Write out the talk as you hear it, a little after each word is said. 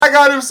my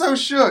God, I'm so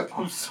shook.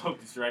 I'm so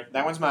distracted.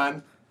 That one's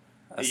mine.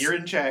 You're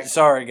in check.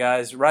 Sorry,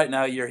 guys. Right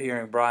now, you're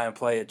hearing Brian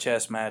play a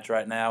chess match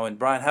right now. And,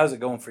 Brian, how's it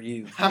going for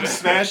you? I'm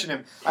smashing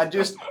him. I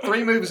just,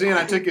 3 moves in,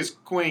 I took his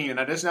queen, and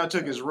I just now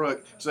took his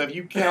rook. So if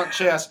you count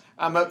chess,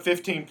 I'm up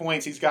 15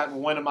 points. He's gotten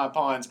one of my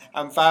pawns.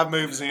 I'm 5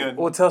 moves in.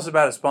 Well, tell us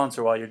about a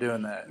sponsor while you're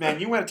doing that. Man,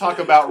 you want to talk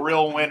about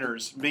real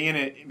winners,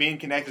 being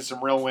connected to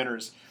some real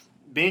winners.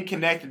 Being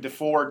connected to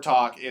Forward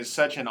Talk is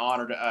such an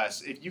honor to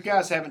us. If you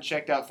guys haven't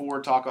checked out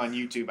Forward Talk on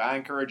YouTube, I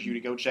encourage you to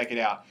go check it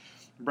out.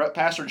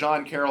 Pastor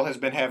John Carroll has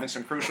been having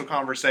some crucial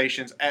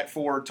conversations at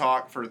Forward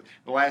Talk for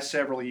the last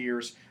several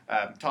years.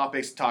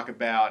 Topics to talk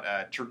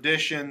about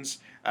traditions,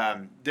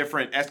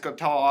 different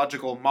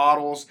eschatological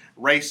models,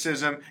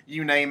 racism,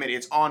 you name it.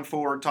 It's on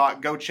Forward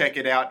Talk. Go check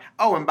it out.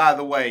 Oh, and by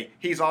the way,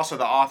 he's also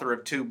the author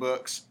of 2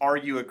 books, Are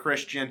You a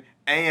Christian?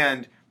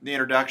 And The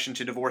Introduction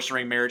to Divorce and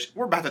Remarriage.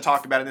 We're about to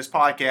talk about it in this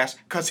podcast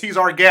because he's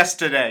our guest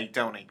today,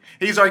 Tony.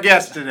 He's our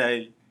guest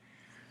today.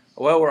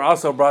 Well, we're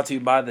also brought to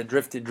you by the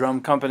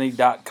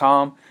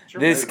DriftedDrumCompany.com.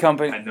 This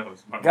company, I know.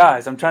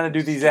 guys, I'm trying to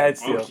do these ads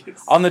still.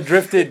 On the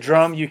Drifted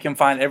Drum, you can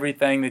find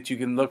everything that you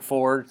can look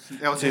forward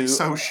to. He's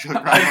so shook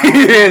right now.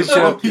 He is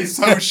shook. He's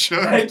so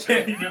shook. I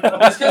can't even.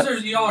 It's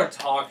because y'all are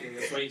talking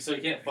this way, so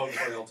you can't focus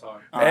while y'all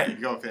talk. All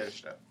right, go finish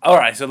it up. All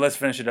right, so let's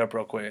finish it up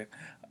real quick.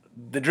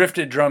 The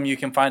Drifted Drum, you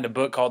can find a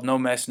book called No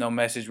Mess, No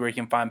Message, where you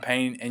can find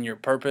pain in your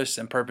purpose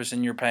and purpose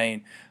in your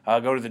pain.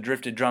 Go to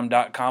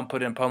thedrifteddrum.com,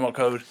 put in promo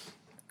code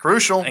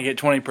Crucial. and get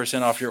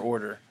 20% off your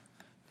order.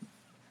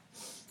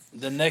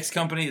 The next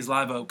company is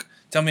Live Oak.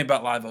 Tell me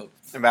about Live Oak.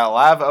 About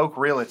Live Oak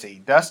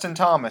Realty. Dustin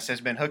Thomas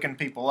has been hooking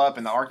people up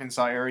in the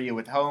Arkansas area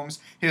with homes.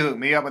 He hooked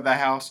me up with a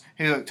house.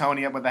 He hooked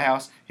Tony up with a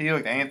house. He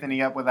hooked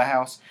Anthony up with a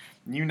house.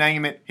 You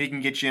name it, he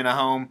can get you in a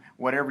home.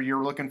 Whatever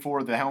you're looking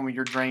for, the home of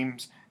your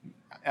dreams.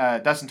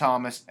 Dustin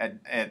Thomas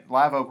at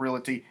Live Oak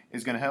Realty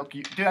is going to help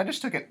you. Dude, I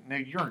just took it. No,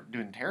 you're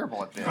doing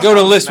terrible at this. Go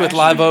to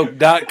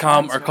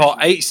listwithliveoak.com or call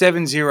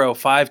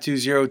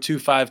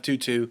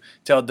 870-520-2522.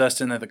 Tell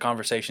Dustin that the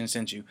conversation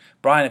sent you.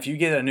 Brian, if you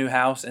get a new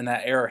house and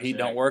that air or heat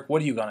don't work,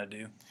 what are you going to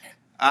do?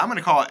 I'm going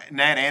to call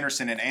Nat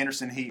Anderson at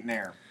Anderson Heat and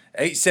Air.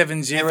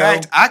 870. In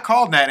fact, I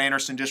called Nat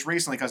Anderson just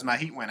recently because my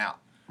heat went out.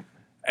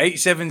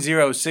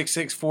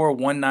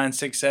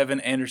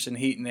 870-664-1967, Anderson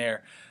Heat and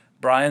Air.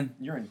 Brian,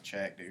 you're in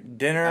check, dude.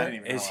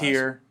 Dinner is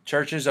here.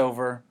 Church is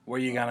over. Where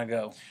you gonna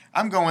go?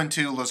 I'm going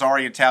to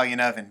Lazari Italian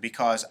Oven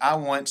because I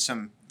want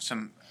some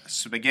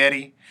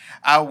spaghetti.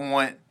 I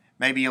want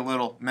maybe a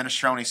little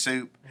minestrone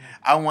soup.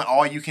 I want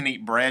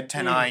all-you-can-eat bread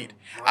tonight.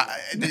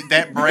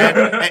 That bread.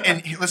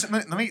 And listen,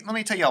 let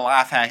me tell you a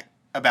life hack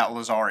about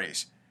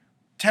Lazari's.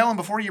 Tell them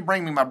before you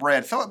bring me my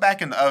bread, throw it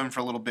back in the oven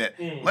for a little bit.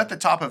 Let the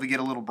top of it get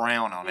a little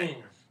brown on it.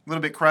 A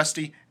little bit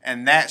crusty,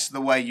 and that's the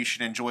way you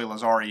should enjoy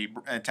Lazari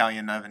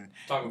Italian Oven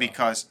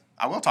because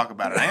I will talk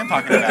about it. I am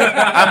talking about it.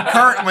 I'm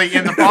currently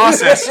in the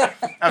process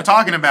of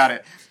talking about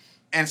it.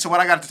 And so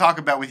what I got to talk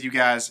about with you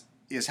guys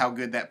is how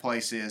good that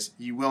place is.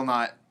 You will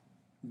not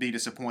be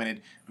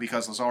disappointed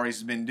because Lazari's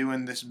has been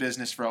doing this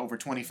business for over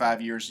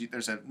 25 years.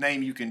 There's a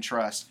name you can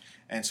trust.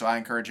 And so I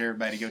encourage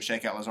everybody to go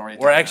check out Lazari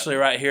Italian We're actually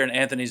right here in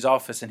Anthony's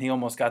office, and he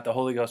almost got the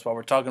Holy Ghost while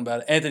we're talking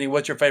about it. Anthony,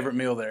 what's your favorite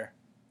meal there?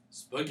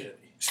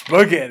 Spaghetti.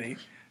 Spaghetti.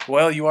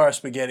 Well, you are a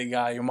spaghetti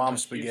guy. Your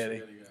mom's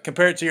spaghetti.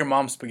 Compare it to your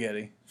mom's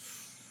spaghetti.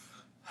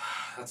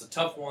 That's a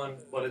tough one,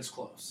 but it's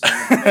close.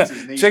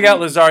 Check out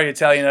Lazari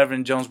Italian Oven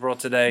in Jonesboro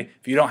today.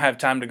 If you don't have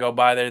time to go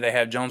by there, they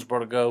have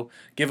Jonesboro to go.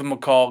 Give them a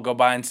call. Go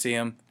by and see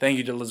them. Thank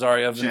you to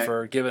Lazari Oven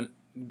for giving.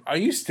 Are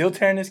you still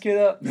tearing this kid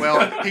up?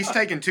 Well, he's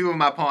taken 2 of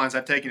my pawns.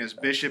 I've taken his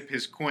bishop,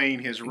 his queen,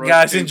 his rook.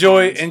 Guys,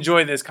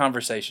 enjoy this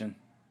conversation.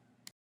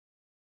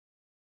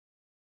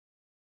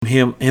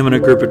 Him and a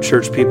group of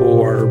church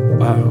people are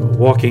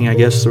walking, I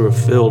guess, through a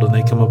field, and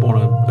they come up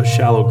on a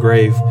shallow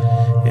grave,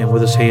 and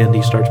with his hand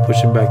he starts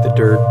pushing back the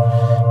dirt,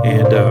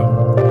 and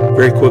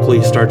very quickly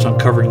he starts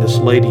uncovering this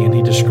lady, and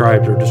he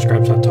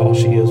describes how tall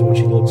she is, what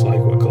she looks like,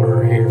 what color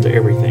her hair,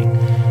 everything.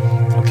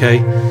 Okay?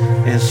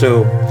 And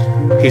so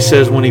he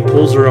says when he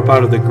pulls her up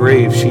out of the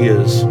grave, she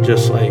is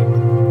just like,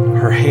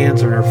 her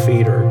hands and her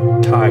feet are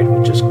tied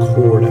with just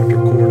cord after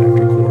cord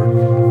after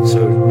cord.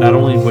 So not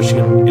only was she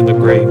in the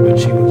grave, but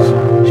she was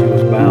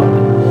bound.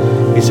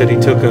 And he said he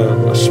took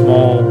a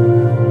small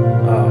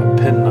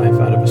penknife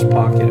out of his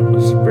pocket and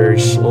was very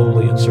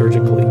slowly and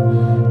surgically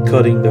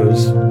cutting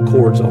those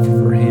cords off of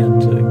her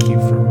hand to keep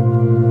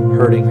from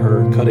hurting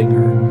her, cutting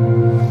her.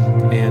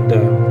 And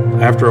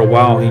after a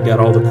while, he got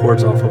all the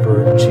cords off of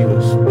her, and she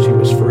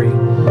was free.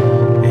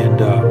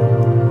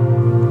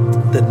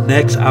 And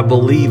I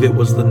believe it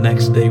was the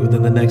next day,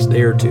 within the next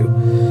day or two,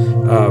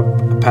 a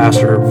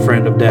pastor, a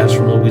friend of Dad's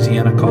from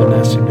Louisiana, called and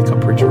asked him to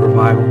come preach a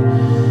revival.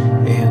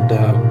 And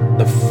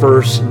the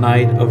first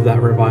night of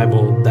that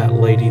revival, that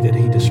lady that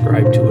he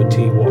described to a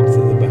T walked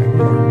through the back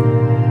door.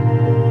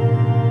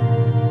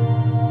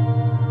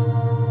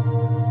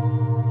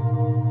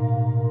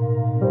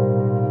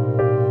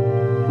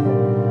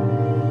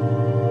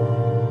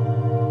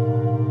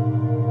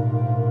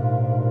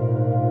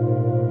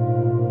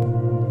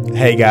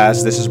 Hey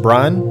guys, this is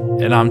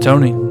Brian, And I'm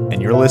Tony.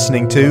 and you're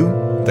listening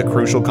to the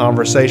Crucial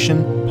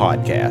Conversation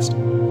podcast.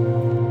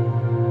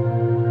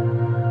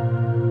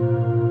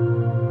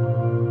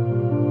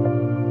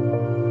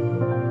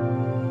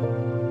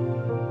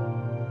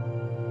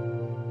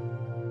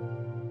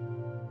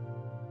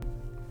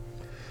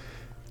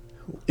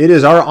 It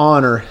is our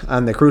honor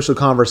on the Crucial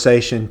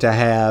Conversation to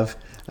have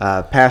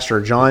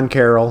Pastor John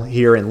Carroll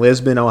here in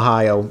Lisbon,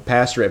 Ohio,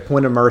 pastor at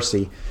Point of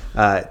Mercy,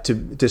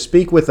 to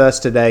speak with us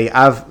today.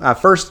 I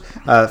first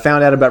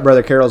found out about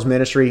Brother Carroll's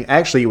ministry.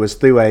 Actually, it was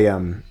through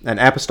an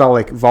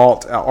Apostolic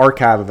Vault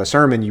archive of a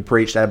sermon you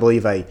preached, I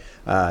believe a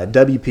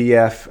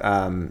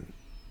WPF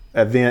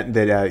event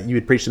that you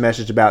had preached a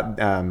message about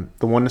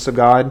the oneness of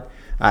God.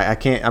 I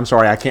can't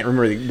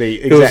remember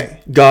the exact.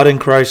 It was God in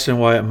Christ and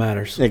why it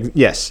matters.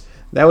 Yes.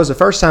 That was the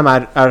first time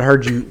I'd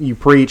heard you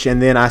preach,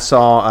 and then I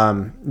saw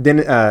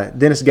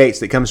Dennis Gates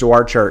that comes to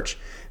our church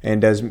and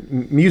does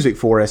music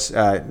for us,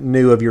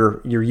 knew of your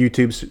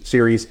YouTube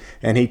series,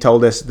 and he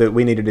told us that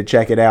we needed to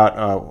check it out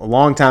a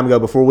long time ago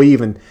before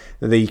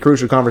the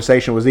Crucial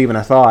Conversation was even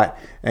a thought.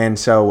 And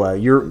so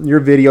your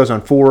videos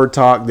on Forward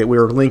Talk that we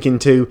were linking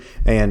to,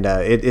 and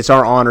it's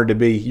our honor to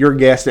be your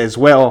guest as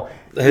well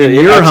in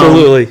your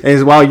absolutely. home.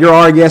 As while you're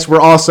our guest,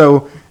 we're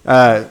also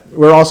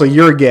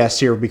your guests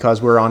here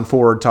because we're on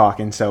Forward Talk.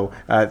 And so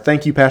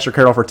thank you, Pastor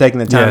Carroll, for taking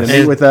the time to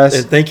meet with us.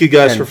 And thank you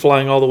guys for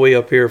flying all the way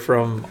up here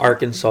from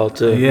Arkansas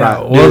to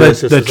Well,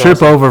 the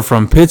trip over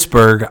from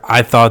Pittsburgh,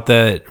 I thought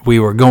that we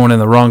were going in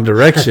the wrong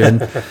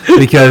direction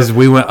because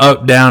we went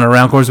up, down,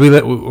 around corners.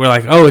 We're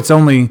like, oh, it's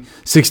only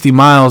 60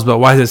 miles, but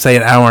why does it say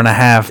an hour and a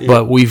half? Yeah.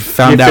 But we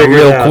found out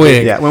real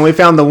quick. Yeah, when we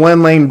found the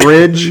one-lane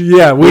bridge,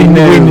 we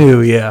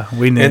knew.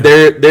 And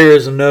there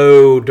is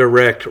no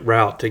direct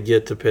route to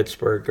get to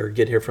Pittsburgh or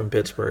get here from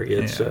Pittsburgh.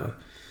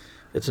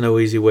 It's no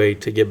easy way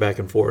to get back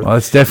and forth. Well,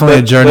 it's definitely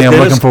a journey I'm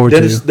looking forward to.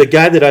 The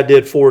guy that I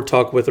did Forward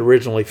Talk with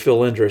originally, Phil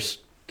Indris,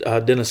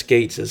 Dennis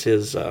Gates is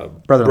his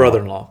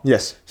brother-in-law.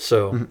 Yes.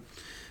 So,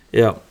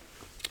 yeah.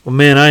 Well,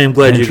 man, I am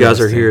glad you guys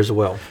are here as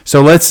well.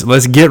 So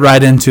let's get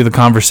right into the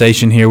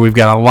conversation here. We've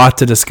got a lot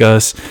to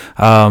discuss.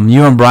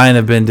 You and Brian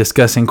have been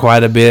discussing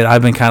quite a bit.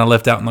 I've been kind of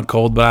left out in the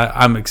cold, but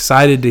I'm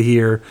excited to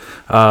hear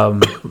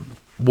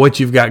what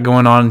you've got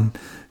going on.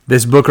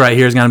 This book right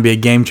here is going to be a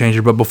game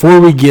changer. But before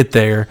we get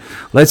there,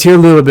 let's hear a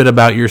little bit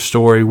about your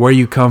story, where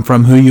you come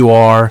from, who you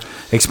are.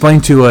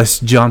 Explain to us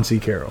John C.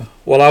 Carroll.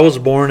 Well, I was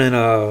born in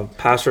a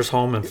pastor's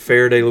home in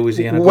Faraday,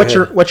 Louisiana. What's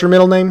your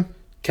middle name?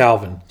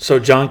 Calvin. So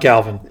John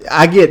Calvin.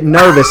 I get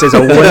nervous as a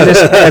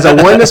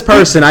oneness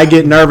person. I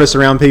get nervous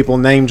around people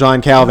named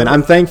John Calvin.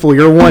 I'm thankful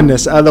you're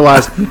oneness.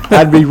 Otherwise,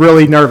 I'd be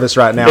really nervous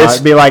right now.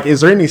 I'd be like, is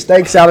there any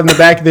stakes out in the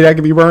back that I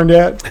could be burned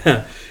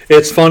at?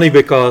 It's funny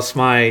because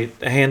my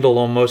handle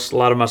on a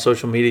lot of my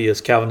social media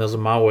is Calvinism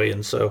My Way,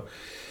 and so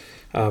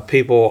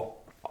people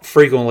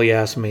frequently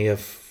ask me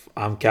if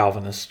I'm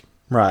Calvinist.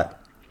 Right.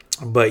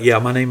 But yeah,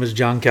 my name is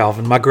John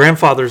Calvin. My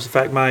grandfather's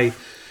name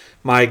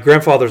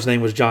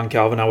was John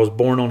Calvin. I was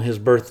born on his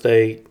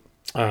birthday,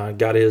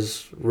 got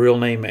his real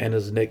name and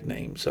his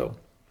nickname, so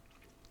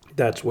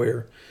that's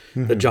where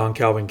the John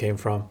Calvin came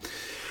from.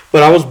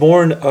 But I was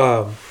born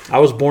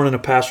in a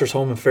pastor's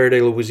home in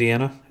Faraday,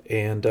 Louisiana,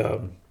 and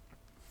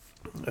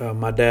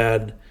my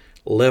dad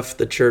left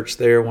the church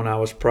there when I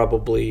was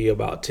probably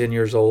about 10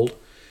 years old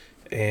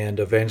and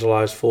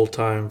evangelized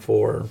full-time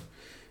for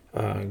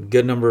a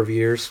good number of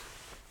years.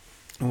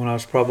 And when I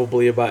was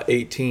probably about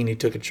 18, he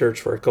took a church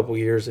for a couple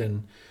years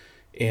in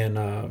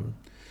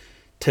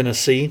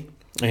Tennessee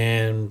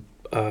and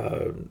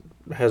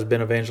has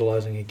been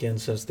evangelizing again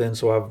since then.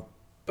 So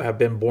I've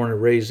been born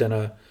and raised in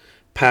a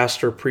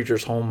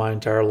preacher's home my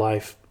entire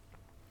life.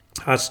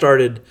 I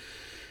started...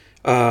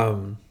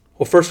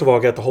 Well, first of all,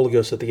 I got the Holy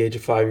Ghost at the age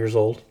of 5 years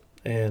old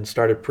and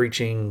started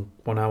preaching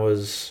when I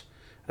was,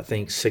 I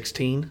think,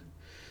 16.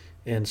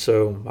 And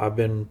so I've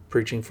been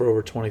preaching for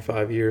over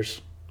 25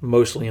 years,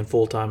 mostly in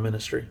full-time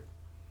ministry.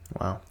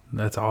 Wow.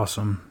 That's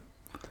awesome.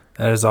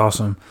 That is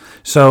awesome.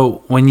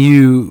 So when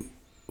you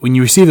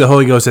received the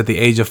Holy Ghost at the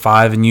age of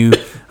 5 and you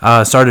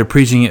started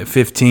preaching at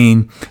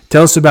 15,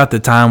 tell us about the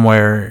time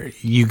where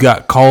you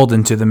got called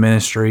into the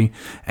ministry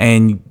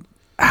and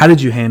how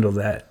did you handle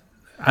that?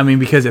 I mean,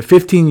 because at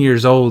 15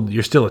 years old,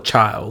 you're still a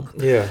child.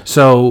 Yeah.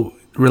 So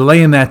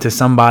relaying that to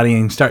somebody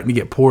and starting to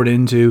get poured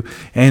into,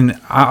 and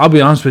I'll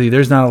be honest with you,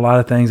 there's not a lot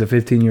of things a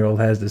 15-year-old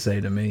has to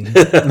say to me.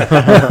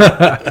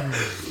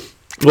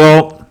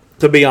 Well,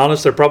 to be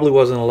honest, there probably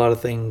wasn't a lot of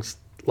things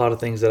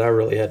that I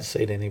really had to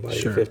say to anybody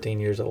at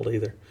 15 years old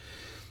either.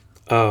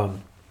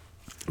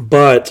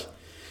 But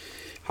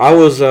I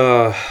was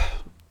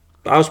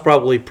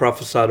probably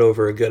prophesied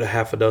over a good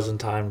half a dozen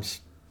times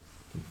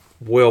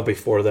well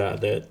before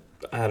that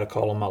I had a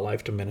call on my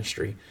life to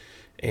ministry.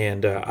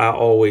 And I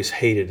always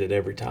hated it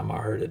every time I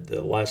heard it.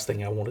 The last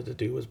thing I wanted to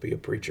do was be a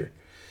preacher.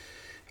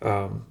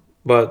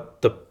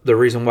 But the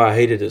reason why I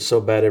hated it so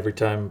bad every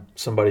time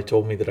somebody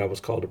told me that I was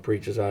called to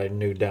preach is I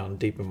knew down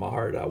deep in my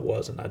heart I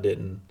wasn't. I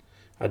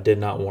did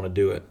not want to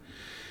do it.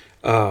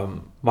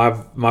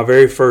 My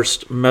very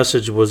first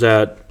message was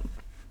at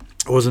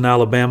I was in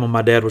Alabama.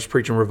 My dad was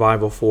preaching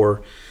revival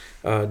for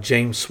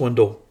James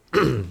Swindle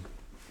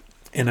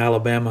in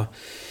Alabama.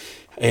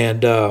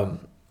 And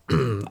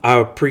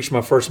I preached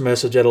my first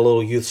message at a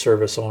little youth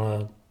service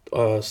on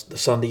the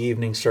Sunday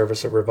evening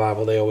service of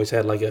revival. They always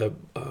had like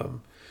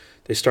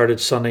they started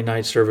Sunday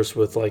night service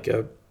with like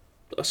a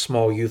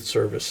small youth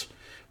service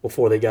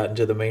before they got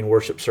into the main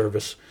worship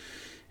service.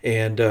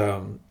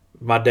 And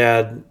my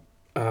dad,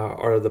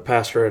 or the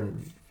pastor, had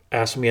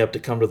asked me up to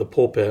come to the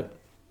pulpit.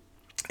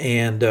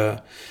 And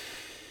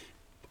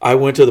I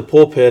went to the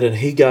pulpit, and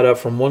he got up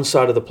from one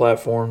side of the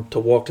platform to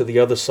walk to the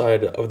other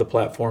side of the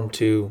platform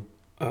to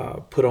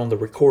put on the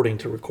recording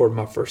to record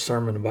my first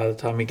sermon. And by the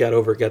time he got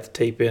over, got the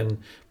tape in,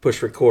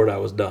 push record, I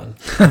was done.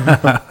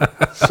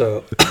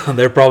 So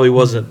there probably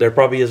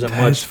isn't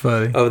much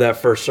funny. of that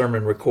first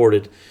sermon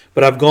recorded.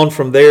 But I've gone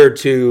from there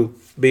to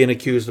being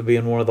accused of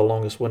being one of the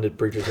longest-winded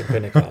preachers in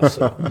Pentecost.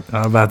 So.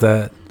 How about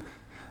that?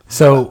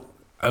 So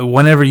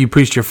whenever you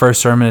preached your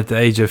first sermon at the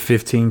age of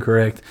 15,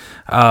 correct?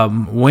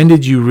 When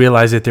did you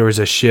realize that there was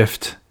a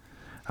shift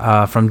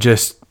from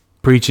just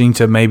preaching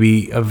to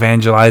maybe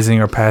evangelizing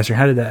or pastoring?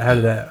 How did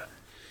that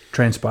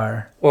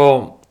transpire?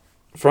 Well,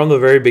 from the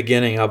very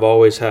beginning, I've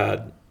always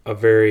had a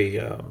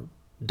very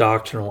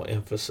doctrinal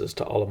emphasis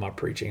to all of my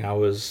preaching. I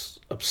was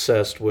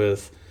obsessed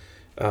with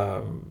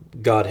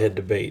Godhead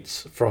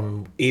debates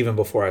from even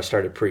before I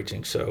started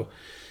preaching. So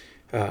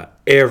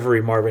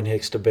every Marvin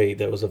Hicks debate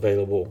that was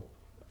available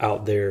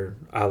out there,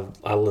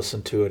 I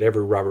listened to it.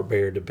 Every Robert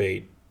Bayer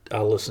debate,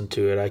 I listened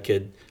to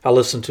it. I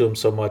listened to them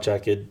so much I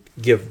could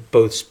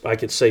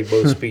say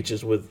both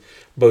speeches with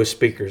both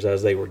speakers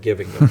as they were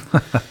giving them.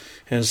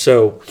 And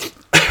so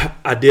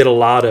I did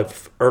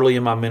early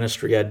in my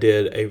ministry, I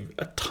did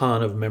a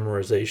ton of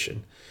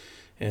memorization.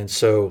 And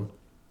so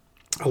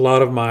a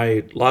lot of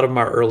my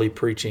early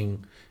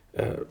preaching,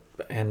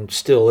 and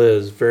still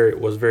was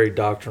very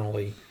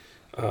doctrinally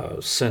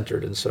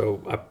centered. And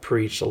so I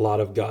preached a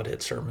lot of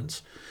Godhead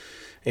sermons.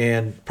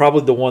 And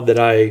probably the one that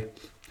I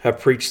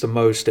have preached the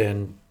most,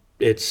 and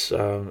it's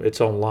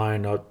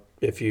online.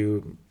 If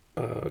you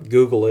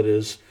Google it,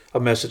 is a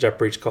message I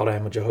preached called "I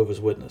Am a Jehovah's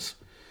Witness."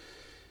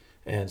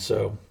 And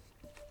so,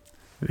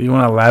 You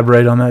want to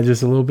elaborate on that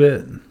just a little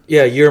bit?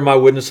 yeah, you're my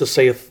witnesses,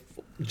 saith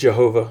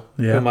Jehovah,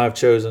 Yeah. whom I have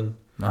chosen,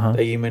 Uh-huh.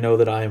 that you may know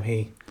that I am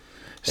He.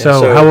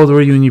 So how old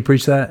were you when you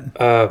preached that?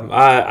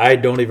 I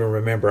don't even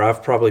remember.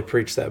 I've probably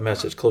preached that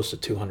message close to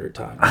 200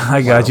 times.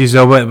 I got you.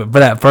 So, but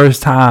that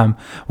first time,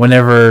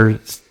 whenever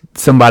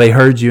somebody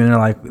heard you and they're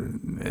like,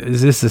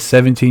 "Is this a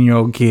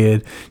 17-year-old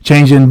kid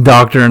changing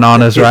doctrine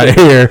on us right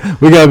here?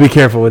 We got to be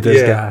careful with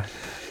this guy."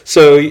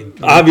 So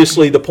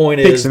obviously the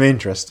point Pick is some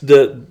interest.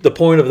 the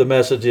point of the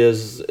message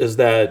is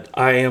that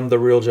I am the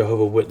real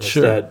Jehovah Witness.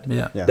 Sure. That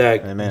Yeah.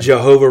 that Amen.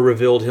 Jehovah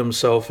revealed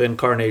Himself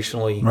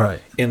incarnationally Right.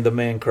 in the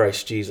man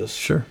Christ Jesus.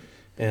 Sure.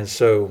 And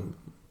so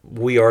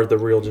we are the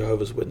real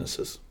Jehovah's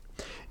Witnesses.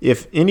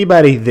 If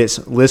anybody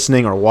that's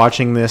listening or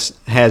watching this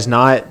has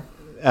not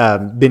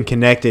been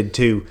connected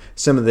to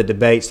some of the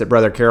debates that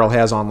Brother Carroll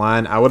has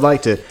online, I would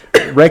like to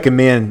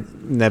recommend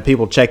that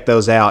people check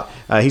those out.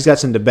 He's got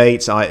some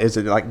debates. Is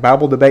it like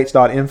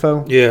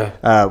BibleDebates.info? Yeah,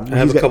 I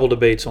have he's a couple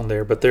debates on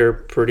there, but they're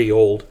pretty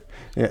old.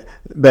 Yeah,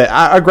 but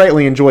I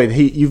greatly enjoyed.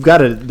 You've got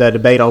the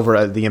debate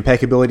over the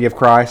impeccability of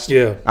Christ.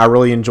 Yeah. I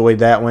really enjoyed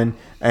that one.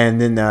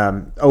 And then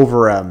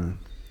over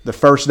the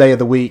first day of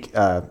the week,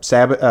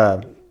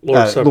 Sabbath.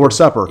 Lord's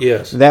Supper.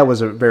 Yes. That was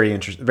a very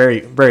interesting,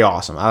 very, very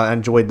awesome. I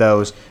enjoyed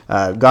those.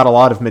 Got a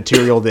lot of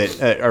material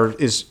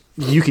that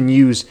you can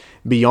use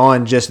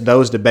beyond just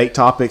those debate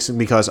topics,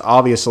 because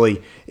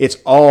obviously it's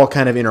all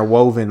kind of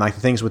interwoven. Like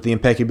the things with the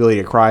impeccability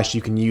of Christ,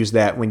 you can use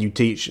that when you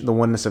teach the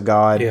oneness of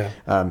God.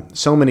 Yeah.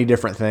 So many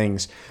different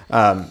things.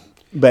 But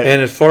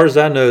And as far as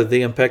I know,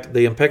 the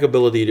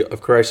impeccability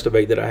of Christ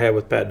debate that I had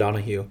with Pat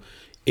Donahue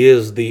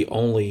is the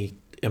only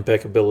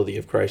impeccability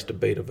of Christ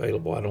debate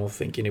available. I don't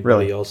think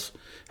anybody else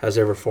has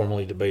ever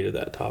formally debated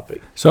that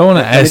topic. So I want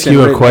to ask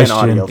you a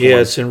question. Yeah,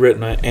 it's in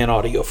written and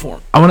audio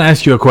form. I want to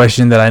ask you a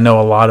question that I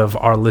know a lot of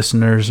our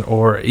listeners,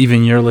 or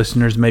even your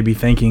listeners, may be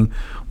thinking.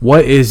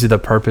 What is the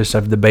purpose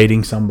of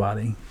debating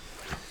somebody?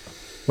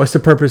 What's the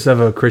purpose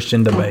of a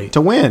Christian debate? to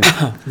win.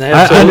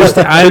 I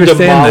understand to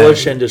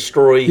demolish that. and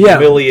destroy, Yeah.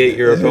 humiliate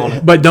your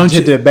opponent. But don't To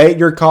you? debate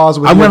your cause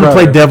with I'm your going to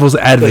brother. play devil's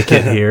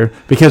advocate here,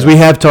 because we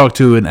have talked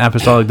to an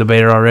apostolic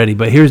debater already.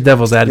 But here's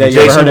devil's advocate. you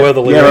ever Jason heard of-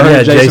 Weatherly. you ever heard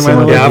of Yeah, Jason Jason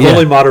Weatherly? Yeah, I've Yeah.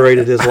 only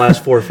moderated his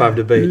last 4 or 5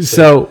 debates.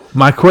 So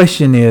my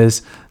question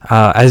is,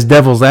 as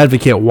devil's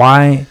advocate,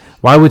 why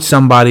would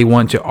somebody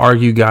want to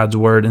argue God's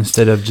word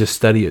instead of just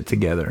study it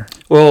together?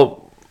 Well,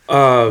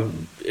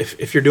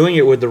 if you're doing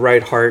it with the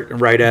right heart and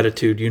right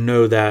attitude, you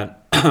know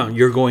that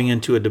you're going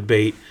into a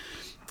debate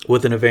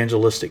with an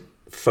evangelistic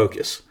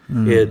focus.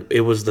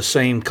 It was the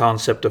same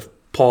concept of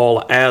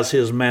Paul, as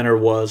his manner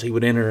was. He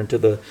would enter into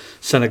the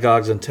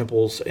synagogues and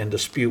temples and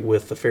dispute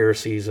with the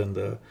Pharisees and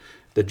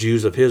the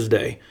Jews of his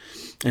day.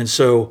 And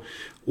so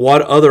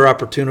what other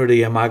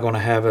opportunity am I going to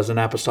have as an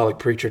apostolic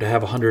preacher to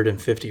have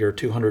 150 or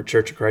 200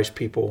 Church of Christ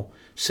people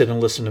sit and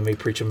listen to me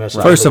preach a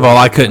message. First of all,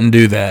 I couldn't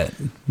do that,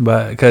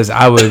 but because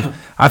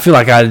I feel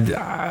like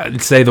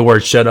I'd say the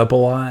word "shut up" a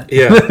lot.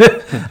 Yeah.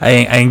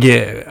 and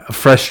get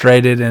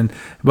frustrated.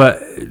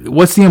 But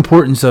what's the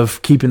importance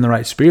of keeping the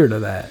right spirit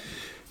of that?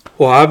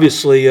 Well,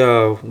 obviously,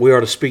 we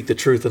are to speak the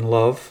truth in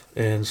love,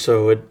 and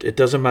so it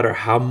doesn't matter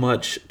how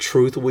much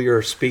truth we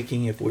are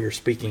speaking. If we are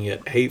speaking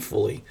it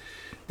hatefully,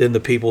 then the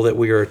people that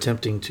we are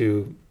attempting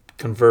to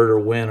convert or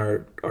win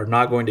are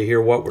not going to hear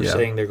what we're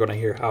saying. They're going to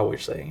hear how we're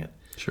saying it.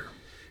 Sure.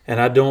 And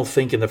I don't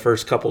think in the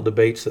first couple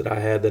debates that I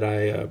had that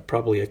I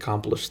probably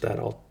accomplished that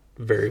all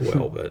very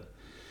well. But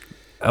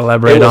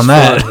elaborate on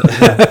that.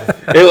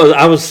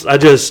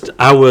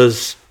 I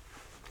was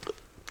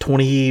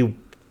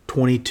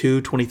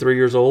 22, 23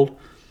 years old.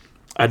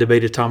 I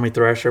debated Tommy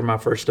Thrasher my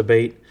first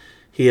debate.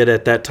 He had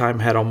at that time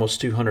had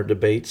almost 200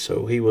 debates,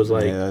 so he was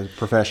like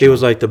professional. He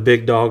was like the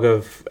big dog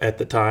at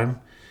the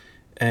time.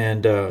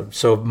 And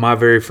so my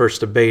very first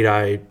debate,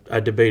 I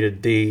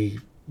debated the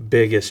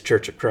biggest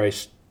Church of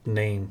Christ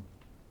name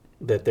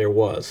that there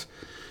was.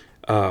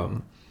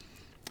 And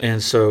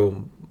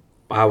so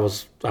I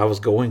was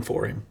going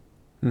for him.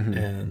 Mm-hmm.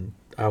 And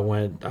I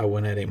went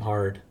at him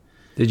hard.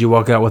 Did you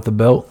walk out with the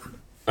belt?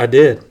 I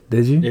did.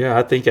 Did you? Yeah,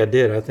 I think I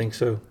did. I think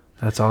so.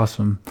 That's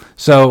awesome.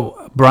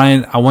 So,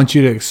 Brian, I want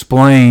you to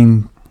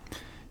explain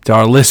to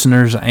our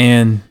listeners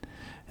and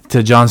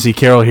to John C.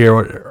 Carroll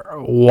here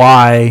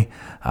why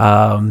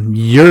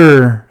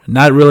you're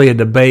not really a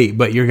debate,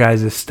 but your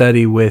guys'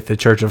 study with the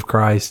Church of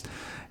Christ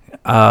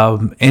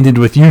ended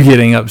with you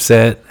getting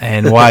upset,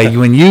 and why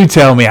when you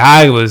tell me,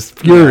 I was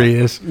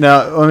furious.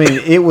 No, I mean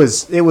it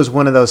was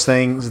one of those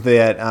things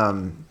that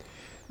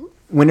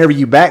whenever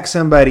you back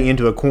somebody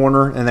into a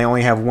corner and they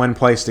only have one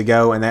place to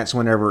go, and that's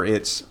whenever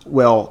it's,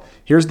 well,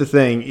 here's the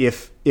thing,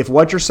 if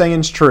what you're saying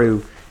is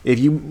true,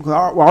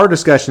 our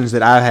discussions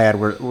that I had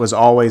was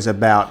always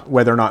about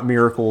whether or not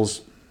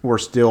miracles were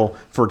still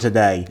for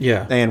today,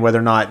 and whether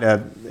or not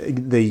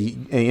the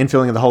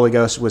infilling of the Holy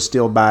Ghost was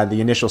still by the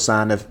initial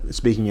sign of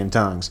speaking in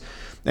tongues.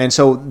 And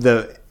so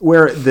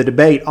where the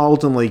debate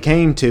ultimately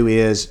came to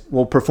is,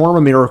 we'll perform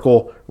a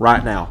miracle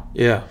right now.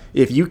 Yeah.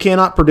 If you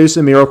cannot produce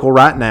a miracle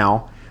right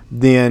now,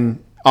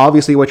 then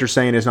obviously what you're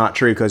saying is not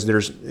true, because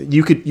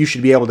you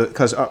should be able to,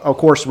 because of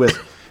course with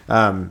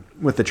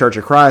the Church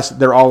of Christ,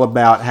 they're all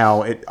about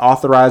how it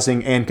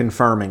authorizing and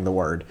confirming the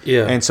word.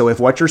 Yeah. And so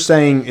if what you're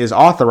saying is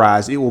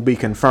authorized, it will be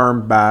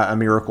confirmed by a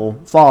miracle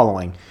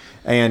following.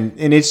 And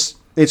it's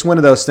one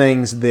of those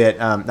things that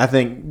I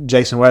think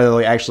Jason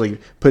Weatherly actually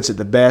puts it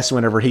the best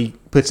whenever he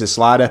puts his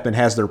slide up and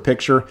has their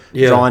picture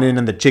drawn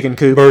in the chicken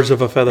coop. Birds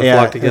of a feather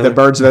flock together. The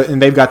birds,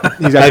 and they've got.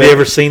 Have you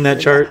ever seen that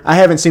chart? I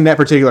haven't seen that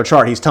particular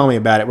chart. He's told me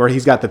about it, where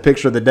he's got the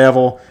picture of the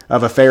devil,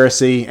 of a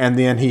Pharisee, and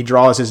then he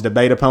draws his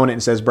debate opponent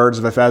and says, "Birds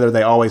of a feather,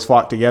 they always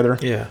flock together."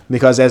 Yeah.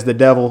 Because as the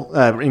devil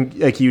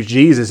accused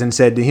Jesus and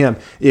said to him,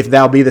 "If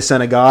thou be the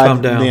Son of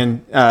God,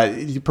 then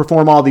you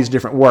perform all these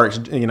different works.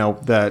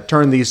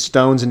 Turn these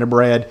stones into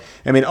bread."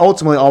 I mean,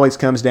 ultimately, it always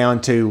comes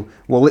down to,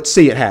 well, let's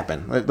see it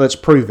happen. Let's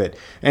prove it.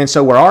 And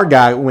so where our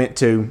guy went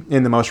to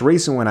in the most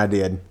recent one I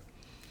did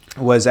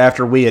was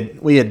after we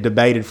had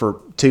debated for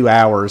 2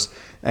 hours,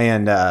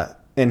 and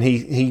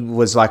he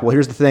was like, well,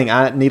 here's the thing,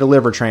 I need a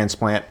liver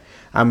transplant.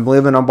 I'm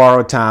living on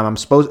borrowed time.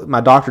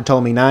 My doctor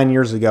told me 9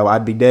 years ago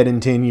I'd be dead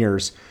in 10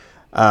 years.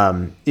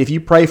 If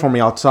you pray for me,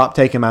 I'll stop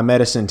taking my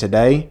medicine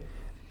today.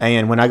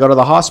 And when I go to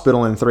the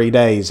hospital in 3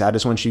 days, I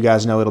just want you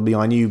guys to know it'll be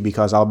on you,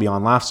 because I'll be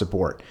on life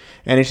support.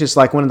 And it's just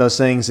like one of those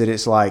things that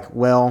it's like,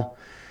 well,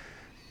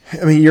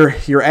 I mean,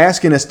 you're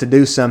asking us to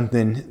do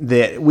something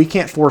that we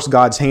can't force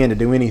God's hand to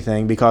do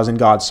anything, because in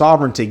God's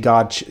sovereignty,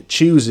 God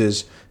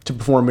chooses to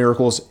perform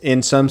miracles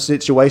in some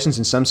situations.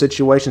 In some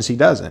situations, He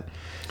doesn't.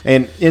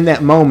 And in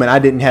that moment, I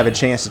didn't have a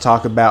chance to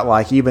talk about,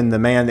 like, even the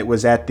man that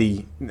was at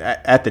the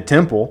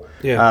temple.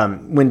 Yeah.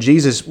 When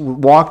Jesus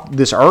walked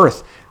this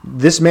earth,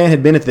 this man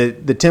had been at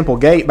the temple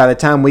gate by the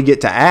time we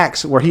get to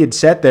Acts, where he had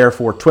sat there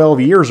for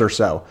 12 years or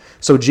so.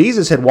 So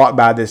Jesus had walked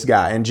by this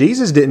guy, and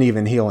Jesus didn't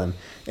even heal him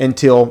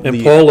until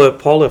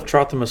Paul left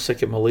Trophimus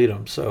sick at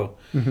Miletum. So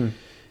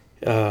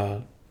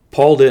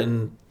Paul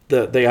didn't.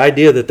 The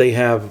idea that they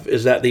have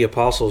is that the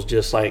apostles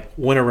just like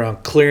went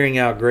around clearing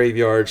out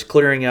graveyards,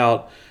 clearing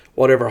out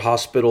whatever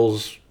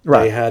hospitals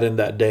they had in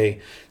that day,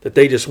 that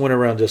they just went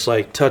around just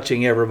like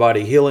touching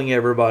everybody, healing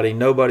everybody,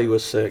 nobody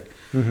was sick.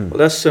 Mm-hmm. Well,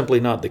 that's simply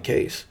not the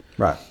case.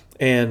 Right.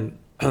 And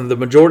the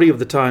majority of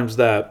the times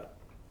that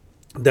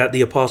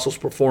the apostles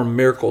performed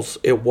miracles,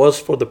 it was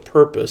for the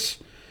purpose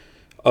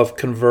of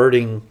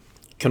converting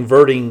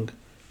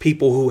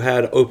people who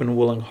had open,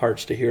 willing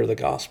hearts to hear the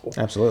gospel.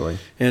 Absolutely.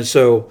 And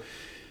so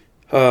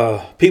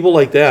people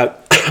like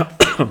that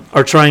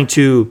are trying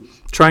to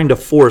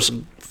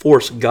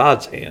force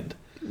God's hand.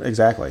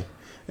 Exactly.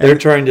 They're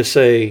trying to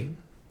say,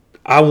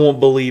 I won't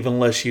believe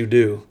unless you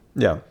do.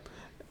 Yeah.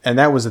 And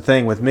that was the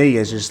thing with me,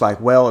 is just like,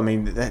 well, I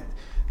mean,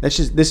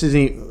 This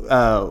isn't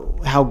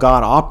how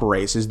God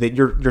operates. Is that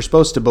you're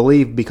supposed to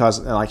believe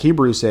because, like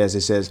Hebrews says,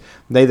 it says,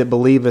 "They that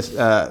believeth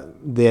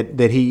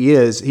that He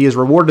is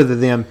rewarded to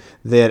them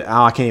that."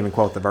 Oh, I can't even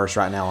quote the verse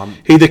right now.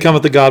 He that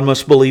cometh to God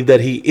must believe that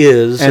He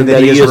is, and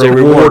that He is a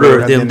rewarder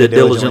of them that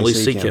diligently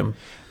seek Him.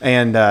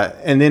 And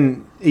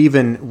then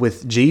even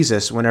with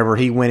Jesus, whenever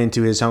He went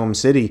into His home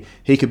city,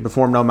 He could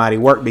perform no mighty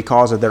work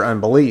because of their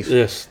unbelief.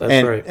 Yes,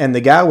 that's right. And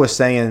the guy was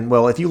saying,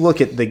 well, if you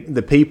look at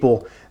the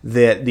people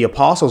that the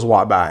apostles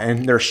walked by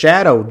and their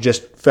shadow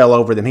just fell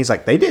over them, he's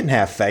like, they didn't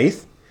have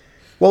faith.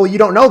 Well, you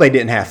don't know they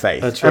didn't have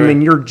faith. That's right. I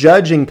mean, you're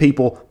judging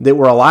people that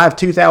were alive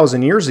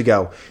 2,000 years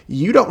ago.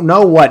 You don't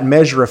know what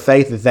measure of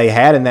faith that they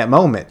had in that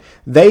moment.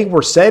 They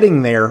were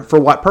sitting there for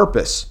what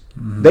purpose?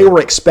 Mm-hmm. They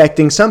were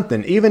expecting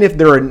something. Even if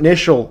their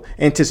initial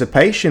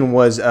anticipation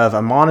was of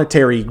a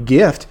monetary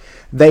gift,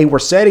 they were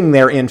sitting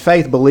there in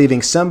faith,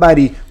 believing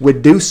somebody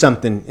would do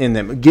something in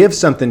them, give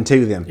something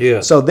to them. Yeah.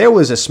 So there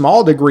was a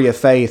small degree of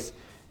faith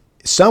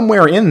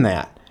somewhere in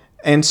that.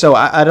 And so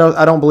I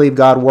don't believe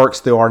God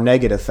works through our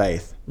negative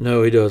faith.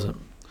 No, He doesn't.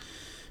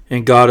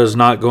 And God is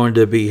not going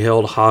to be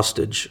held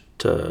hostage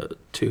to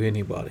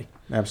anybody.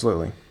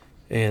 Absolutely.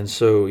 And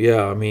so,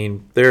 yeah, I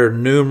mean, there are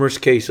numerous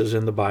cases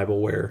in the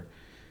Bible where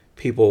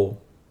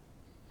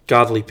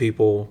godly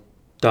people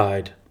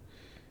died.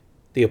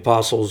 The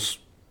apostles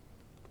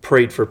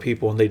prayed for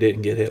people and they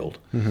didn't get healed.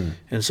 Mm-hmm.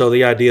 And so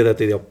the idea that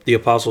the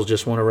apostles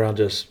just went around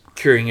just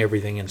curing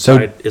everything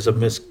inside is a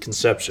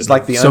misconception. It's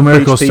like the so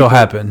miracles still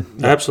happen.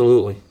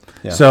 Absolutely.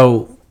 Yeah.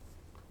 So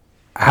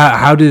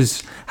how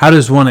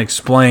does one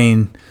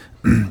explain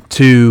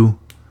to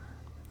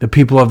the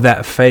people of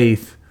that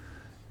faith?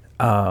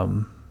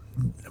 How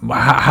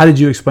did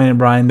you explain it,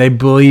 Brian? They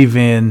believe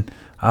in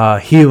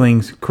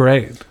healings,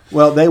 correct?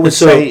 Well, they would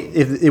say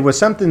if it was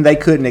something they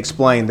couldn't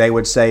explain, they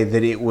would say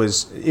that it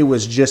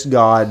was just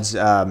God's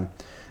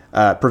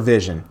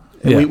provision.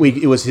 Yeah.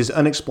 It was His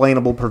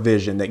unexplainable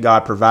provision that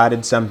God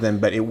provided something,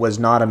 but it was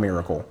not a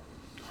miracle.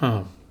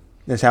 Huh.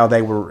 That's how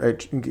they were,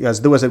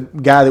 because there was a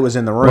guy that was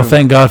in the room. Well,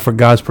 thank God for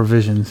God's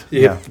provisions.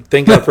 Yeah.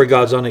 Thank God for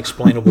God's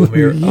unexplainable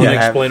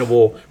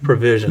unexplainable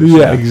provisions.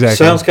 Yeah, exactly.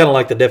 Sounds kind of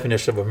like the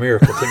definition of a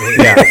miracle to me.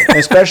 Yeah,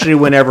 especially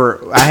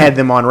whenever I had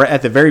them on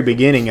at the very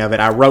beginning of it,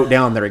 I wrote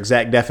down their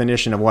exact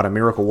definition of what a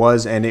miracle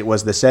was, and it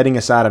was the setting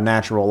aside of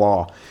natural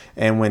law.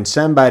 And when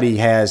somebody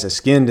has a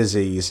skin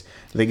disease,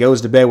 that goes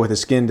to bed with a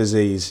skin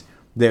disease,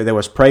 that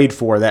was prayed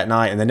for that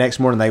night, and the next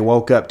morning they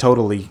woke up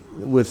totally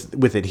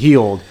with it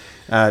healed.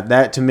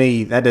 That to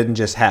me, that didn't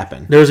just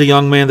happen. There was a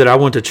young man that I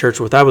went to church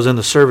with. I was in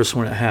the service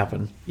when it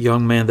happened. A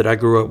young man that I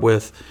grew up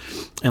with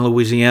in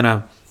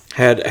Louisiana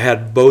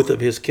had both of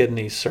his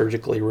kidneys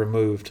surgically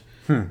removed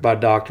by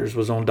doctors,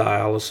 was on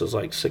dialysis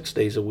like 6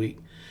 days a week.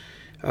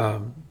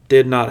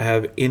 Did not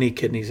have any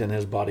kidneys in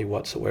his body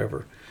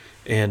whatsoever.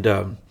 And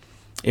in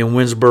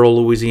Winsboro,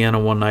 Louisiana,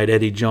 one night,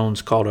 Eddie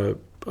Jones called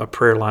a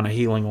prayer line, a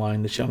healing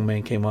line. This young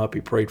man came up.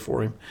 He prayed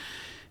for him.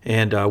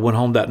 And went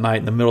home that night.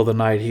 In the middle of the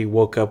night, he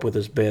woke up with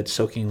his bed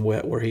soaking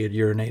wet where he had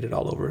urinated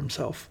all over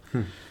himself.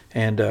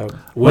 And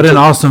what an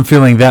awesome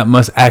feeling that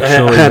must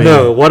actually be. I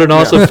know. What an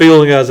awesome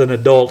feeling as an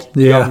adult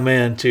young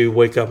man to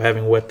wake up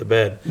having wet the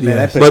bed. Yeah,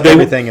 that puts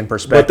everything in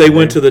perspective. But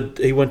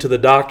he went to the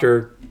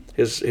doctor.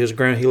 He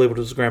lived with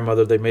his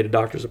grandmother. They made a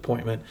doctor's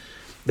appointment.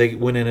 They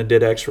went in and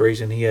did x-rays,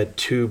 and he had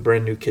 2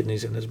 brand new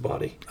kidneys in his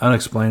body.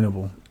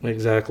 Unexplainable.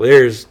 Exactly.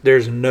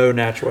 There's no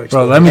natural explanation.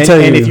 Bro, let me tell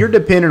you. And if you're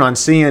dependent on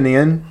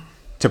CNN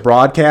to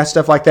broadcast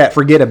stuff like that,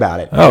 forget about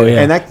it. Oh,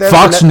 yeah. And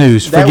Fox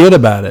News, forget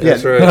about it. Yeah,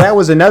 That's right. That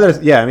was another,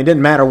 I mean, it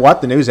didn't matter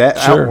what the news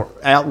outlet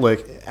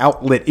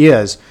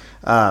is.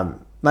 That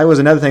was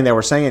another thing they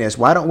were saying is,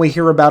 why don't we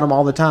hear about them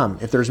all the time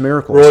if there's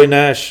miracles? Roy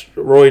Nash,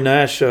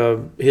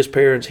 his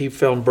parents, he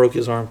fell and broke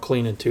his arm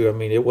clean in two. I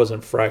mean, it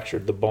wasn't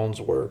fractured. The bones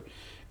were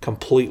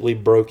completely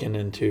broken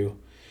into.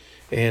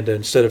 And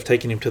instead of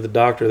taking him to the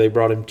doctor, they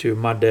brought him to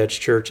my dad's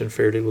church in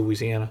Faraday,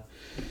 Louisiana.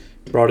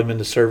 Brought him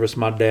into service.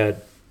 My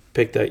dad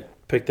picked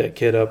that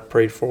kid up,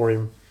 prayed for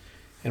him,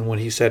 and when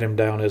he set him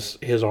down,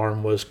 his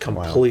arm was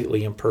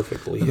completely and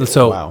perfectly healed.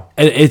 So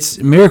it's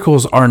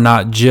miracles are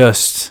not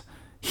just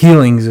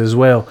healings as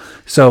well.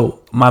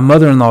 So my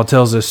mother-in-law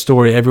tells this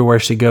story everywhere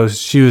she goes.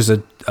 She was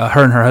her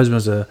and her husband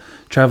was a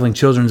traveling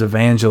children's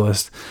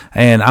evangelist,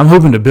 and I'm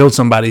hoping to build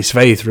somebody's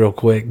faith real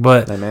quick.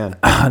 But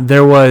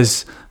there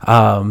was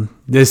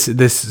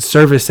this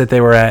service that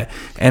they were at,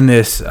 and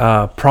this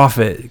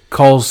prophet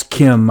calls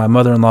Kim, my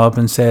mother-in-law, up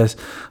and says,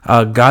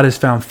 God has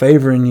found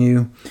favor in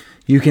you.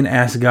 You can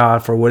ask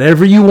God for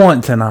whatever you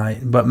want tonight,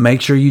 but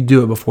make sure you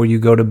do it before you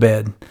go to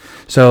bed.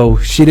 So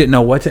she didn't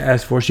know what to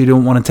ask for. She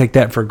didn't want to take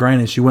that for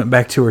granted. She went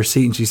back to her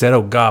seat and she said,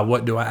 oh God,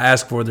 what do I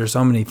ask for? There's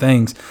so many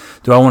things.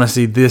 Do I want to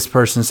see this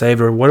person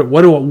saved, or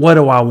what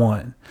do I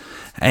want?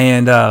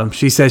 And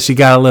she said she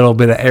got a little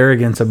bit of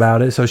arrogance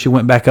about it. So she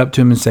went back up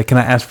to him and said, can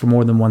I ask for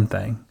more than one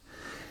thing?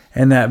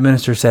 And that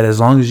minister said,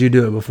 as long as you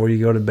do it before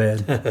you go to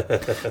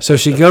bed. So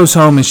she goes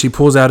home and she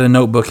pulls out a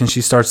notebook and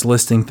she starts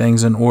listing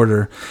things in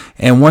order.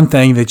 And one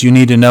thing that you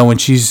need to know,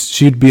 and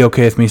she'd be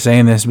okay with me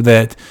saying this, but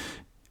that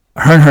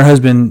her and her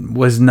husband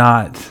was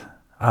not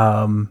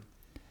well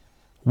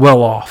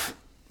off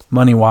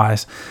money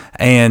wise,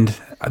 and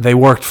they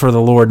worked for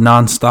the Lord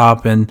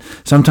nonstop, and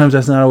sometimes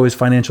that's not always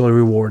financially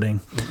rewarding.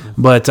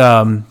 Mm-hmm.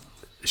 But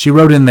she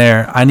wrote in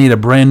there, "I need a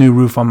brand new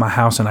roof on my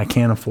house and I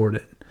can't afford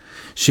it."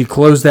 She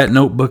closed that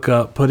notebook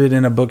up, put it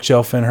in a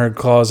bookshelf in her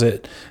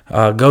closet,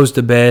 goes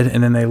to bed,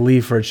 and then they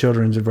leave for a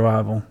children's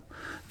revival.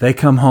 They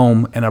come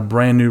home and a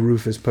brand new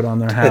roof is put on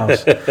their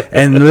house.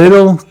 And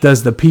little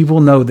does the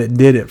people know that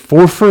did it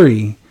for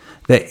free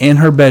that in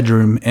her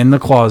bedroom, in the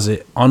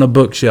closet, on a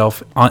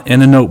bookshelf,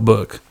 in a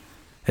notebook,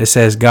 it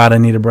says, "God, I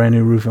need a brand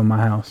new roof on my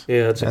house."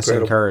 Yeah, that's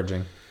incredible.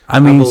 Encouraging. I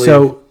mean,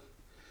 so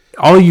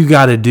all you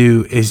got to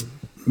do is,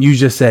 you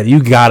just said,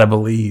 you got to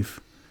believe.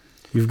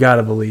 You've got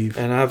to believe.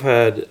 And I've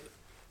had,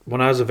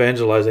 when I was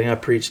evangelizing, I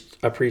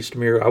preached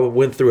miracles. I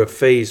went through a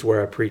phase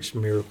where I preached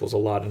miracles a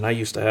lot, and I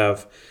used to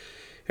have,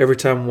 every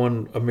time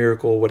a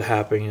miracle would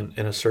happen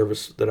in a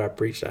service that I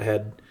preached, I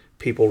had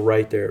people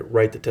write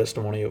the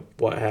testimony of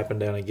what happened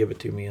down and give it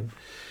to me. And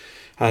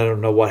I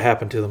don't know what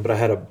happened to them, but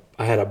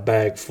I had a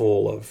bag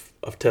full of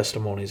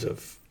testimonies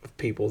of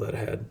people that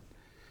had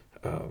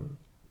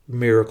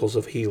miracles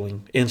of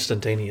healing,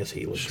 instantaneous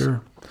healings.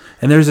 Sure.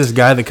 And there's this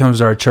guy that comes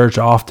to our church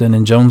often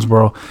in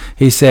Jonesboro.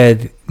 He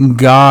said,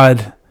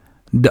 God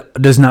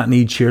does not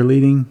need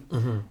cheerleading.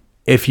 Mm-hmm.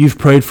 If you've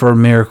prayed for a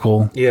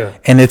miracle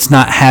and it's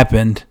not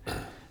happened,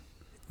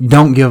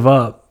 don't give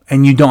up.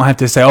 And you don't have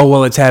to say, "Oh,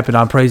 well, it's happened.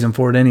 I'm praising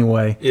for it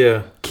anyway."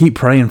 Yeah. Keep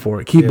praying for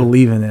it. Keep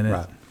believing in it.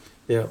 Right.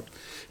 Yeah.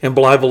 In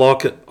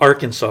Blytheville,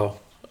 Arkansas.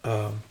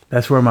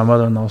 That's where my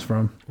mother-in-law's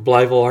from.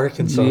 Blytheville,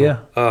 Arkansas. Yeah.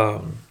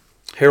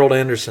 Harold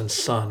Anderson's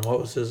son. What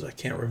was his? I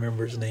can't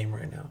remember his name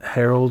right now.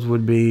 Harold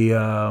would be...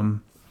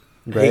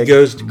 He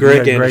goes to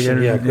Greg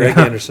Anderson. Yeah, Greg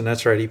Yeah. Anderson.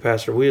 That's right. He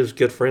pastored. We was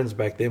good friends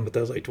back then, but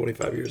that was like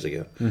 25 years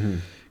ago. Mm-hmm.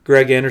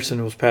 Greg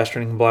Anderson was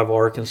pastoring in Blytheville,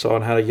 Arkansas,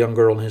 and had a young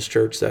girl in his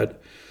church that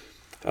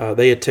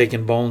they had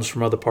taken bones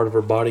from other part of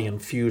her body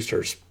and fused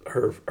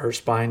her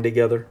spine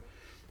together.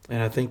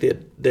 And I think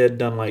they had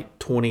done like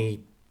 20,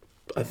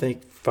 I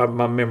think, if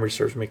my memory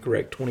serves me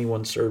correct,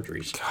 21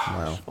 surgeries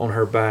on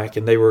her back.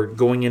 And they were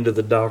going into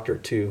the doctor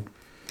to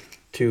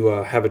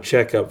have a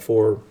checkup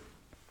for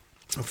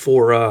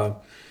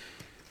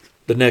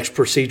the next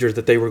procedure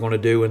that they were going to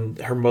do. And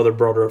her mother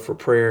brought her up for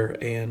prayer.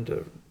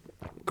 And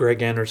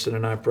Greg Anderson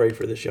and I prayed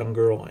for this young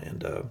girl.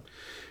 And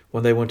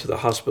when they went to the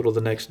hospital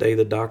the next day,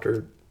 the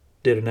doctor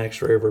did an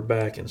x-ray of her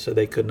back and said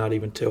they could not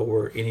even tell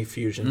where any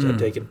fusions had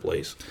taken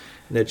place,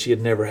 and that she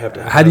had never have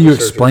to have How do you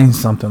surgery. explain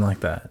something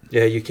like that?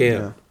 Yeah, you can.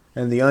 Yeah.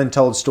 And the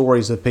untold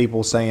stories of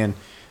people saying,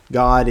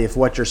 "God, if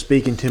what you're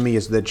speaking to me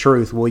is the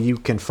truth, will you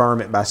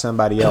confirm it by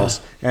somebody else?"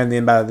 And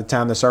then by the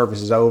time the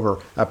service is over,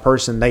 a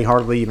person they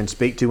hardly even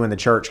speak to in the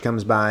church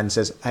comes by and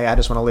says, "Hey, I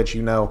just want to let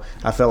you know,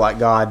 I feel like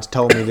God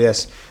told me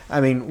this."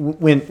 I mean,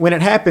 when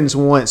it happens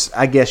once,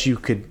 I guess you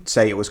could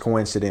say it was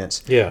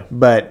coincidence. Yeah.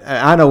 But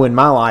I know in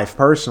my life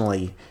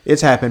personally,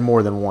 it's happened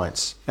more than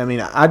once. I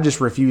mean, I just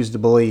refuse to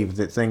believe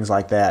that things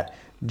like that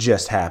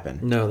just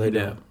happen. No, they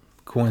don't.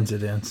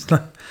 Coincidence. All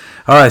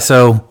right,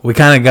 so we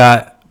kind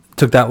of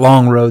took that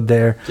long road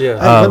there.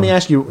 Yeah. Let me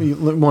ask you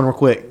one real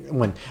quick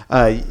one.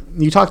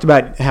 You talked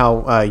about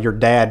how your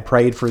dad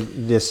prayed for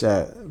this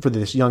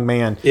young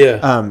man.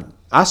 Yeah.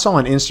 I saw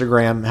on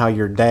Instagram how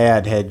your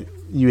dad had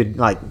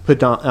like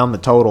put on the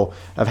total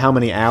of how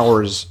many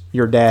hours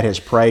your dad has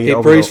prayed.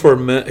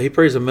 He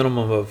prays a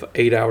minimum of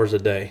 8 hours a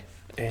day,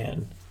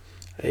 and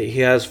he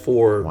has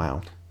for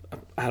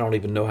I don't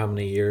even know how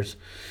many years.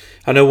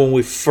 I know when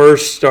we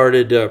first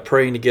started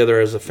praying together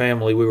as a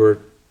family, we were.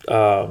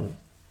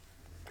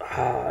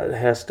 It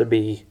has to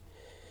be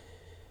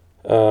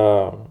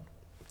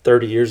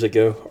 30 years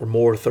ago or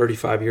more,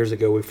 35 years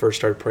ago, we first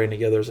started praying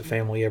together as a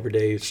family every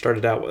day. It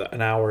started out with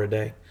an hour a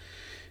day.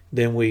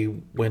 Then we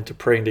went to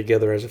praying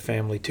together as a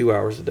family 2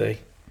 hours a day.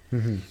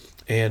 Mm-hmm.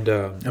 And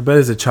I bet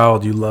as a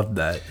child you loved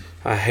that.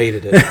 I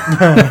hated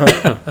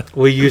it.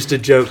 We used to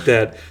joke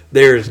that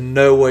there is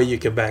no way you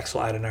can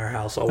backslide in our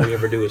house. All we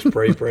ever do is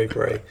pray, pray,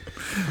 pray.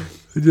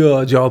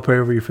 Did y'all pray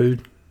over your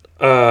food?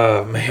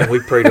 Man,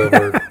 we prayed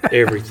over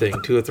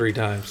everything 2 or 3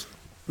 times.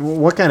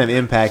 What kind of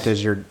impact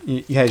has your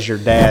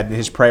dad and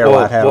his prayer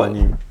life had on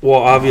you? Well,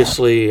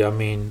 obviously, I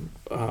mean,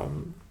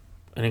 an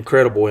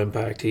incredible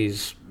impact.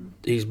 He's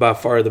by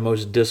far the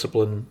most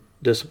disciplined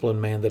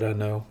man that I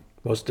know.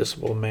 Most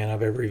disciplined man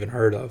I've ever even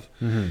heard of.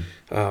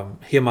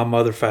 Mm-hmm. He and my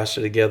mother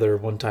fasted together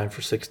one time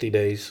for 60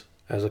 days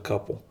as a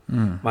couple.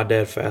 Mm. My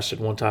dad fasted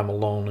one time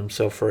alone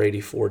himself for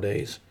 84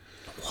 days.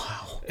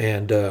 Wow.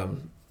 And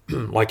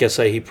like I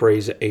say, he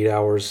prays 8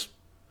 hours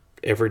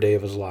every day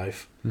of his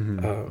life.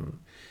 Mm-hmm.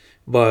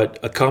 But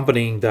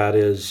accompanying that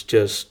has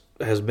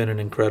been an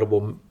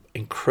incredible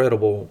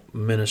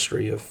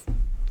ministry of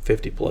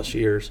 50 plus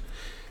years.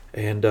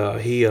 And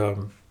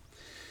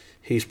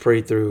he's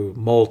prayed through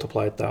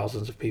multiplied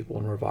thousands of people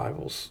in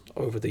revivals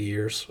over the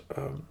years.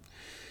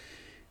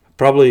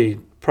 Probably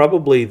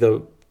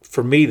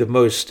for me the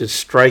most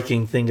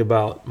striking thing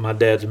about my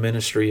dad's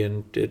ministry,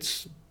 and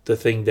it's the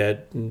thing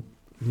that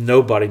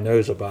nobody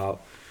knows about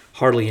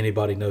hardly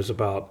anybody knows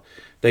about.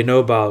 They know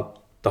about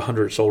the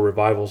 100 soul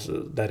revivals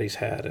that he's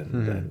had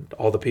and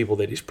all the people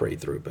that he's prayed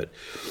through. But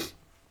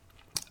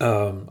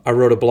I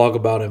wrote a blog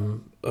about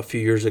him a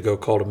few years ago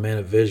called A Man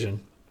of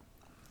Vision.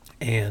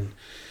 And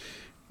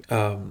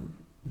God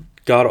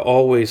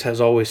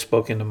has always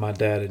spoken to my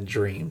dad in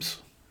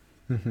dreams.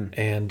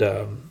 And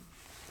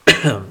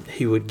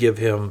he would give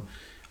him,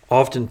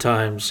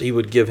 oftentimes he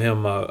would give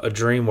him a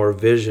dream or a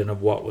vision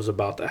of what was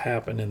about to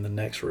happen in the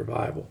next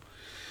revival.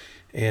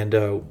 And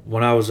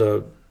when I was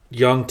a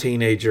young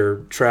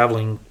teenager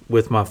traveling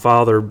with my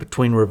father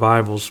between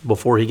revivals,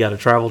 before he got a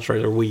travel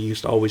trailer, we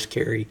used to always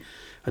carry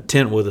a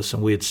tent with us,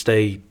 and we'd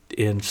stay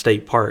in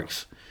state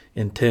parks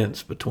in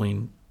tents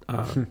between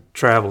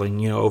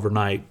traveling,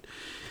 overnight.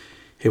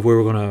 If we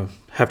were going to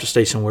have to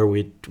stay somewhere,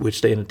 we'd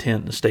stay in a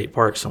tent in a state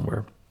park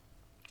somewhere.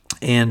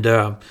 And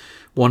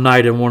one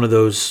night in one of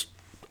those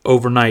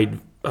overnight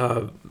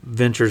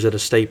ventures at a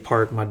state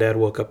park, my dad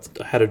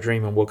had a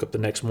dream and woke up the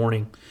next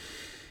morning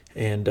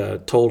and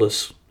told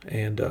us.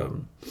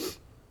 And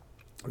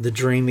the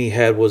dream he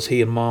had was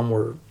he and Mom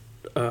were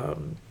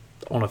on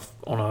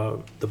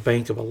the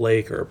bank of a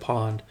lake or a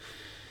pond,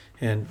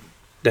 and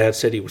Dad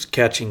said he was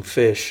catching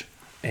fish,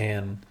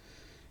 and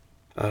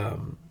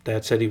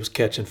Dad said he was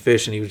catching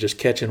fish, and he was just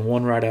catching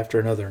one right after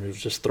another, and he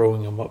was just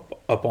throwing them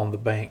up on the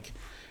bank.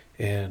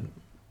 And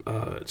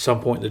at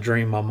some point in the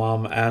dream, my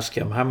mom asked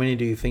him, "How many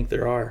do you think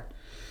there are?"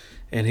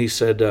 And he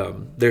said,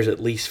 "There's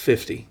at least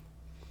 50."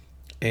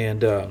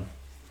 And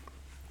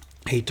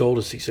he told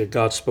us, he said,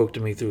 "God spoke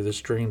to me through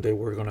this dream that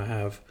we're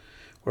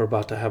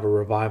about to have a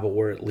revival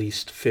where at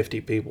least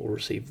 50 people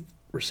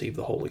receive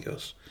the Holy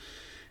Ghost."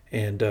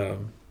 And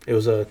it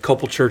was a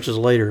couple churches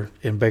later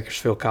in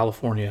Bakersfield,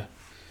 California.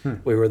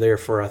 We were there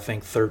for, I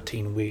think,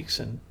 13 weeks,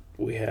 and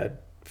we had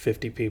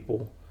 50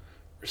 people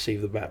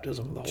receive the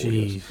baptism of the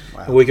Holy Ghost.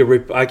 Wow.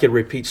 And I could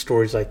repeat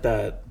stories like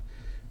that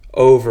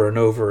over and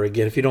over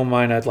again. If you don't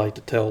mind, I'd like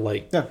to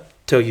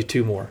tell you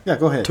two more. Yeah,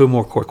 go ahead. Two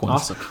more quick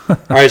ones. Awesome. All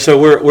right, so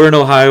we're in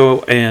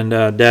Ohio, and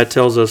Dad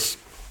tells us,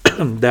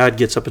 Dad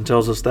gets up and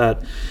tells us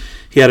that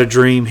he had a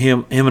dream.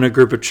 Him and a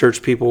group of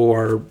church people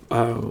are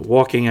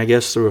walking, I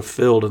guess, through a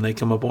field, and they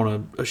come up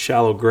on a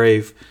shallow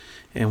grave,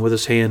 and with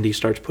his hand he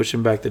starts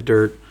pushing back the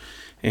dirt,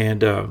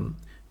 and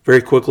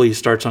very quickly he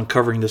starts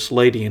uncovering this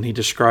lady, and he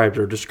describes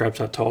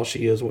how tall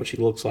she is, what she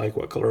looks like,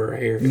 what color her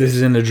hair is. This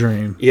is in the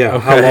dream. Yeah,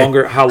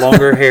 okay. how long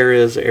her hair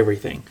is,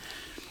 everything.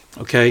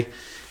 Okay.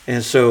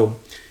 And so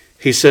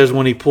he says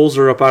when he pulls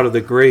her up out of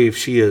the grave,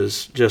 she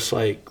is just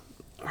like,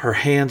 her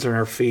hands and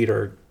her feet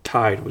are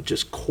tied with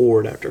just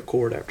cord after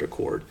cord after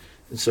cord.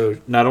 And so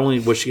not only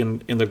was she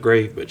in the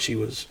grave, but she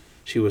was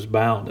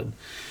bound. And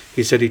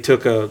he said he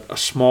took a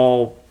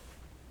small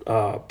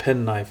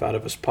penknife out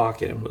of his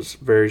pocket and was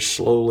very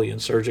slowly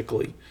and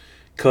surgically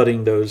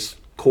cutting those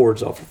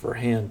cords off of her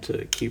hand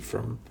to keep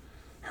from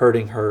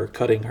hurting her,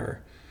 cutting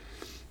her.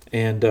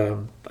 And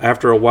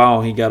after a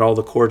while, he got all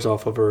the cords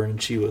off of her,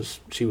 and she was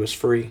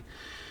free.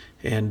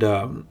 And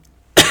I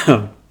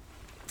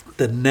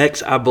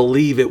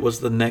believe it was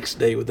the next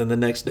day, within the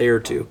next day or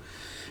two,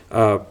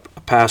 a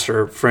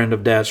pastor, a friend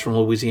of Dad's from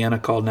Louisiana,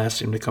 called and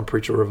asked him to come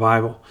preach a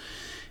revival.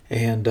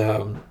 And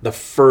the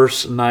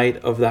first night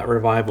of that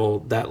revival,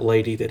 that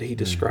lady that he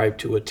described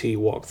to a T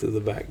walked through the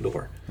back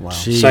door. Wow.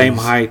 Jeez. Same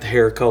height,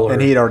 hair color.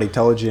 And he had already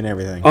told you and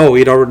everything. Oh,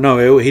 he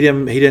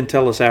didn't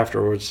tell us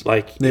afterwards.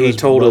 Like, he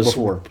told us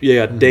before.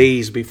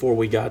 Days before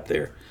we got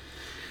there.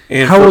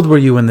 And how old were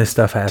you when this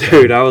stuff happened?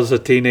 Dude, I was a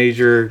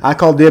teenager. I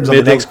called dibs on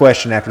the next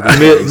question after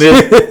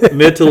this.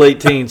 Mid to late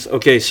teens.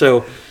 Okay,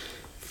 so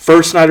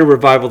first night of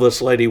revival,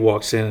 this lady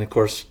walks in, and of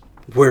course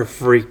we're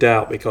freaked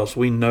out because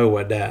we know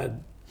what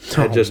Dad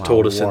had just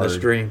told us in this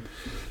dream.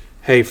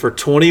 Hey, for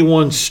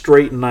 21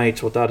 straight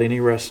nights without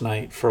any rest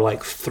night, for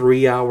like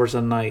 3 hours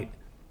a night,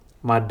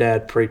 my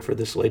dad prayed for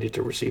this lady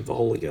to receive the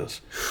Holy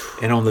Ghost.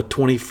 And on the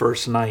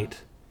 21st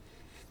night,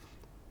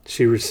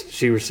 she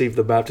received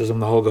the baptism of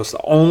the Holy Ghost.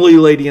 The only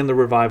lady in the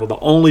revival, the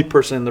only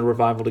person in the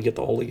revival to get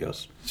the Holy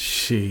Ghost.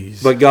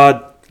 Jeez. But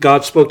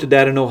God spoke to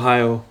Dad in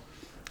Ohio,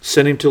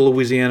 sent him to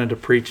Louisiana to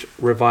preach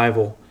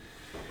revival,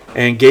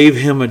 and gave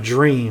him a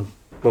dream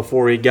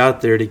before he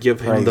got there to give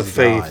him the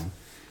faith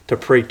to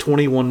pray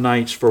 21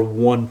 nights for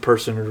one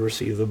person to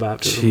receive the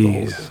baptism of the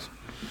Holy Ghost.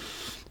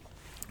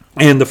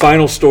 And the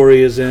final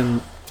story is in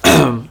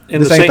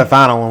this ain't the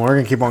final one. We're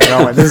gonna keep on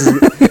going.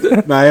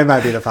 It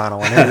might be the final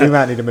one. We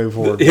might need to move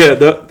forward.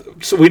 Yeah,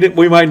 so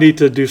we might need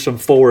to do some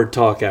forward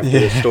talk after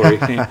this story.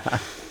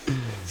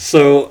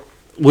 So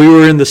we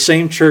were in the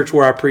same church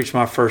where I preached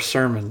my first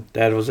sermon.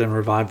 Dad was in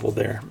revival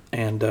there,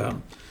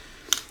 and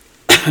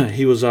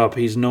he was up.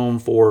 He's known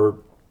for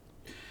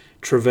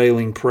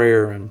travailing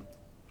prayer, and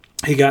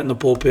he got in the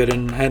pulpit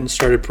and hadn't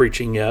started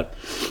preaching yet.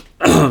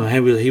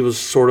 He was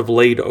sort of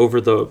laid over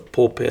the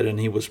pulpit, and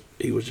he was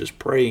just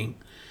praying.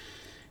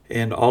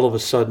 And all of a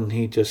sudden,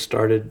 he just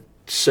started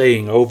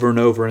saying over and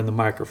over in the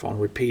microphone,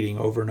 repeating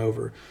over and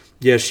over,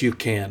 "Yes, you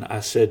can. I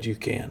said you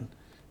can.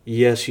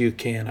 Yes, you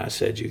can. I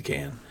said you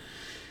can."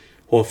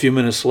 Well, a few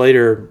minutes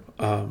later,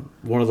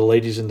 one of the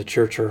ladies in the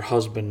church, her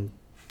husband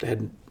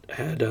had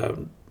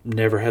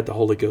never had the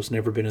Holy Ghost,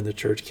 never been in the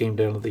church, came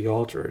down to the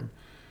altar, and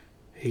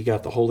he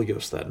got the Holy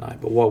Ghost that night.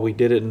 But what we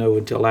didn't know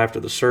until after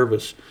the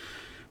service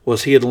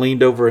was he had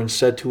leaned over and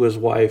said to his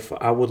wife,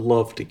 "I would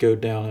love to go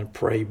down and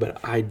pray, but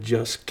I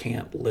just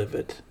can't live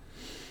it."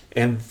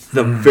 And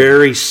the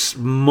very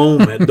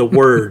moment the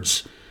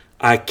words,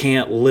 "I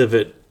can't live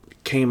it,"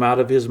 came out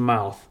of his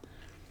mouth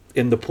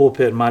in the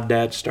pulpit, my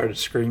dad started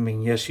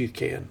screaming, "Yes, you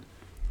can."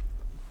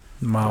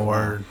 My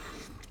word.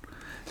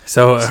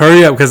 So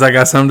hurry up because I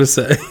got something to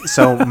say.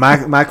 So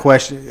my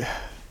question,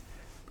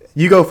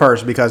 you go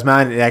first because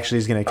mine actually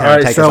is going to kind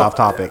of take us off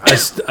topic.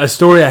 A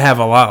story I have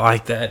a lot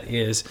like that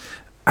is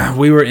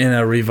we were in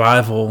a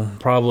revival.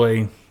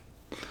 Probably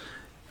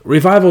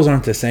revivals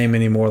aren't the same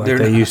anymore like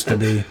they used to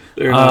be.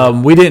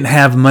 We didn't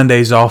have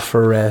Mondays off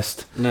for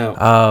rest.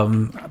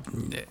 No.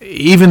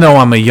 Even though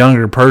I'm a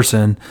younger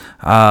person,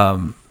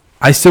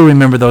 I still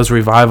remember those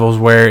revivals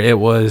where it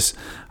was.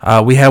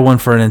 We had one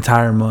for an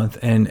entire month,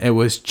 and it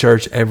was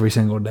church every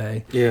single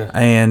day. Yeah.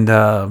 And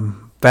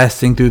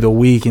fasting through the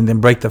week, and then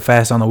break the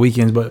fast on the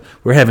weekends. But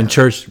we're having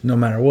church no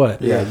matter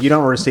what. Yeah, you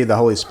don't receive the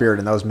Holy Spirit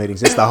in those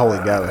meetings. It's the Holy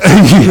Ghost.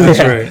 That's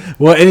right.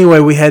 Well, anyway,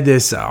 we had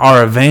this.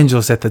 Our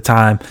evangelist at the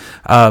time,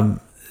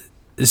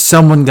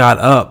 someone got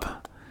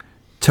up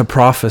to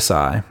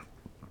prophesy,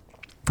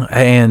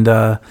 and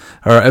or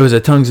it was a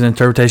tongues and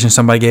interpretation.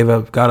 Somebody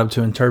got up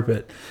to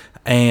interpret,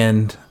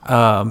 and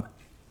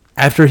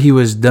after he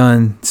was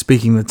done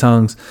speaking the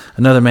tongues,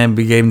 another man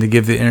began to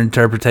give the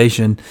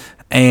interpretation,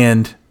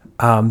 and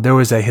there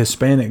was a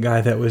Hispanic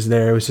guy that was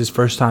there. It was his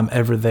first time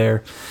ever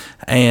there,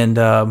 and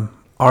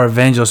our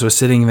evangelist was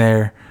sitting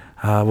there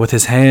with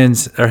his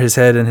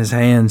head in his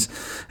hands,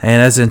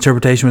 and as the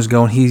interpretation was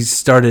going, he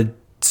started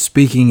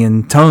speaking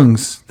in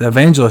tongues. The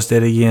evangelist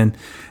did again,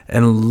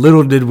 and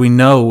little did we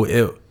know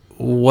it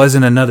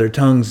wasn't another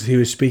tongues. He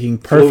was speaking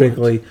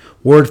perfectly,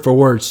 word for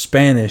word,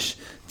 Spanish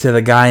to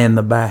the guy in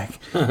the back,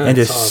 and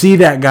to see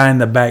that guy in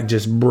the back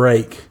just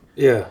break.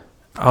 Yeah.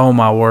 Oh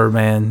my word,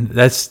 man!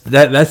 That's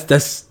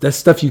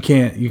stuff you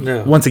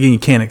can't. Once again, you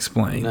can't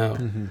explain. No.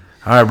 Mm-hmm.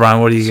 All right,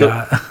 Brian, what do you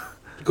got?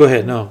 Go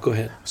ahead. No, go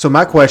ahead. So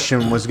my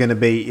question was going to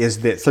be, is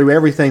that through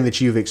everything that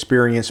you've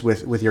experienced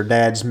with your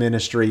dad's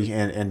ministry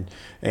and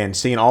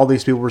seeing all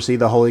these people receive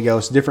the Holy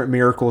Ghost, different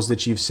miracles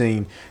that you've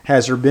seen,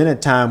 has there been a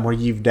time where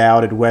you've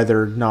doubted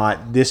whether or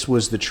not this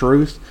was the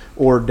truth,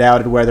 or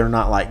doubted whether or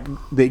not like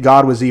that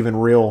God was even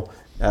real?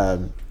 Yeah,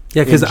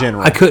 because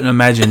I couldn't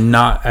imagine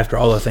not after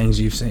all the things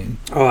you've seen.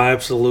 Oh, I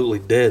absolutely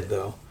did,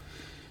 though.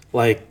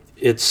 Like,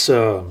 it's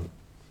my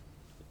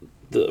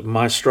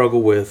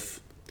struggle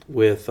with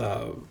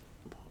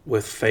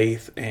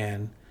faith,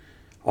 and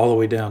all the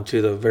way down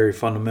to the very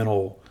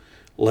fundamental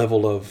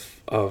level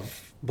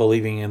of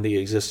believing in the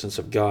existence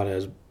of God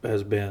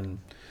has been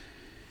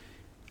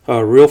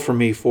real for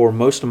me for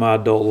most of my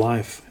adult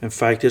life. In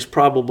fact, it's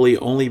probably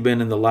only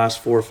been in the last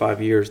 4 or 5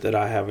 years that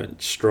I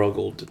haven't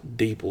struggled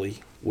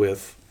deeply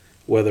with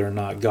whether or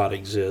not God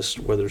exists,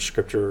 whether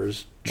Scripture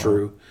is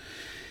true.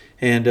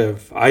 And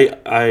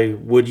I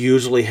would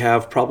usually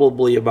have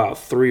probably about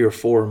 3 or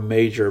 4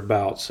 major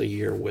bouts a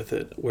year with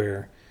it,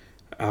 where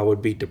I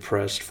would be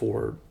depressed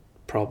for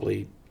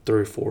probably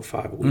 3 or 4 or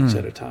 5 weeks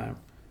at a time,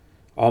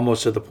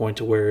 almost to the point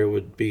to where it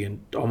would be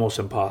almost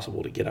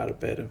impossible to get out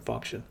of bed and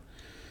function.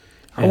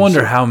 I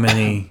wonder how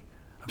many.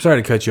 I'm sorry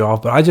to cut you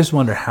off, but I just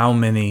wonder how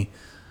many.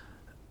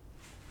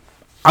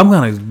 I'm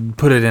going to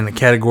put it in a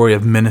category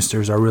of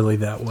ministers are really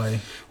that way.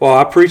 Well,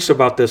 I preached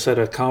about this at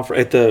a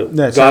conference at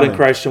the God in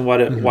Christ and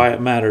why it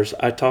matters.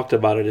 I talked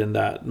about it in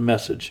that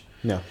message.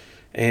 Yeah,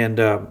 and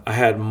I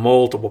had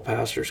multiple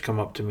pastors come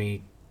up to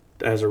me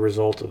as a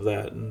result of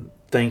that and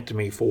thanked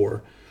me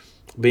for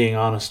being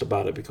honest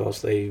about it,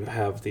 because they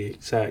have the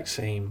exact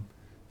same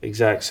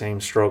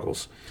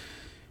struggles.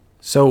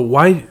 So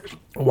why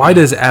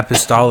does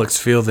apostolics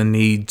feel the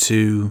need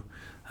to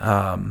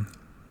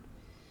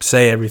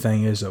say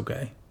everything is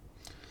okay?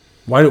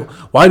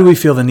 Why do we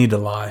feel the need to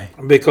lie?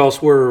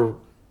 Because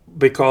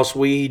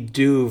we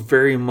do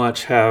very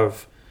much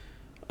have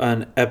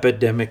an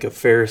epidemic of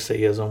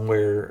Pharisaism,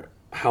 where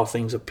how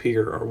things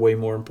appear are way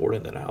more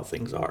important than how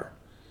things are.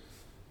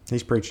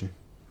 He's preaching.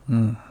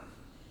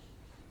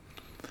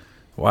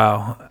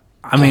 Wow.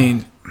 I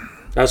mean,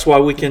 that's why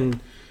we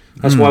can.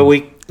 That's why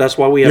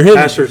we have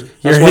pastors.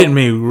 You're hitting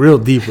me real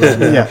deep right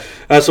now. Yeah.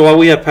 That's why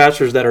we have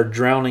pastors that are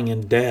drowning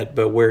in debt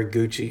but wear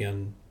Gucci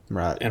and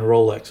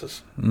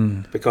Rolexes,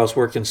 because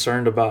we're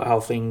concerned about how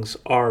things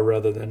are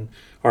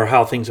or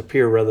how things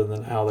appear rather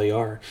than how they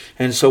are.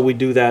 And so we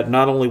do that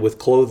not only with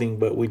clothing,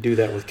 but we do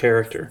that with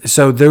character.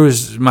 So there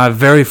was my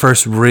very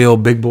first real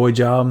big boy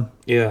job.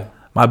 Yeah.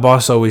 My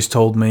boss always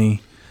told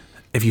me,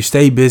 if you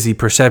stay busy,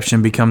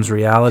 perception becomes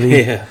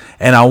reality. Yeah.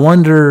 And I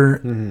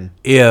wonder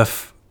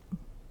if,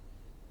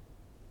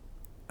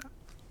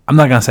 I'm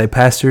not going to say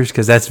pastors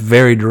because that's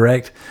very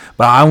direct,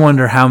 but I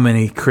wonder how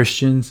many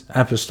Christians,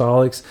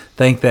 apostolics,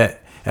 think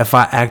that if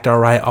I act all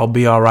right, I'll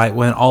be all right,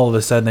 when all of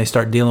a sudden they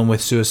start dealing with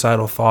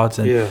suicidal thoughts,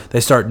 and they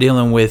start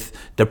dealing with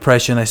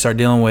depression, they start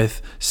dealing with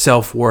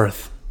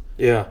self-worth.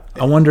 Yeah.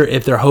 I wonder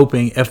if they're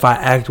hoping if I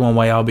act one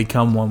way, I'll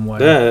become one way.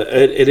 Yeah,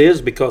 it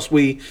is, because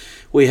we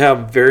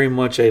have very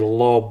much a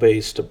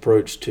law-based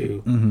approach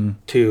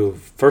to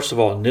first of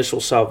all initial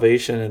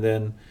salvation, and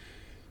then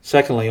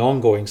secondly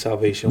ongoing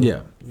salvation.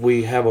 Yeah.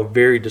 We have a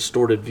very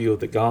distorted view of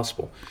the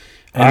gospel.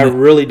 And I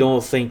really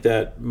don't think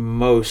that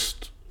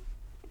most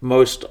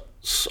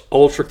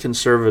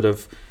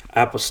ultra-conservative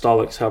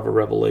apostolics have a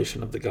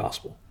revelation of the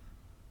gospel.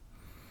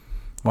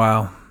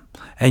 Wow.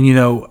 And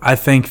I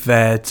think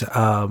that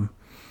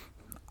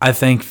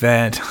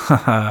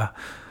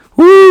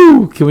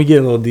woo, can we get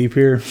a little deep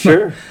here?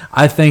 Sure.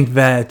 I think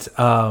that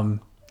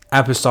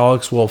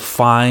apostolics will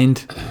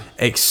find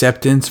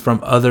acceptance from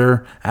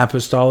other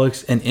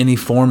apostolics in any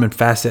form and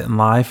facet in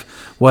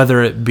life,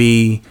 whether it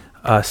be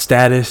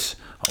status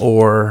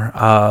or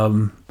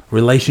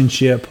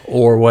relationship,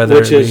 or whether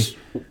which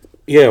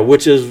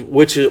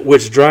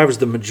drives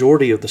the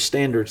majority of the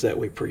standards that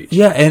we preach.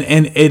 Yeah,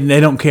 and they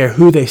don't care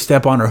who they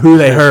step on or who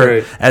they hurt,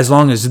 right. as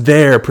long as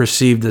they're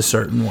perceived a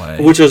certain way.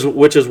 Which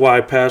is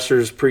why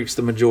pastors preach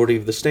the majority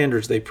of the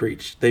standards they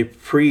preach. They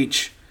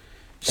preach,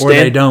 or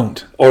they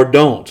don't. Or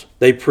don't.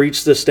 They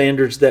preach the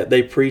standards that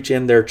they preach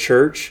in their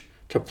church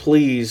to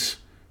please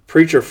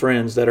preacher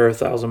friends that are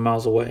 1,000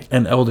 miles away.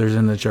 And elders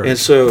in the church.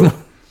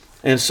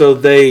 And so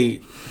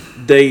they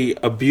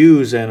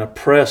abuse and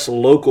oppress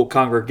local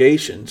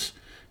congregations,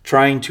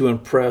 trying to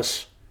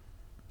impress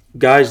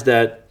guys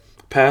that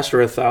pastor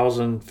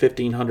 1,000,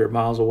 1,500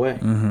 miles away.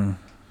 Mm-hmm.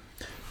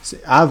 See,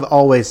 I've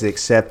always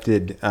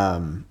accepted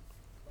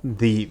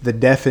the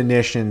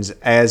definitions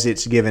as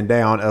it's given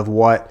down of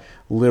what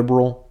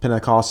liberal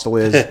Pentecostal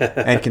is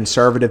and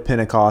conservative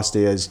Pentecost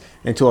is,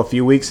 until a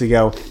few weeks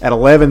ago at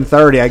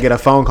 11:30 I get a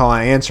phone call,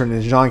 I answer, and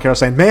it's John Carroll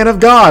saying, "Man of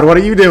God, what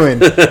are you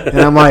doing?"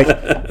 And I'm like,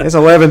 "It's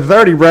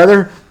 11:30,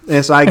 brother."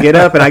 And so I get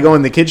up and I go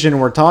in the kitchen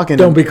and we're talking.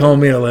 Don't be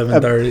calling me at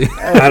 11:30.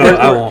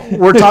 I won't.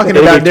 We're talking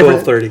about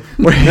different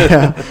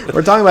 12:30.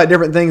 We're talking about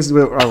different things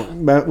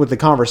with the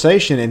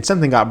conversation, and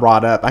something got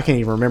brought up. I can't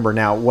even remember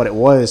now what it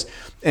was.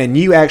 And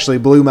you actually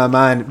blew my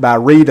mind by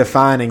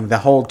redefining the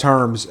whole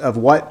terms of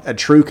what a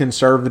true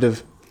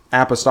conservative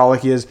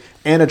apostolic is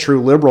and a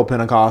true liberal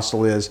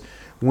Pentecostal is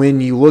when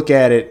you look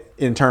at it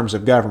in terms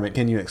of government.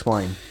 Can you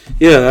explain?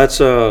 Yeah,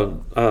 that's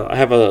I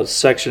have a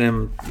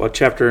section a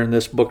chapter in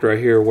this book right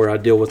here where I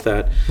deal with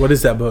that. What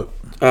is that book?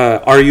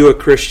 Are You a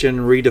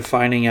Christian?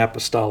 Redefining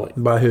Apostolic.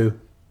 By who?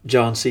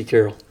 John C.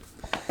 Carroll.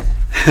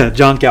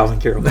 John Calvin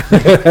Carroll. I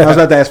was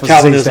about to ask what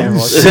the C stand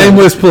was.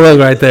 Shameless plug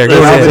right there.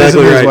 Go ahead.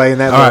 Exactly right.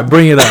 All right,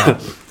 bring it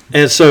up.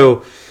 And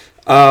so,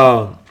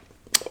 a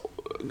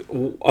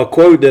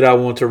quote that I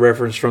want to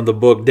reference from the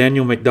book,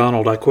 Daniel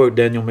MacDonald. I quote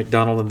Daniel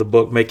MacDonald in the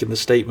book, making the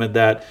statement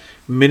that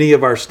many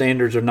of our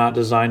standards are not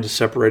designed to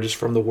separate us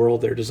from the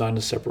world; they're designed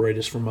to separate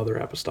us from other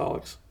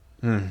apostolics.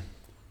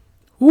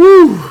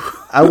 Woo!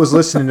 I was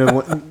listening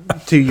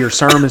to your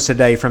sermons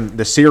today from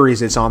the series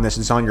that's on this.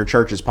 It's on your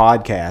church's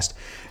podcast,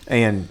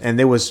 and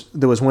there was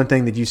one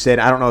thing that you said.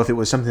 I don't know if it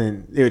was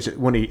something. It was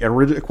when he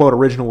quote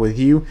original with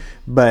you,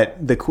 but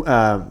the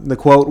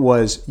quote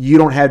was, "You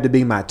don't have to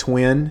be my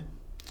twin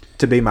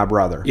to be my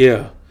brother."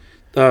 Yeah,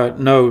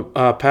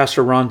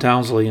 Pastor Ron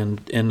Townsley in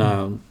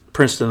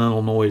Princeton,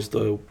 Illinois, is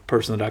the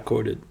person that I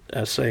quoted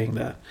as saying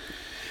that.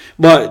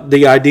 But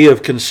the idea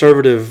of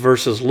conservative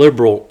versus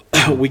liberal,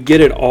 we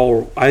get it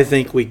all. I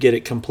think we get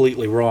it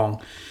completely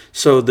wrong.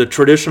 So the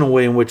traditional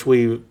way in which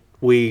we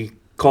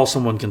call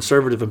someone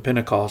conservative in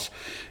Pentecost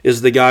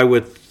is the guy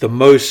with the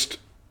most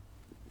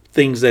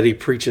things that he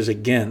preaches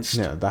against.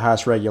 Yeah, the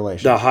highest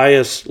regulation. The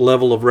highest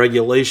level of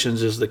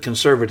regulations is the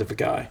conservative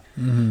guy.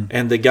 Mm-hmm.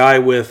 And the guy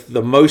with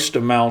the most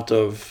amount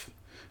or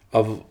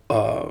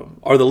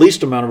the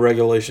least amount of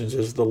regulations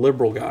is the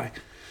liberal guy.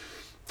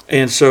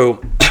 And so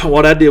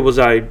what I did was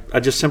I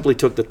just simply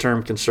took the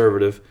term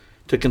conservative.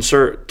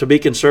 To be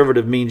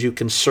conservative means you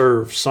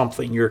conserve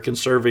something. You're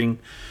conserving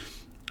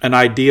an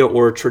idea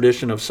or a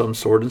tradition of some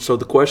sort. And so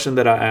the question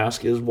that I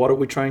ask is, what are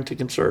we trying to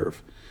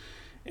conserve?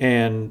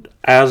 And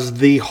as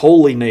the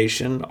holy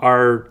nation,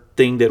 our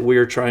thing that we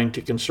are trying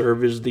to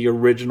conserve is the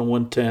original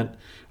intent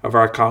of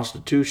our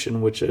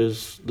Constitution, which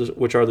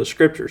are the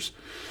Scriptures.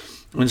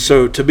 And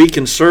so to be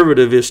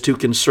conservative is to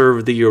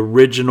conserve the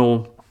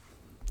original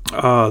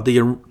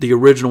the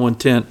original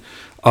intent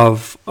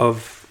of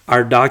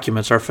our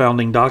documents, our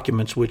founding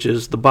documents, which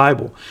is the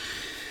Bible.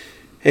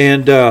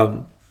 And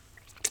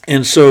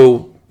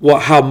so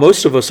how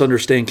most of us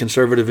understand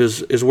conservative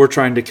is we're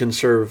trying to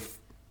conserve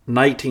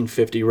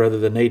 1950 rather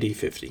than AD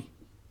 50.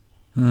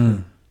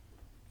 And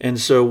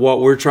so what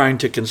we're trying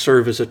to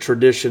conserve is a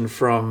tradition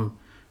from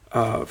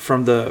the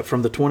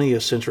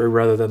 20th century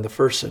rather than the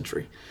first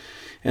century.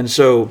 And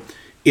so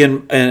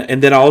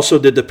and then I also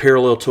did the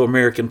parallel to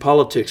American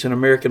politics. In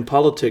American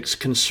politics,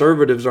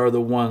 conservatives are the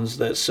ones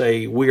that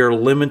say we are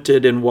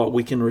limited in what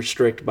we can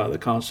restrict by the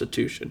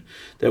Constitution,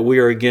 that we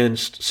are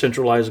against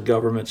centralized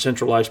government,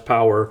 centralized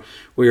power.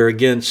 We are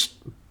against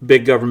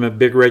big government,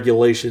 big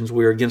regulations.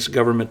 We are against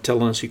government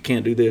telling us you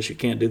can't do this, you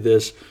can't do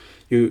this.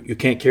 You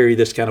can't carry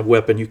this kind of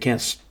weapon. You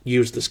can't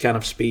use this kind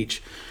of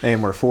speech.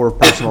 And we're for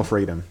personal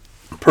freedom.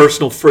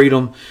 Personal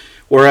freedom,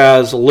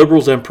 whereas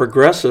liberals and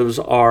progressives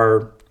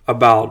are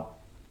about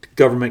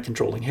government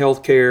controlling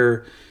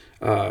healthcare,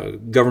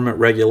 government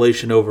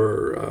regulation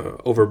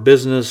over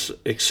business,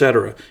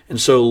 etc. And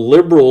so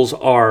liberals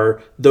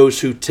are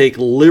those who take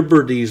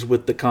liberties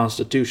with the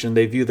Constitution.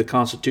 They view the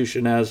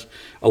Constitution as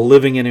a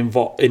living and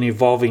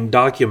evolving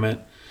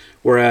document,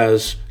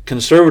 whereas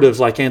conservatives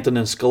like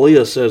Antonin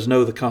Scalia says,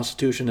 no, the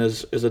Constitution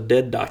is a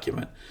dead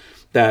document,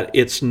 that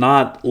it's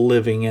not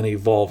living and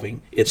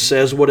evolving. It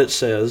says what it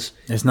says.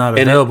 It's not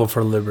available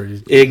for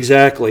liberty.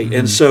 Exactly.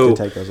 And so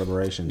to take those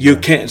liberations. you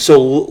can't.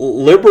 So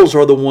liberals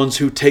are the ones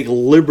who take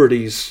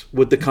liberties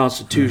with the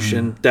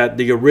Constitution that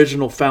the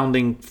original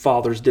founding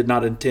fathers did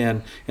not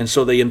intend, and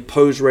so they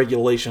impose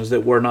regulations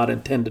that were not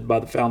intended by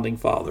the founding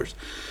fathers.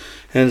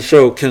 And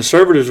so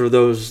conservatives are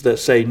those that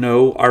say,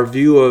 no, our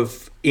view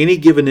of any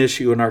given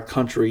issue in our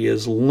country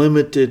is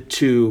limited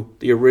to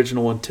the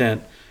original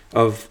intent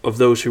of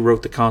those who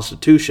wrote the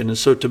Constitution. And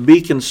so to be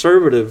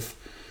conservative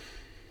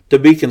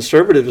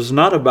is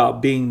not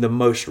about being the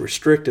most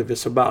restrictive.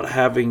 It's about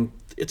having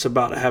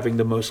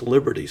the most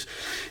liberties.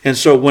 And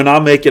so when I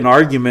make an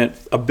argument,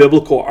 a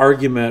biblical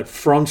argument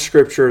from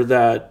Scripture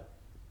that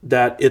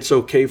it's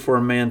okay for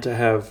a man to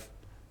have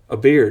a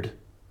beard,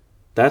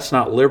 that's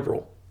not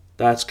liberal.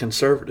 That's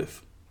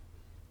conservative.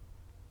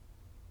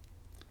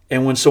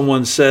 And when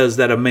someone says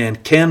that a man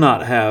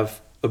cannot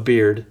have a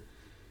beard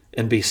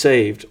and be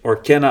saved, or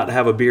cannot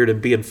have a beard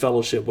and be in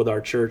fellowship with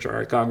our church or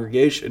our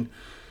congregation,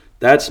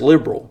 that's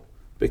liberal,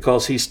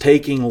 because he's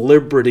taking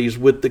liberties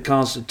with the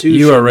Constitution.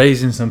 You are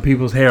raising some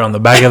people's hair on the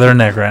back of their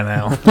neck right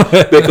now.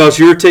 Because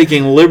you're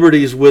taking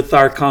liberties with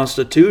our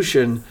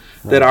Constitution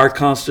that our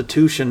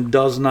Constitution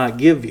does not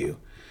give you.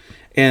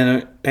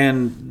 And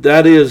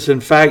that is,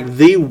 in fact,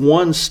 the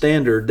one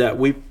standard that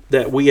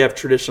we have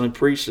traditionally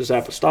preached as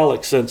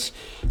apostolic since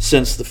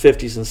the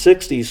 50s and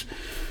 60s,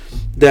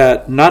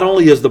 that not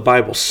only is the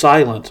Bible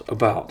silent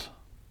about,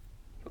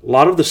 a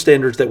lot of the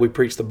standards that we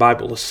preach, the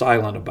Bible is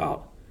silent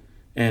about.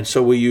 And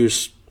so we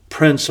use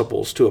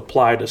principles to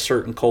apply to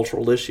certain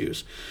cultural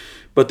issues.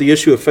 But the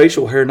issue of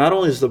facial hair, not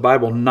only is the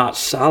Bible not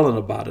silent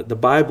about it, the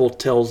Bible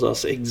tells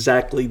us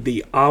exactly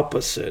the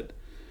opposite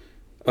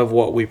of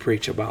what we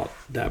preach about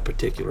that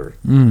particular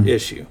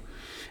issue.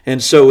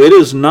 And so it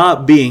is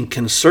not being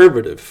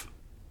conservative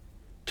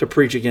to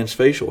preach against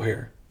facial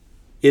hair.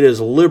 It is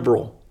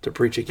liberal to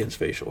preach against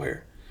facial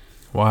hair.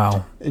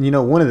 Wow. And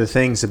one of the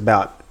things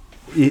about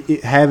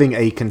having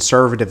a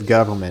conservative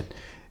government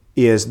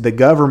is the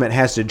government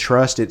has to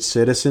trust its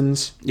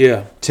citizens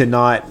to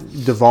not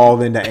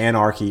devolve into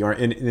anarchy or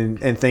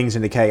and things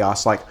into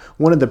chaos. Like,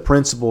 one of the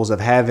principles of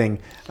having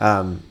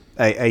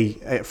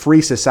a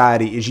free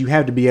society is you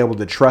have to be able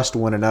to trust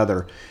one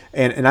another.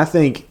 And I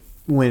think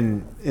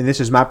and this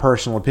is my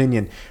personal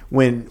opinion,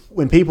 when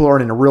people are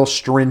in a real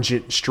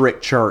stringent,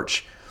 strict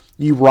church,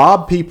 you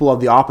rob people of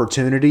the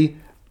opportunity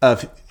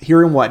of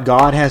hearing what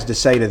God has to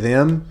say to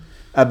them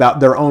about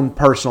their own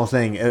personal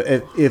thing.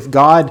 If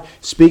God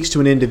speaks to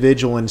an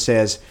individual and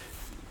says,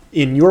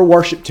 in your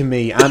worship to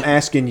me, I'm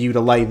asking you to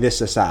lay this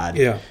aside.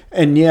 Yeah.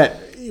 And yet,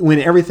 when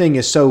everything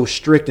is so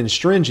strict and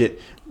stringent,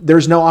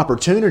 there's no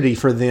opportunity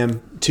for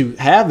them to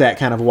have that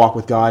kind of walk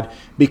with God,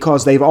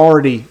 because they've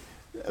already...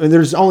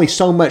 there's only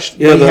so much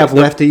they have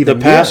left to even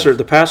give.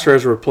 The pastor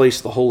has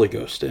replaced the Holy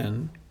Ghost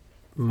in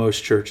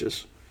most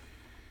churches.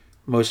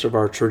 Most of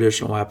our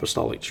traditional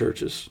apostolic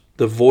churches.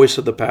 The voice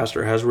of the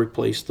pastor has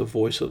replaced the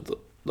voice of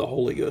the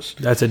Holy Ghost.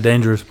 That's a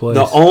dangerous place.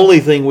 The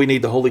only thing we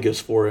need the Holy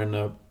Ghost for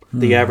in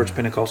the average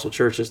Pentecostal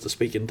church is to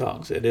speak in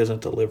tongues. It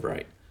isn't to live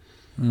right.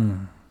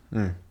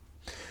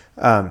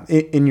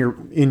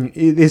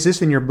 Is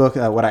this in your book,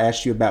 what I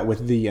asked you about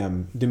with the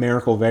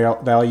numerical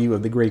value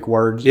of the Greek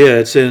words? Yeah,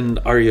 it's in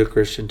Are You a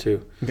Christian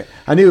too? Okay.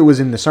 I knew it was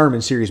in the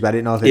sermon series, but I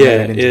didn't know if it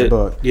made it into the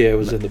book. Yeah, it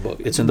was in the book.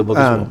 It's in the book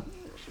as well.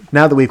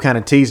 Now that we've kind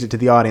of teased it to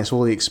the audience,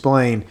 will you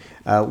explain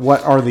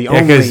what are the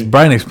only... because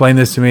Brian explained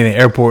this to me in the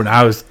airport, and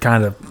I was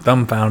kind of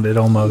dumbfounded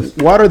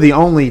almost. What are the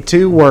only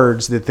two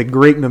words that the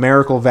Greek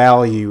numerical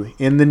value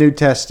in the New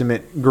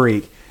Testament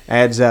Greek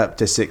adds up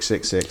to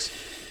 666?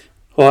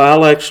 Well,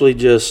 I'll actually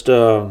just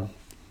I'll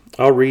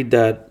read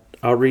that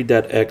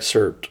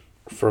excerpt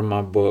from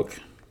my book,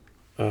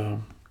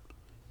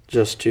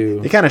 just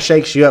to... It kind of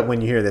shakes you up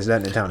when you hear this,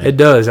 doesn't it, Tony? It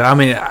does. I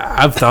mean,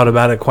 I've thought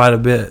about it quite a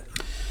bit.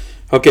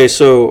 Okay,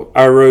 so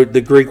I wrote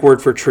the Greek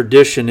word for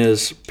tradition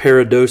is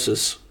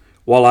paradosis.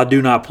 While I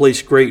do not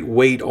place great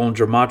weight on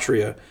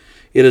gematria,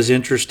 it is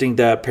interesting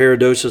that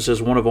paradosis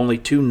is one of only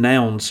two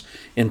nouns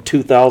in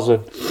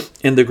 2000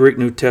 in the Greek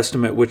New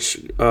Testament,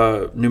 which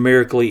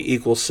numerically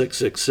equals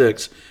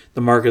 666, the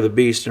mark of the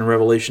beast in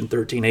Revelation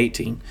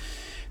 13:18.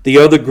 The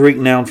other Greek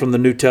noun from the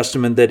New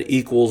Testament that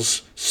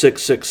equals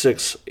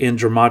 666 in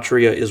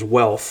gematria is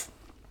wealth.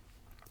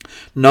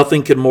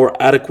 Nothing can more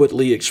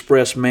adequately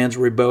express man's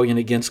rebellion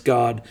against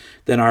God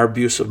than our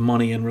abuse of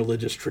money and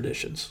religious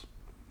traditions.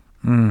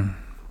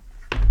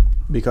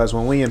 Because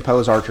when we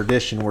impose our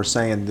tradition, we're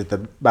saying that the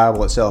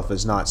Bible itself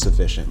is not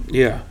sufficient.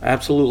 Yeah,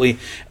 absolutely.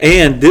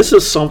 And this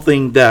is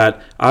something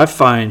that I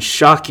find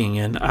shocking,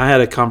 and I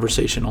had a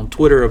conversation on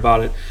Twitter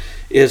about it,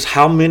 is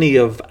how many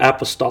of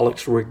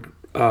apostolics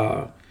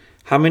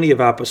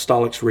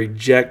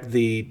reject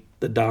the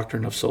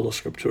doctrine of sola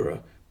scriptura,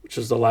 which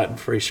is the Latin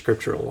phrase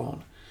 "scripture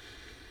alone."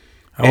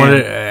 I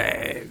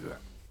wonder,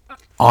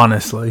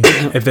 honestly,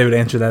 if they would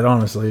answer that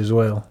honestly as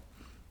well.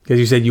 Because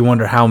you said you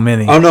wonder how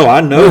many. Oh no, I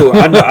know.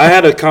 I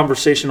had a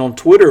conversation on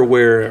Twitter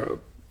where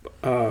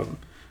a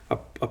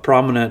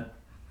prominent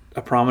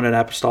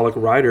apostolic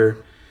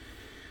writer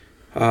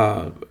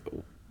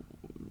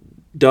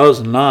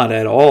does not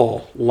at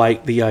all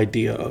like the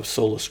idea of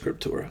sola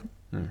scriptura.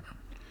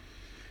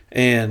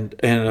 And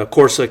of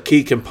course, a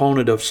key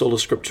component of sola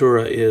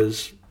scriptura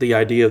is the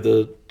idea of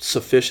the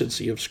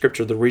sufficiency of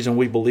Scripture. The reason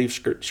we believe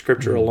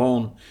Scripture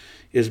alone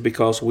is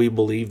because we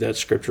believe that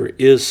Scripture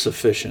is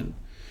sufficient.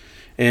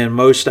 And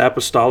most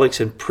apostolics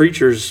and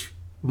preachers,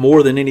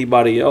 more than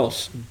anybody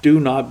else, do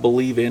not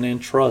believe in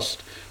and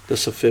trust the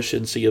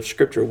sufficiency of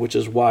Scripture, which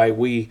is why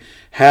we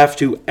have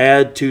to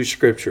add to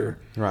Scripture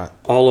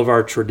all of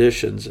our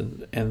traditions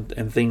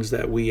and things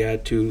that we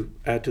add to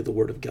the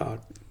Word of God.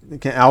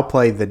 I'll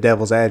play the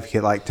devil's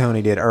advocate like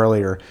Tony did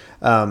earlier.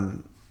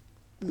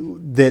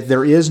 That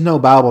there is no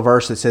Bible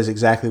verse that says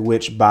exactly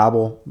which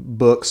Bible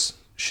books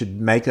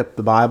should make up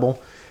the Bible.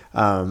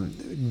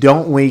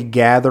 Don't we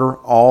gather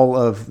all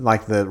of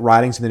like the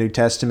writings in the New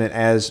Testament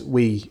as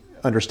we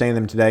understand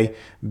them today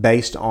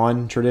based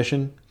on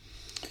tradition?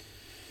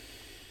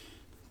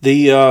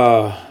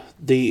 The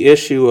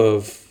issue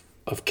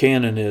of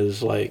canon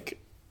is like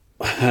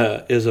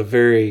is a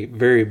very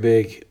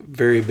big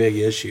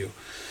issue.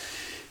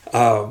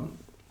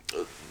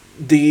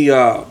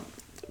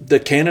 The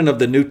canon of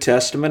the New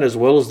Testament as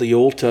well as the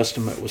Old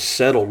Testament was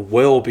settled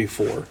well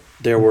before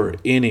there were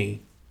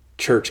any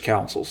church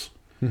councils.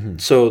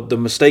 So the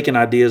mistaken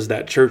idea is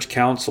that church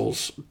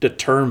councils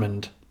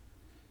determined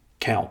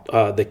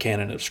the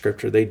canon of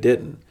Scripture. They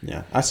didn't.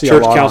 Yeah, I see.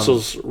 Church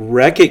councils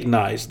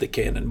recognized the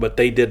canon, but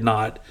they did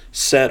not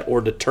set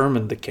or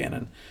determine the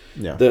canon.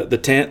 Yeah.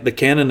 The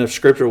canon of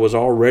Scripture was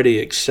already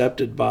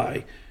accepted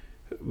by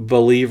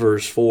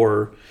believers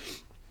for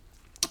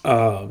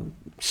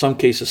some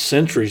cases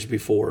centuries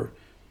before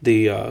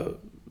the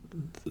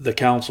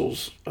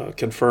councils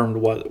confirmed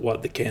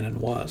what the canon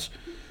was.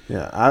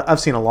 Yeah, I've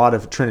seen a lot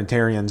of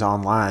Trinitarians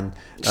online,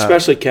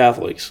 especially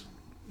Catholics.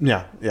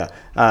 Yeah.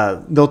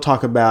 They'll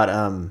talk about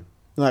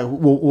like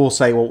we'll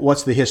say, well,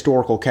 what's the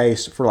historical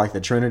case for like the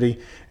Trinity,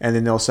 and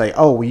then they'll say,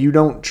 oh, well, you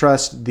don't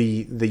trust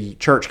the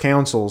church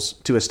councils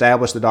to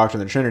establish the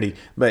doctrine of the Trinity,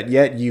 but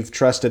yet you've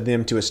trusted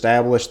them to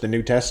establish the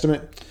New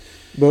Testament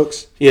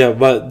books. Yeah,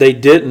 but they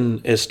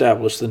didn't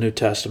establish the New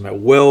Testament.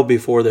 Well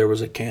before there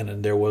was a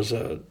canon, there was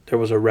a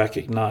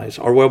recognized,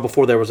 or well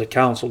before there was a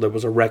council, there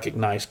was a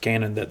recognized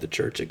canon that the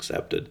church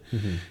accepted.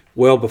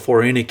 Well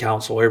before any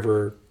council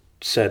ever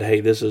said,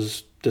 "Hey, this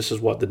is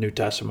what the New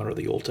Testament or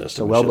the Old Testament."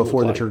 So well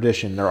before the like.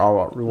 Tradition, there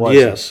all was.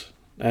 Yes,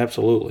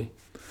 absolutely.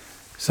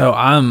 So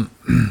and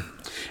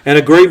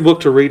a great book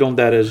to read on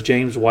that is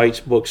James White's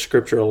book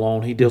Scripture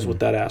Alone. He deals with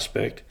that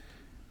aspect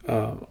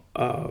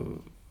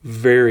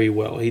very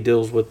well. He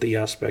deals with the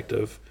aspect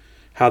of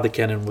how the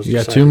canon was. You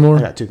got decided. two more?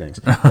 I got two things.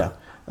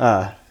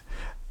 Yeah.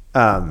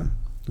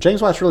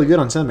 James White's really good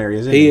on some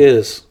areas. Isn't He he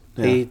is.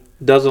 Yeah. He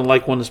doesn't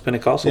like Oneness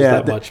Pentecostals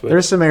that much. But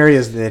there's some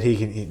areas that he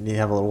can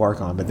have a little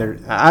work on, but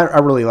I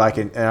really like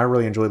it, and I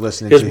really enjoy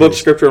listening his to book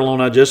Scripture Alone.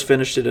 I just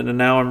finished it, and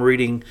now I'm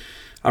reading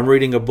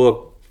a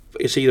book.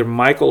 It's either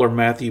Michael or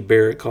Matthew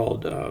Barrett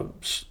called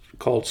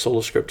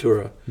Sola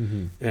Scriptura,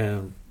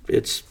 and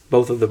it's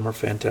both of them are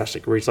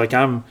fantastic reads. Like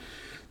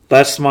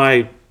that's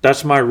my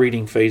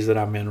reading phase that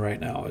I'm in right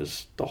now,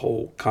 is the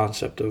whole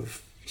concept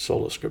of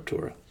Sola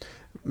Scriptura.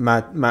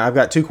 I've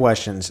got two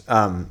questions.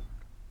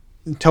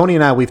 Tony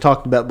and I, we've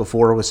talked about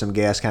before with some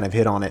guests, kind of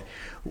hit on it.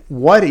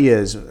 What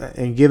is,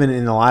 and given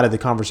in the light of the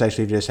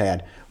conversation we've just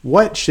had,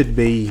 what should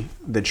be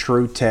the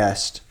true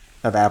test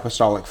of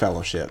apostolic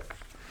fellowship?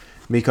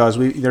 Because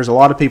there's a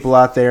lot of people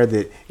out there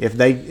that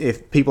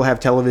if people have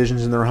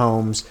televisions in their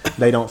homes,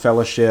 they don't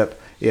fellowship.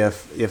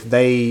 If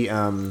they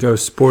go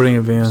sporting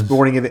events,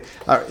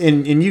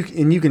 and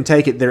you can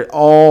take it, they're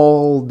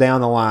all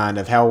down the line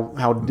of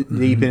how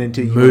deep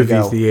into you movie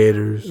go.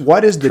 theaters.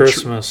 What is the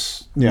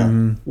Christmas?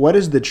 What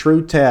is the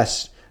true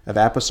test of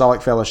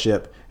apostolic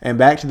fellowship? And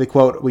back to the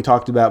quote we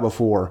talked about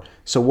before.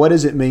 So, what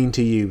does it mean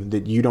to you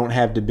that you don't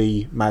have to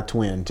be my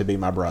twin to be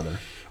my brother?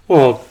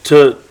 Well,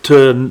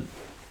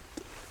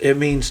 it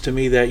means to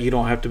me that you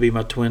don't have to be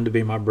my twin to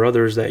be my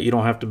brother. Is that you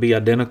don't have to be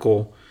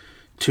identical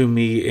to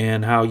me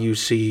in how you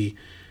see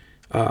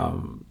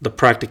the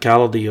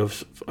practicality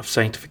of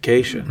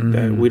sanctification.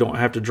 That we don't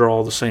have to draw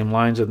all the same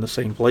lines in the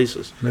same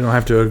places. We don't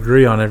have to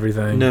agree on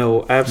everything.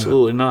 No,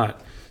 absolutely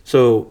not.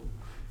 So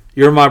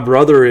you're my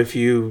brother if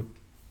you.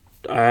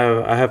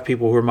 I have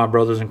people who are my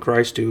brothers in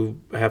Christ who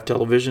have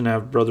television. I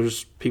have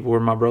people who are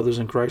my brothers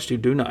in Christ who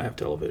do not have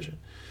television.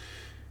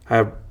 I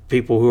have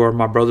people who are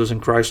my brothers in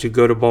Christ who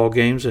go to ball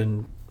games,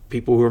 and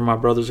people who are my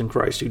brothers in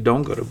Christ who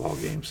don't go to ball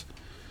games.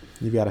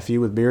 You've got a few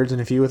with beards and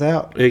a few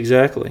without.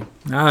 Exactly.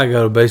 I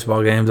go to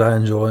baseball games. I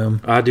enjoy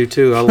them. I do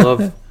too. I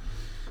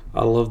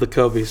love the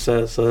Cubbies,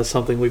 so that's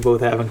something we both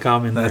have in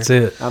common. That's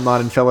there. it. I'm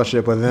not in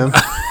fellowship with them.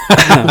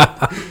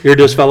 You're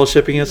just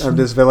fellowshipping us I'm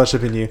just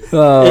fellowshipping you.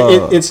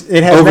 Oh. It has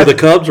over nothing, the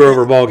Cubs or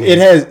over ball games.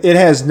 it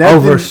has nothing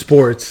Over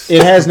sports.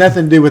 It has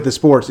nothing to do with the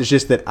sports. It's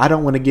just that I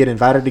don't want to get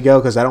invited to go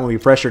because I don't want to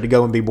be pressured to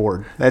go and be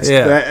bored.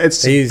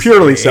 It's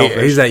purely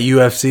selfish. He's that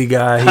UFC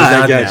guy. He's I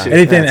not, got you.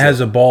 anything that That's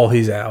has a ball,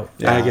 he's out.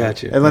 I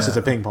got you. Unless it's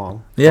a ping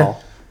pong. Yeah.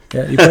 ball.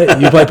 Yeah,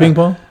 you play ping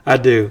pong? I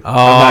do. Oh.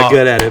 I'm not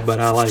good at it, but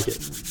I like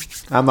it.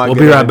 I'm not We'll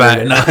good be at right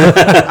it back.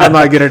 either. I'm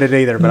not good at it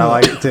either, but I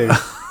like it too.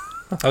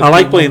 I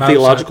like playing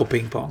theological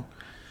ping pong.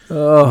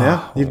 Oh.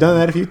 Yeah, you've done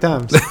that a few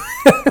times.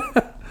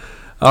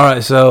 All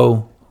right,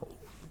 so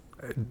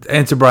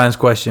answer Brian's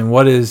question.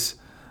 What is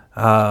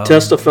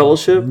Test of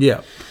fellowship?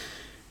 Yeah,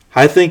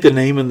 I think the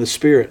name and the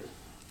Spirit.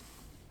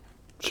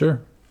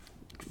 sure.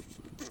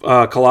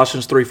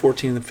 Colossians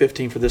 3:14 and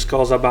 15. For this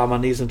cause I bow my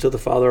knees unto the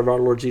Father of our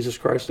Lord Jesus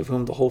Christ, of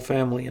whom the whole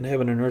family in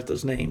heaven and earth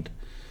is named.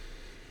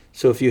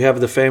 So if you have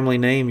the family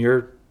name,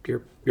 you're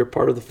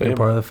part of the family. You're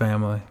part of the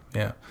family.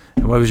 Yeah.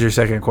 And what was your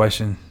second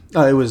question?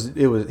 Oh, it was.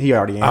 He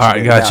already answered. All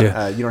right, it gotcha.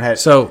 about, you don't have.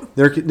 So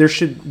There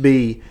should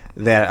be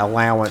that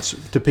allowance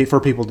for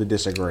people to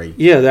disagree.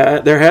 Yeah,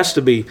 there has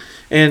to be,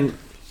 and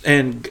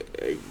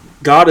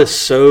God is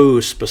so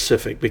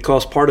specific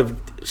because one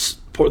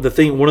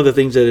of the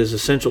things that is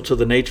essential to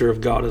the nature of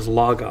God is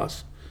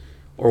logos,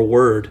 or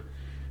word.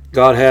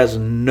 God has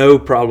no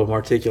problem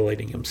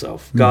articulating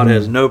Himself. God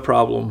has no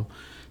problem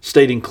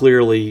stating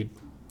clearly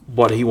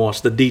what He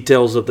wants. The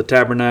details of the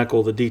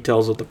tabernacle, the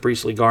details of the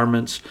priestly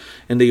garments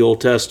in the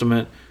Old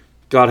Testament.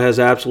 God has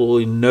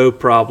absolutely no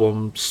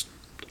problem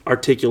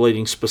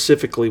articulating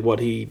specifically what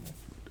He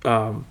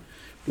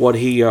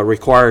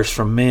requires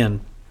from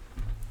men.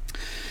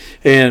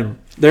 And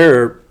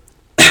there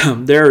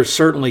are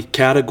certainly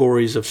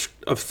categories of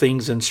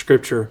things in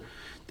Scripture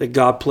that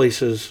God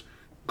places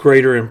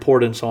greater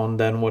importance on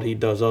than what He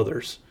does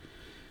others.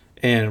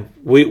 And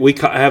we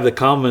have the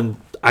common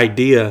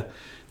idea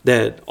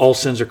that all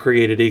sins are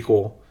created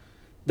equal,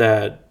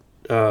 that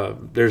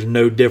there's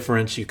no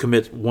difference. You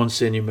commit one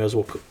sin, you may as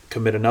well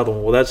commit another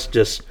one. Well, that's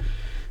just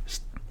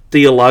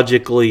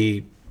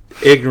theologically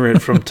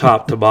ignorant from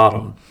top to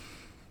bottom.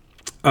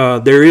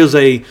 Not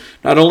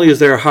only is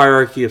there a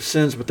hierarchy of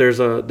sins, but there's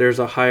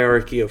a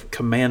hierarchy of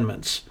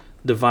commandments,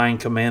 divine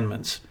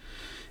commandments.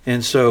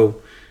 And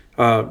so,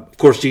 of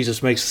course,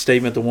 Jesus makes a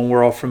statement, the one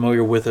we're all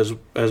familiar with as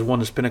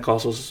Oneness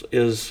Pentecostals,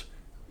 is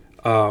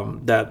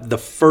that the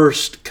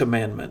first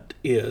commandment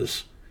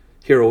is,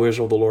 Hear, O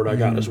Israel, the Lord our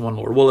God is one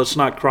Lord. Well, it's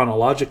not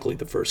chronologically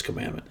the first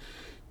commandment.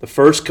 The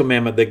first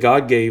commandment that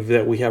God gave,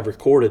 that we have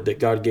recorded, that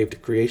God gave to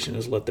creation,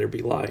 is let there be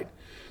light.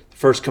 The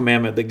first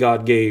commandment that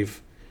God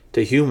gave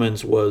to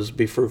humans was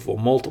be fruitful,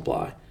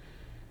 multiply.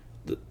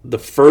 The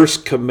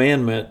first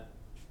commandment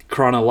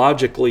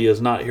chronologically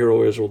is not Hear,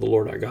 O Israel, the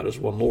Lord our God is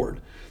one Lord.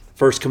 The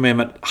first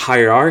commandment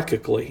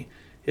hierarchically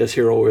is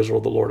Hear, O Israel,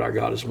 the Lord our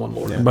God is one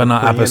Lord. but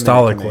not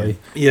apostolically.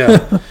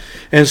 Yeah.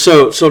 And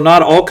so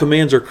not all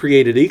commands are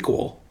created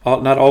equal.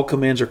 Not all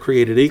commands are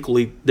created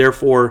equally.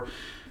 Therefore,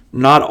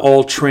 not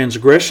all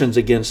transgressions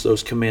against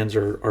those commands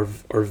are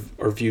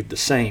viewed the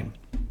same.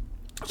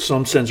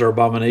 Some sins are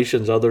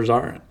abominations, others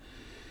aren't.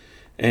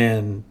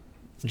 And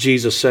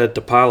Jesus said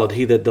to Pilate,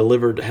 He that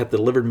hath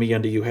delivered me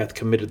unto you hath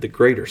committed the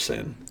greater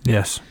sin.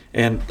 Yes.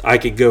 And I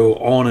could go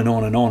on and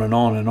on and on and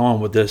on and on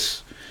with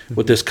this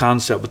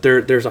concept. But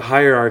there's a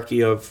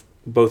hierarchy of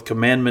both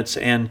commandments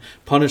and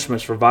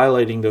punishments for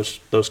violating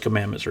those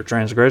commandments or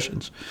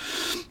transgressions.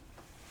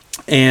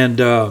 And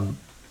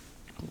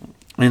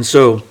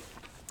so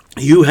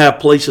you have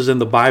places in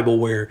the Bible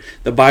where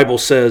the Bible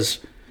says,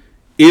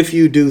 if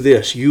you do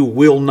this, you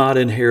will not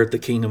inherit the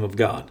kingdom of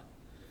God.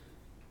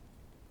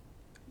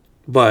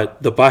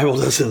 But the Bible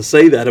doesn't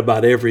say that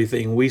about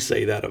everything we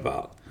say that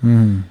about.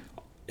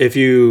 If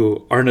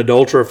you are an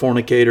adulterer,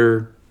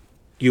 fornicator,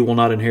 you will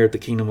not inherit the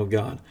kingdom of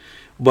God.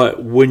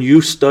 But when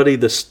you study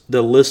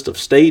the list of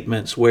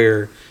statements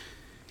where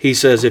He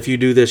says, if you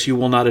do this, you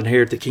will not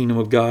inherit the kingdom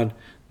of God,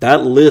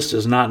 that list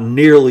is not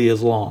nearly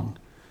as long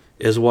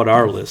as what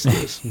our list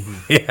is.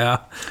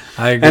 Yeah,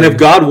 I agree. And if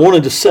God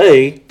wanted to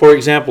say, for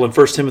example, in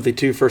 1 Timothy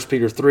 2, 1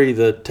 Peter 3,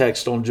 the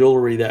text on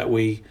jewelry that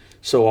we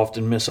so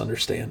often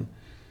misunderstand,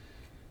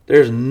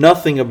 there's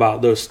nothing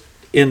about those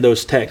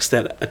texts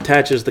that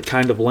attaches the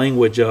kind of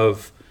language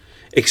of,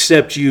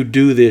 except you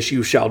do this,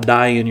 you shall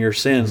die in your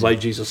sins, like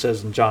Jesus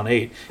says in John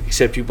 8.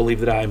 Except you believe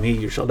that I am He,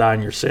 you shall die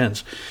in your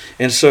sins.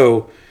 And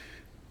so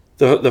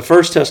the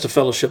first test of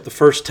fellowship, the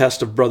first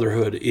test of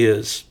brotherhood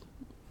is,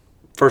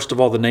 first of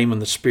all, the name and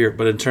the Spirit.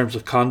 But in terms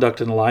of conduct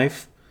in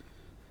life,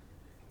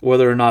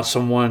 whether or not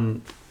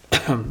someone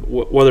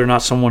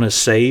is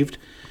saved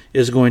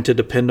is going to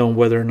depend on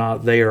whether or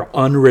not they are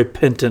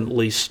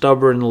unrepentantly,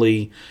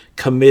 stubbornly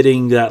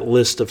committing that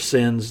list of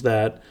sins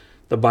that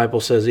the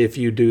Bible says, if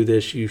you do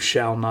this, you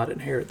shall not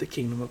inherit the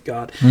kingdom of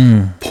God.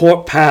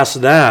 Past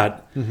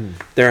that,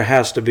 there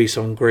has to be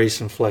some grace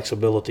and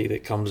flexibility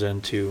that comes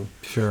into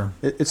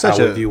It's how such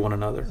we a view one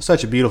another.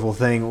 such a beautiful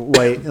thing,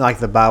 way like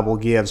the Bible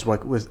gives,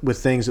 like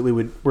with things that we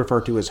would refer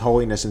to as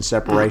holiness and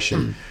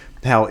separation.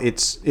 How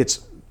it's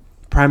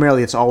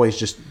primarily it's always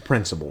just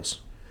principles.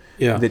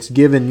 Yeah. That's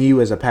given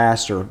you as a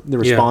pastor the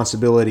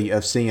responsibility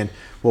of seeing,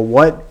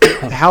 well,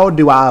 how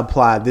do I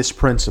apply this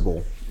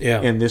principle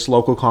in this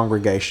local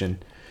congregation,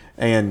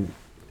 and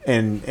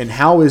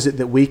how is it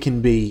that we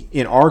can be,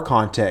 in our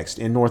context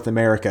in North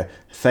America,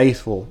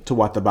 faithful to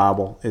what the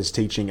Bible is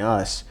teaching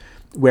us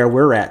where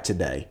we're at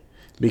today?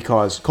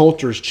 Because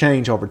cultures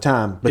change over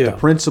time, but the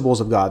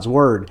principles of God's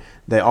Word,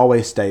 they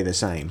always stay the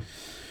same.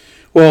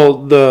 Well,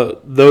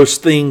 those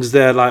things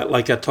that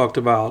I talked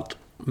about,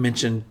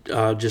 mentioned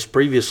just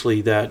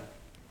previously, that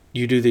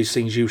you do these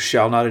things, you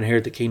shall not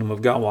inherit the kingdom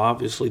of God. Well,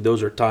 obviously,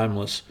 those are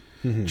timeless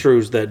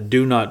truths that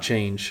do not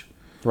change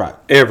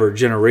ever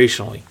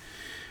generationally.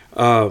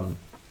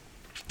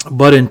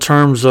 But in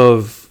terms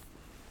of,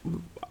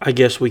 I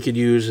guess we could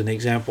use an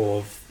example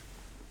of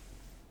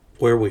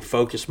where we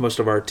focus most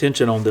of our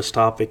attention on this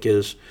topic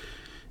is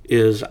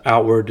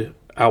outward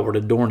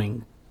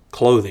adorning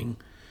clothing,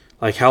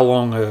 like how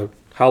long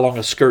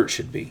a skirt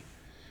should be,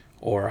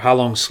 or how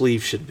long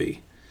sleeves should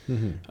be.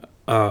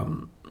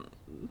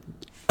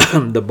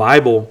 The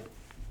Bible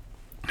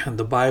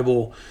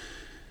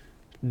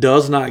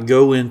does not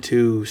go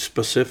into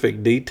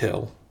specific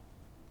detail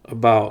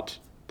about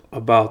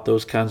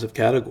those kinds of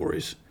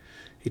categories.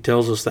 He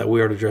tells us that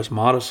we are to dress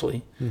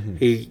modestly.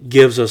 He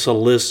gives us a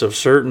list of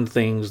certain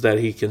things that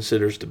he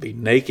considers to be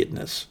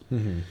nakedness.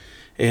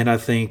 And I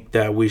think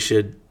that we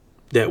should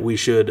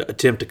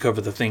attempt to cover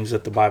the things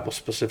that the Bible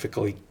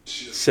specifically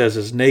says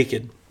is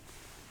nakedness.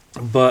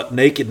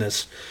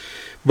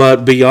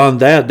 But beyond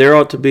that, there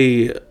ought to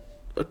be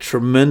a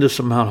tremendous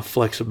amount of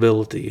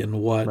flexibility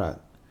in what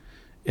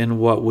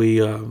we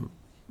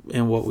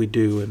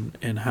do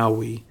and how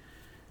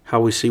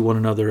we see one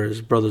another as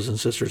brothers and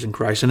sisters in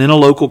Christ. And in a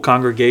local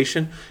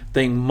congregation, I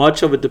think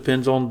much of it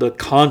depends on the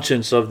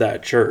conscience of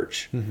that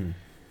church,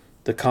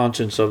 the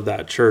conscience of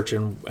that church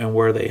and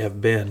where they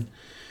have been.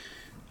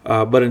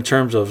 But in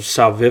terms of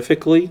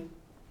salvifically,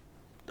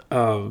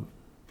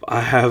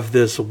 I have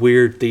this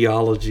weird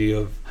theology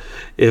of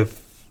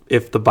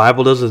if the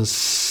Bible doesn't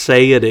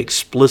say it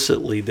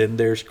explicitly, then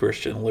there's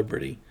Christian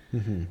liberty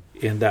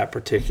in that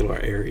particular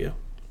area.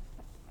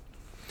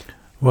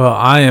 Well,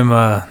 I am.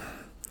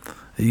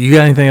 You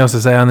got anything else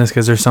to say on this?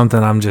 Because there's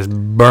something I'm just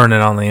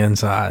burning on the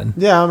inside.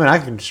 Yeah, I mean, I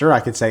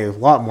could say a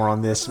lot more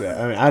on this.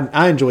 I mean,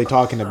 I enjoy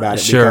talking about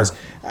it because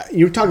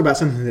you talk about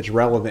something that's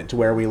relevant to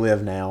where we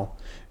live now,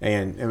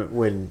 and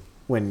when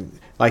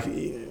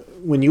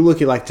you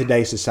look at like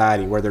today's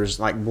society where there's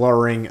like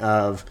blurring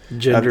of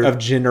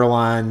gender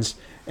lines,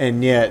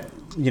 and yet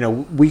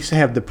we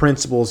have the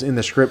principles in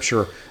the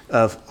Scripture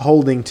of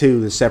holding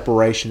to the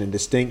separation and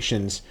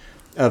distinctions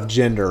of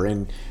gender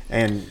and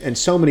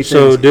so many things.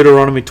 So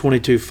Deuteronomy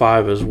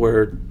 22:5 is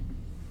where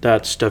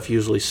that stuff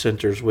usually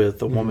centers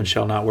with, a woman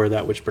shall not wear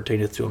that which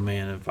pertaineth to a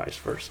man, and vice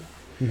versa.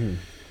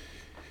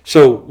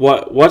 So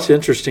what's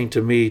interesting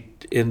to me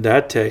in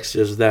that text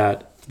is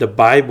that the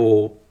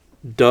Bible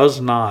does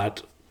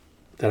not,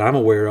 that I'm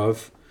aware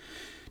of,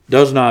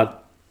 does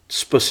not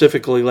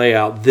specifically lay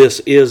out this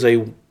is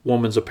a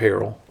woman's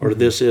apparel or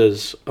this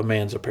is a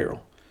man's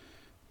apparel.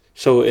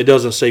 So it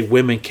doesn't say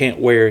women can't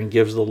wear and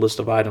gives the list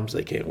of items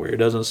they can't wear. It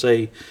doesn't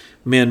say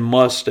men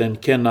must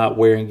and cannot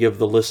wear and give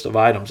the list of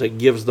items. It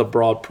gives the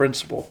broad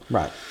principle.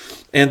 Right.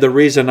 And the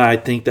reason I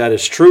think that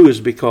is true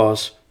is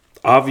because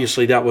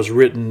obviously that was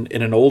written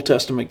in an Old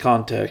Testament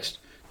context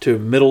to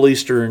Middle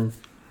Eastern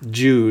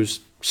Jews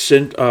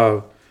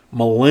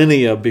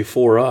millennia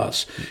before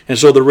us. And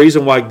so the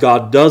reason why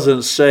God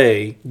doesn't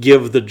say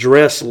give the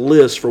dress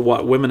list for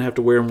what women have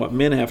to wear and what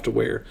men have to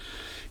wear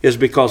is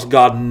because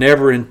God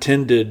never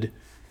intended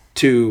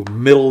to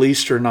Middle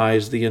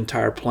Easternize the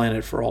entire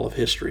planet for all of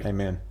history.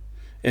 Amen.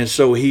 And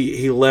so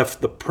he left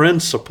the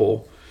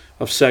principle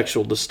of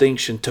sexual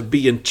distinction to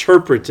be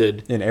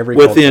interpreted in every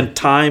within culture.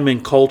 Time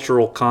and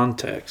cultural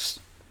context.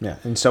 Yeah,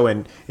 and so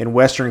in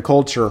Western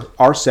culture,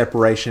 our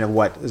separation of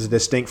what is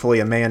distinctly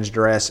a man's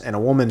dress and a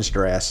woman's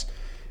dress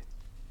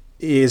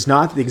is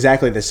not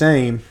exactly the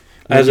same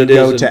as it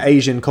go to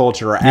Asian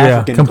culture or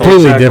African culture.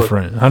 Completely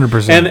different,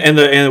 100%.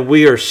 And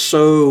we are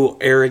so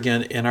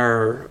arrogant in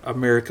our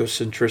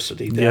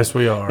Americocentricity. Yes,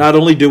 we are. Not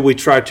only do we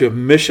try to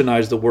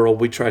missionize the world,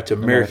 we try to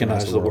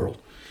Americanize the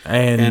world.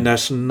 And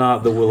that's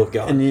not the will of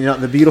God. And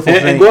the beautiful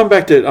thing. And going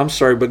back to,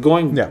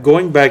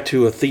 going back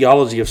to a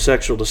theology of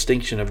sexual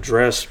distinction of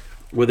dress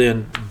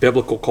within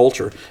biblical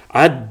culture,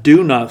 I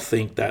do not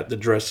think that the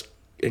dress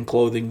and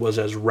clothing was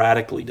as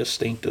radically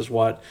distinct as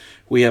what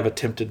we have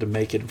attempted to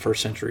make it in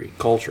first century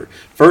culture.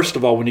 First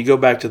of all, when you go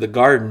back to the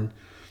Garden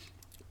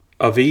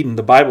of Eden,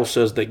 the Bible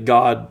says that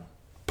God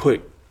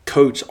put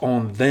coats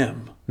on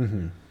them.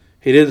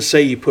 He didn't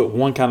say you put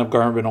one kind of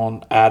garment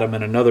on Adam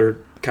and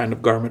another kind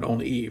of garment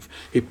on Eve.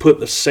 He put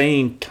the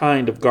same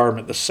kind of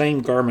garment, the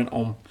same garment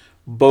on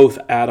both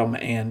Adam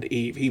and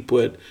Eve. He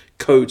put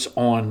coats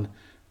on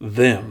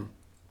them.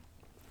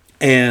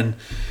 And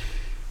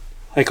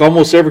like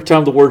almost every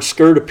time the word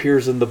skirt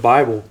appears in the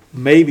Bible,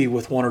 maybe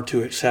with one or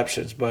two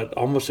exceptions, but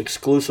almost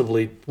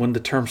exclusively when the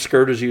term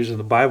skirt is used in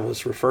the Bible,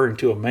 it's referring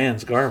to a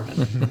man's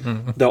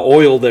garment. The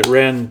oil that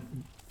ran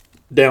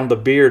down the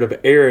beard of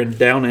Aaron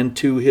down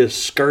into his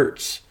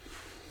skirts.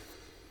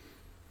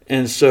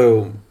 And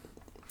so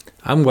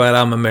I'm glad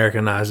I'm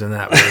Americanizing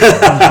that.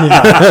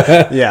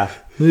 Yeah.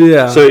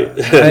 Yeah. So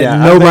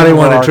Nobody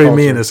wanted to treat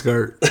me in a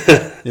skirt.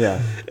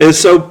 Yeah. and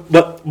so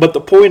but the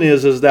point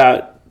is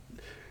that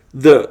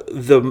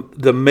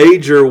the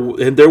major,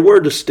 and there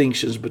were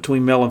distinctions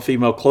between male and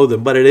female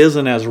clothing, but it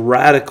isn't as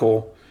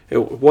radical.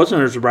 It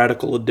wasn't as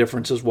radical a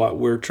difference as what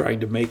we're trying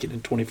to make it in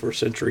 21st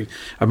century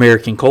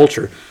American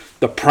culture.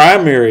 The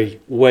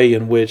primary way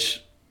in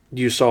which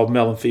you saw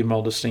male and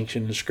female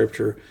distinction in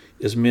Scripture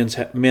is men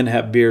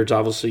have beards.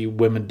 Obviously,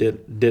 women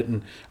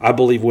didn't. I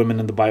believe women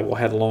in the Bible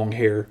had long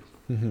hair.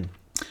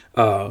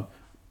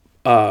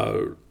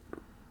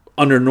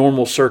 Under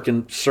normal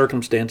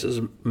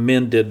circumstances,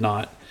 men did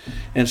not.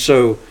 And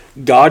so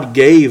God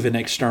gave an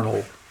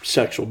external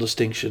sexual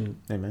distinction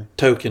Amen.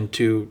 token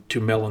to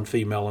male and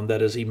female, and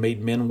that is He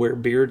made men wear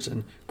beards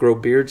and grow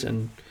beards,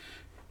 and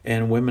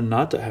women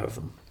not to have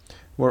them.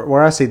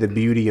 Where I see the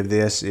beauty of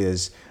this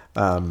is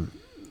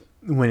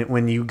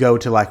when you go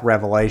to like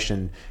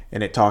Revelation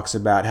and it talks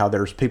about how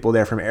there's people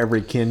there from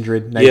every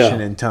kindred,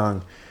 nation, and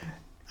tongue.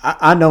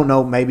 I don't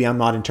know, maybe I'm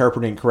not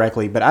interpreting it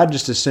correctly, but I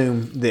just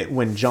assume that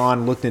when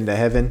John looked into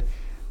heaven,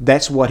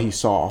 that's what he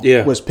saw.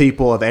 Was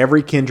people of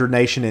every kindred,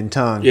 nation, and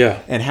tongue.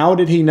 And how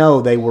did he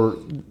know they were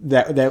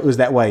that was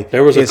that way?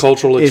 There was a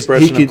cultural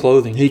expression of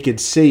clothing. He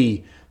could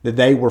see that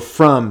they were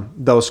from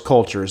those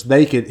cultures.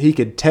 He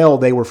could tell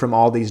they were from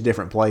all these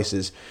different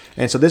places.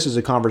 And so this is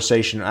a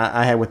conversation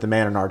I had with the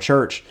man in our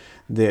church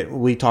that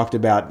we talked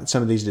about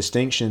some of these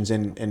distinctions,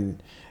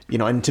 and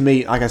to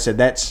me, like I said,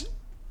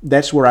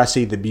 that's where I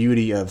see the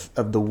beauty of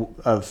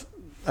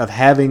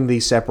having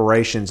these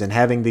separations and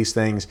having these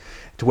things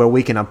to where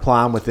we can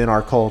apply them within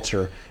our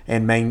culture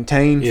and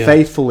maintain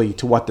faithfully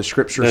to what the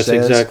Scripture says.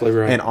 That's exactly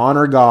right. And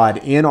honor God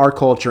in our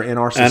culture, in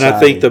our society. And I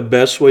think the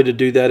best way to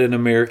do that in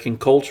American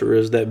culture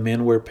is that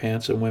men wear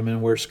pants and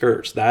women wear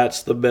skirts.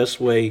 That's the best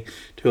way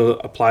to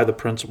apply the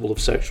principle of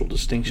sexual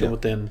distinction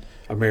within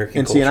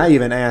American culture. And I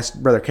even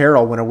asked Brother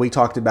Carroll when we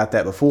talked about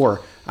that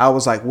before. I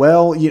was like,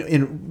 well,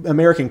 in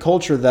American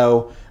culture,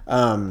 though,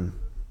 I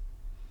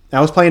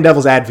was playing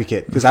devil's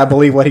advocate because I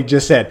believe what he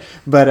just said.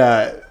 But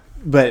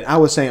I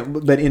was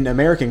saying, but in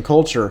American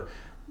culture,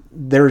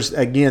 there's,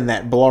 again,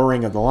 that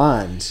blurring of the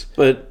lines.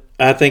 But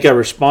I think I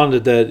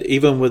responded that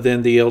even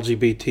within the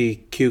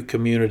LGBTQ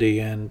community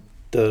and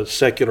the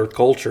secular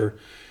culture,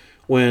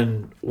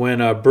 when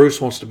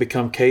Bruce wants to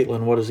become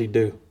Caitlyn, what does he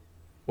do?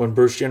 When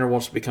Bruce Jenner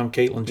wants to become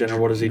Caitlyn Jenner,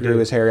 what does he do? He grew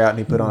his hair out and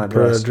he put on a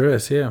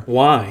dress. Yeah.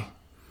 Why?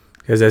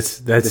 Because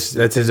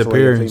that's his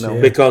appearance.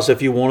 Yeah. Because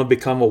if you want to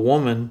become a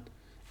woman,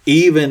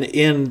 even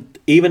in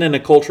a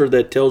culture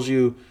that tells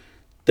you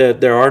that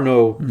there are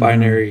no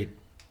binary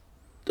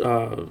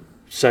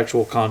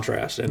sexual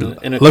contrasts, and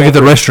look at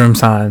the restroom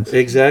signs.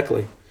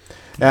 Exactly.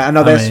 I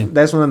know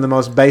that's one of the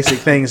most basic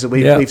things that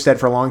we've said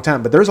for a long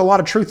time, but there's a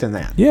lot of truth in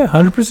that. Yeah,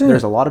 100%.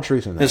 There's a lot of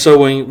truth in that. And so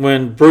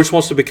when Bruce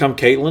wants to become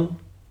Caitlyn,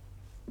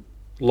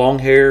 long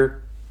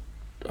hair,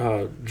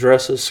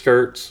 dresses,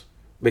 skirts,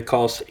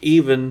 because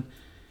even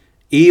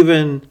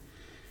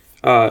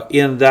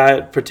in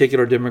that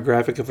particular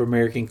demographic of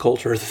American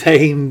culture,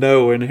 they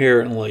know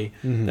inherently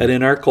that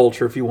in our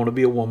culture, if you want to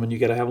be a woman, you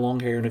got to have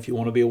long hair, and if you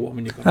want to be a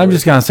woman, you got to. I'm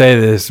just gonna say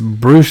this: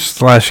 Bruce /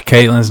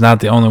 Caitlin's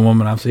not the only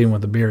woman I've seen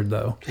with a beard,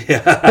 though.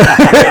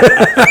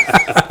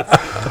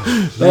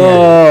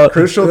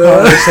 Crucial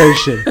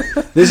conversation.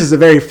 This is a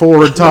very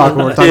forward talk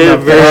when we're talking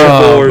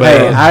about forward.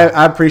 Hey,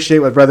 I appreciate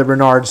what Brother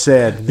Bernard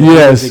said.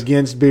 Yes, he's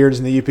against beards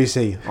in the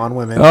UPC on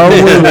women.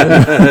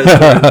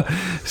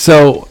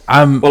 So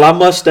I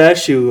must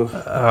ask you.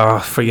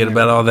 Forget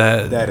about all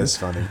that. That is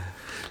funny.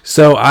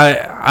 So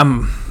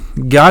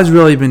God's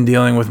really been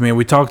dealing with me.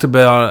 We talked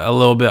about a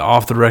little bit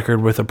off the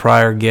record with a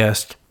prior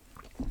guest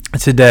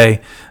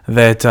today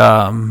that,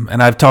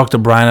 and I've talked to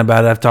Brian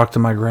about it. I've talked to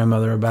my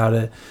grandmother about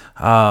it,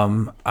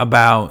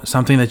 about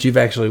something that you've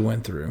actually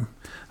went through.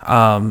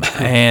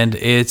 And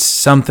it's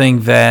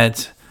something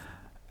that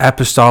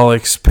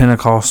apostolics,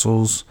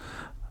 Pentecostals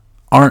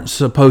aren't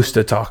supposed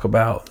to talk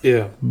about.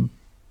 Yeah.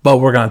 But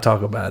we're going to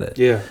talk about it.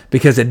 Yeah.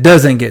 Because it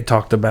doesn't get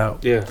talked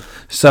about. Yeah.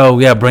 So,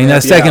 bring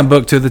that second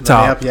book to the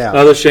top.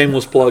 Another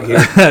shameless plug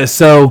here.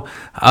 So,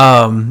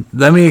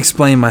 let me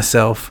explain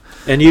myself.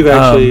 And you've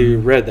actually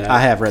read that.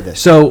 I have read this.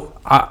 So,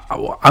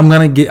 I'm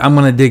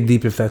gonna dig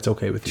deep if that's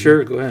okay with you.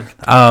 Sure, go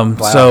ahead.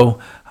 So,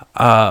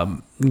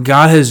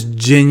 God has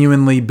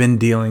genuinely been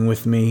dealing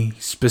with me,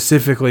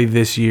 specifically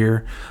this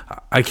year.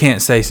 I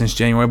can't say since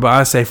January, but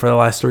I say for the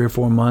last 3 or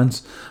 4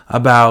 months,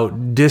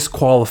 about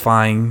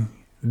disqualifying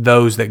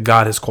those that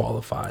God has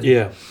qualified.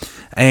 Yeah.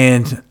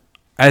 And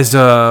as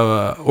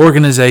a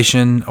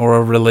organization or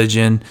a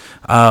religion,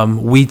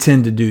 we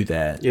tend to do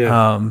that.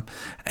 Yeah.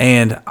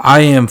 And I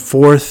am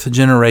fourth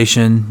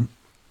generation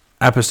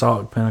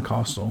Apostolic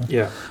Pentecostal.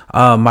 Yeah.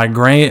 My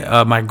great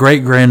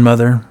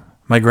grandmother,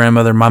 my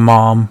grandmother, my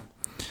mom,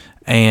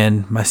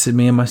 and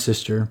me and my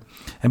sister.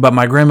 But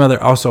my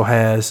grandmother also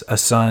has a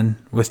son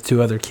with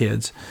 2 other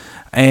kids.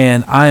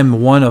 And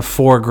I'm one of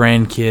 4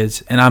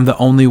 grandkids, and I'm the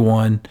only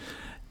one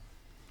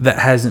that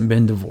hasn't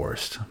been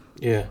divorced.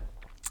 Yeah.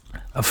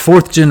 A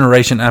fourth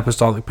generation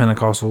Apostolic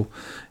Pentecostal.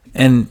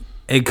 And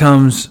it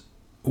comes,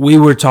 we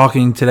were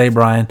talking today,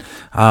 Brian,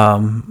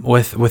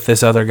 with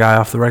this other guy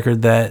off the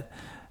record, that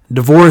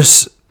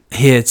divorce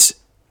hits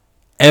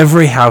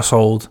every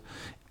household,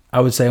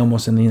 I would say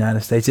almost in the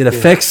United States. It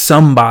affects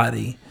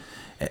somebody,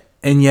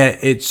 and yet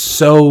it's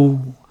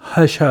so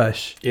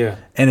hush-hush. Yeah.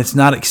 And it's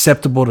not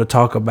acceptable to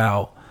talk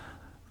about.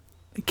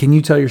 Can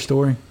you tell your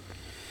story?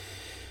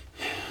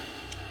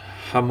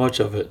 How much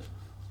of it?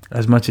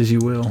 As much as you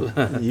will.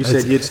 You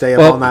said you'd stay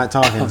up all night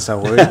talking, so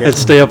we're Let's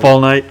stay up all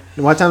night.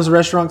 What time's the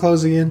restaurant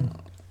close again?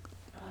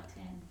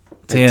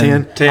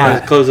 10. 10. All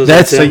right. Closes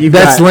That's at 10.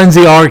 that's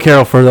Lindsay R.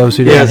 Carroll for those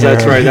who don't Yes, know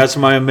that's her. right. That's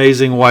my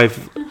amazing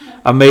wife.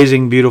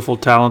 Amazing, beautiful,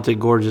 talented,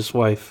 gorgeous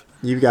wife.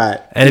 You've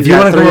got. And if you've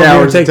you got want to come 3 over here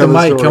and hours to take the tell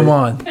mic, story. come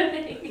on.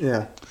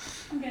 Yeah.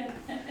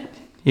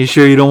 You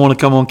sure you don't want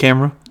to come on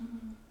camera?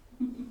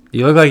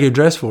 You look like you're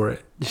dressed for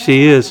it.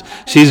 She is.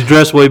 She's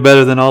dressed way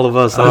better than all of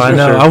us. Oh, that's I for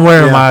know. sure. I'm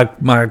wearing Yeah.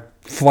 my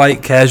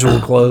flight casual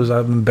clothes.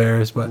 I'm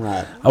embarrassed, but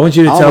Right. I want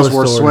you to I tell almost the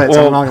wore story. sweats.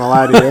 I'm not gonna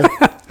lie to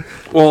you.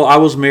 Well, I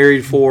was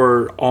married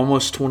for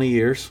almost 20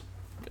 years,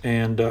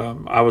 and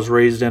I was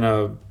raised in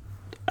an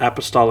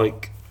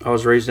apostolic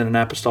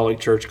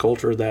church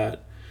culture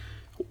that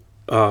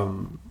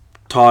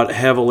taught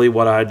heavily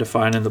what I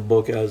define in the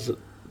book as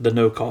the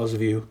no cause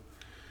view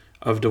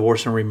of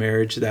divorce and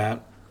remarriage.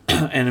 That,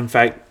 and in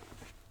fact,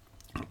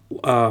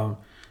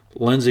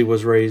 Lindsay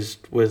was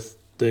raised with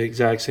the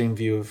exact same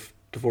view of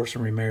divorce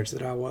and remarriage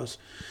that I was.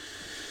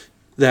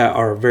 That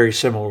are a very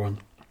similar one.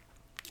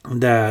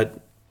 That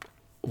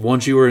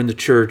once you are in the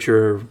church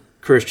or a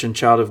Christian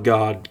child of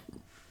God,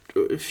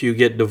 if you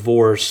get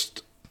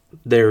divorced,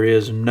 there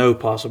is no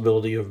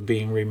possibility of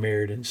being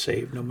remarried and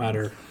saved, no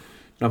matter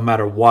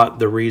what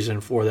the reason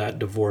for that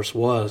divorce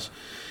was.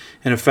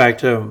 And in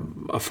fact,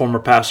 a former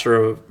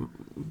pastor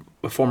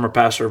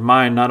of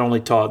mine not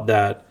only taught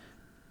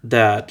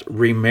that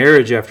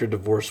remarriage after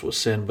divorce was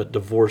sin, but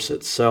divorce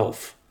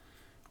itself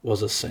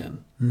was a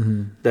sin.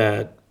 Mm-hmm.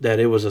 That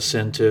it was a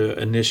sin to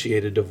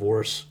initiate a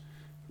divorce,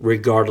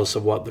 regardless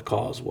of what the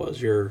cause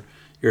was. Your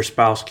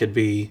spouse could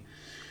be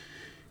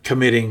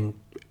committing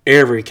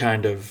every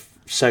kind of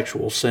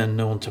sexual sin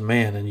known to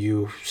man, and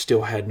you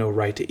still had no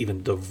right to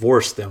even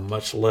divorce them,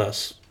 much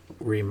less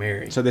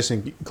remarry. So this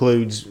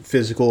includes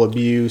physical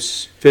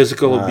abuse,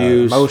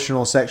 Abuse,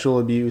 emotional, sexual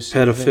abuse,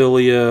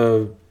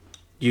 pedophilia,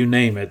 you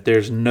name it.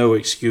 There's no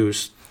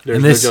excuse.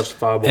 There's no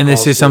justifiable And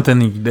this cause is for it.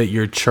 something that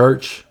your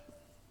church.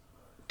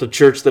 The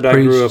church that I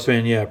grew Preached. up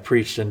in,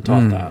 preached and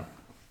taught that.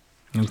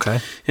 Okay.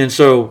 And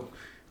so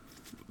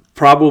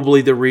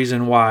probably the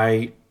reason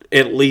why,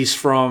 at least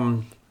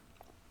from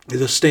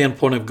the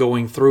standpoint of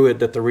going through it,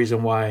 that the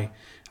reason why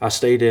I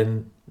stayed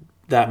in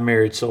that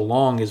marriage so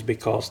long is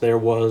because there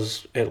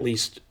was, at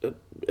least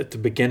at the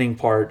beginning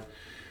part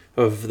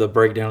of the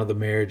breakdown of the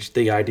marriage,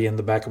 the idea in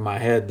the back of my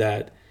head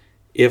that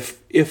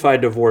if I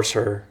divorce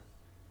her,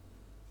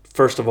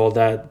 first of all,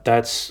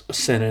 that's a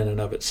sin in and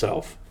of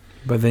itself.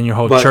 But then your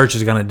whole But- church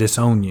is going to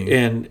disown you.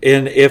 And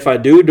if I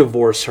do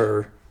divorce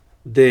her,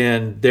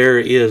 then there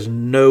is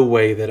no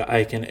way that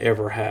I can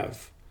ever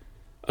have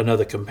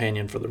another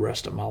companion for the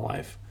rest of my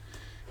life.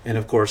 And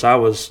of course, I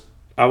was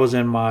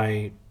in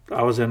my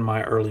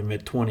early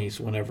mid-20s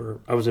whenever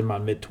I was in my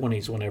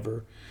mid-20s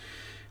whenever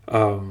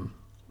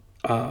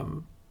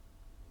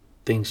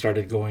things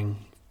started going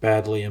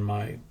badly in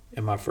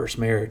my first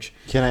marriage.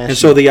 Can I ask And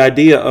so the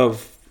idea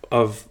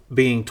of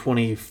being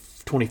 20,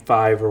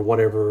 25 or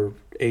whatever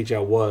age I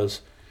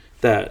was,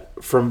 that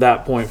from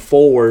that point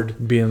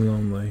forward, Being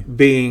lonely.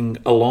 being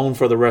alone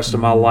for the rest of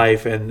my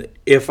life, and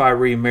if I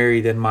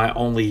remarry, then my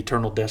only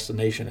eternal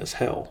destination is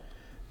hell.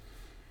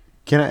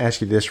 Can I ask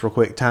you this real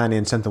quick, tying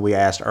in something we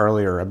asked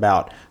earlier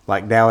about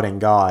like doubting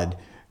God?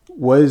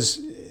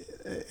 Was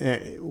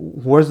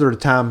there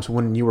times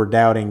when you were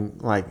doubting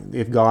like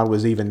if God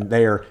was even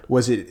there?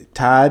 Was it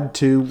tied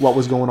to what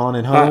was going on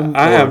at home?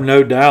 I or- have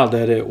no doubt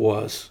that it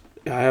was.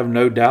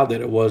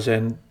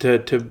 And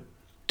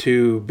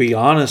to be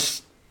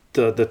honest,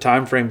 the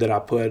time frame that I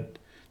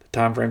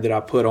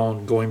put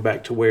on going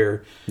back to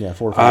where 4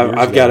 or 5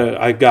 years ago.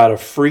 I've got a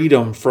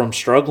freedom from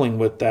struggling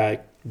with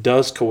that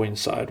does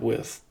coincide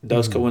with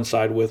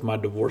my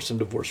divorce and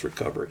divorce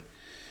recovery.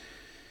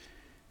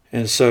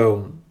 And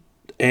so,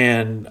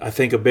 and I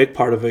think a big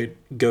part of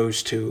it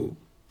goes to,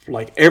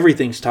 like,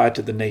 everything's tied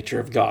to the nature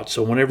of God.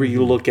 So whenever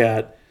you look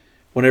at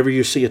whenever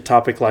you see a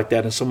topic like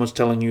that and someone's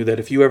telling you that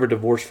if you ever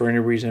divorce for any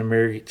reason and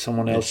marry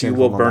someone else, you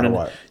will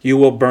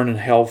burn in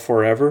hell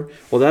forever.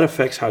 Well, that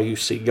affects how you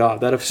see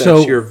God. That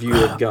affects your view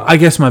of God. I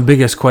guess my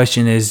biggest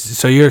question is: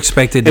 so you're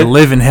expected to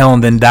live in hell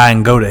and then die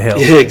and go to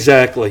hell? Yeah,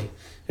 exactly.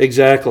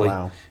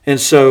 Wow. And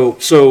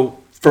so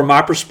from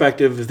my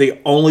perspective, the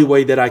only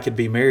way that I could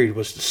be married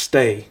was to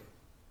stay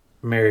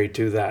married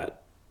to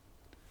that,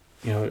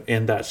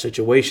 in that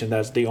situation.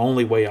 That's the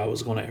only way I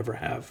was going to ever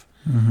have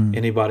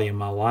anybody in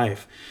my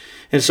life.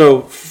 And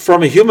so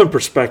from a human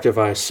perspective,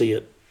 I see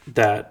it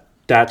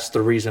that's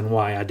the reason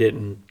why I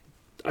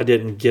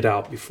didn't get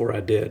out before I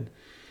did.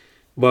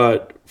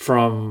 But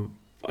from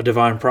a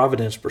divine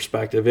providence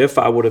perspective, if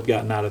I would have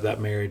gotten out of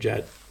that marriage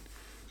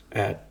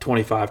at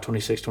 25,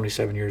 26,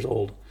 27 years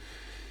old,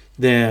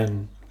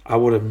 then I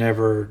would have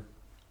never,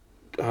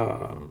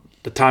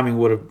 the timing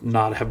would have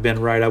not have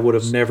been right. I would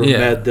have never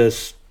met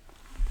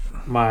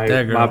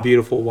my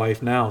beautiful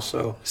wife now.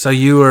 So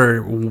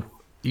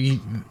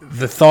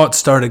the thoughts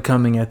started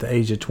coming at the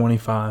age of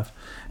 25.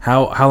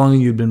 How long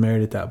have you been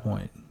married at that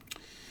point?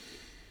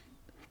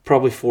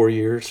 Probably 4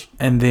 years.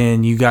 And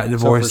then you got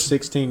divorced. So for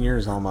 16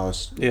 years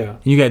almost. Yeah.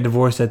 You got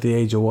divorced at the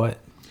age of what?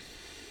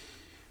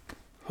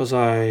 Was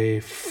I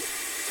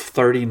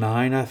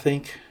 39, I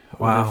think,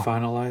 when I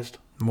finalized.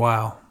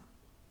 Wow.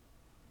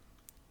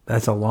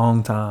 That's a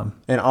long time.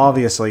 And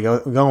obviously,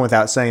 going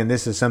without saying,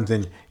 this is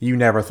something you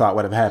never thought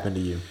would have happened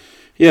to you.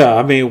 Yeah,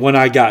 I mean,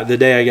 the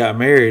day I got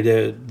married,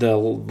 the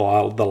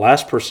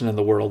last person in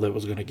the world that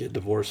was going to get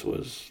divorced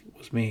was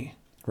me.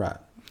 Right.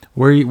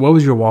 What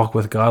was your walk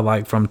with God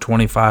like from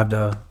 25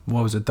 to,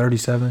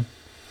 37?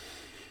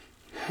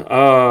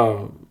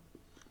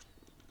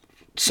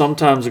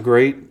 Sometimes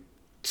great,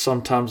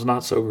 sometimes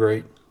not so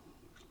great.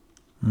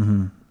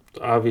 Mm-hmm.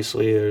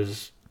 Obviously,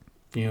 there's,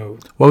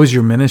 What was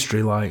your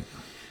ministry like?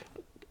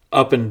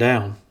 Up and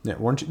down. Yeah,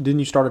 didn't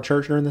you start a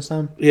church during this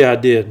time? Yeah, I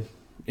did.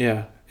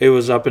 Yeah, it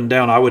was up and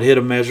down. I would hit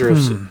a measure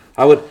of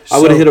I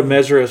would hit a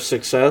measure of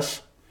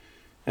success,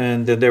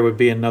 and then there would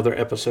be another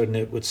episode, and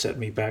it would set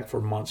me back for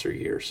months or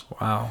years.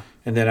 Wow.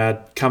 And then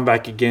I'd come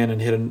back again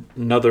and hit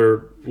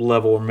another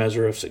level or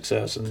measure of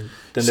success, and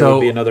then there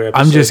would be another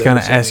episode. I'm just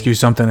going to ask you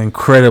something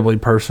incredibly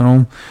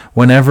personal.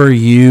 Whenever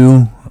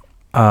you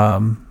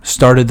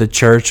started the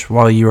church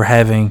while you were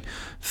having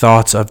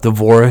thoughts of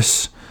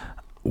divorce,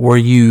 were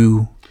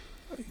you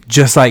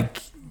just like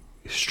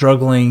a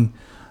struggling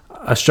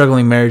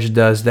marriage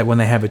does, that when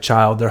they have a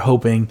child, they're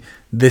hoping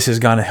this is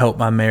going to help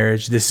my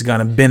marriage, this is going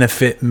to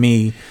benefit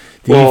me?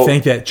 Do you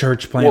think that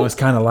church plant was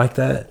kind of like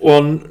that?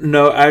 Well,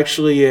 no,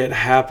 actually it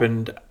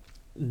happened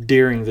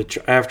during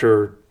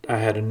after I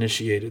had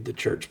initiated the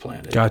church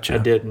plant. Gotcha. I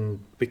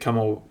didn't become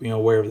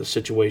aware of the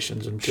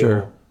situations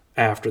until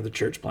after the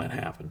church plant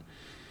happened.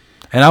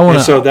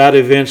 And so that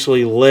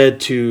eventually led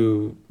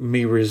to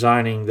me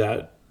resigning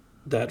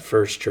that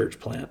first church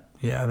plant.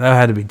 Yeah, that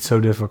had to be so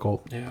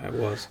difficult. Yeah, it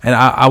was. And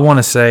I want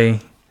to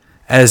say,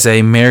 as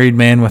a married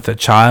man with a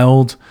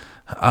child,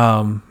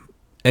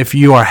 if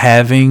you are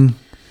having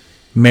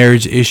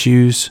marriage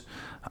issues,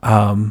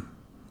 don't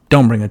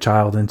bring a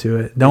child into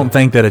it. Don't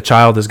think that a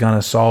child is going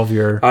to solve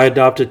your... I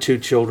adopted 2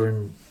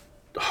 children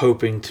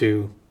hoping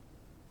to...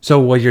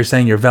 So what you're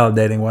saying, you're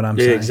validating what I'm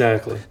saying. Yeah,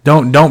 exactly.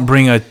 Don't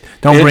bring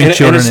children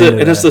into that.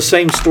 And it's the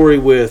same story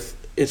with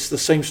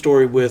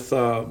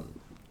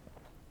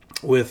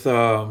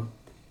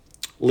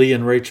Lee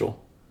and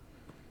Rachel.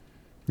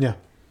 Yeah.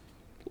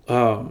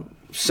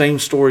 Same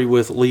story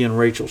with Lee and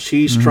Rachel.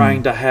 She's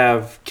trying to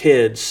have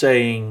kids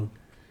saying,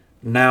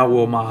 "Now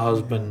will my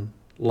husband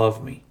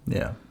love me?"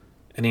 Yeah.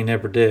 And he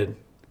never did.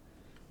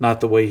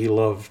 Not the way he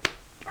loved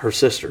her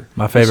sister.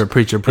 My favorite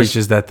preacher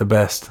preaches that the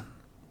best.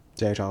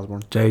 J.H.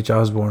 Osborne. J.H.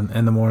 Osborne.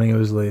 In the morning it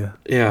was Leah.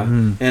 Yeah.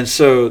 And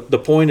so the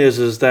point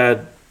is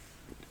that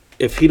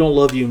if he don't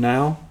love you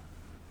now,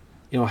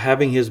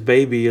 having his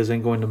baby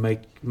isn't going to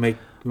make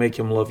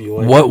him love you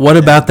later. What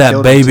about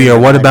that baby, or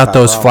what about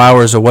those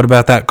flowers, or what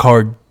about that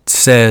card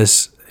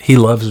says he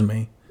loves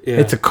me? Yeah.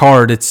 It's a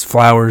card, it's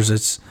flowers,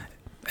 it's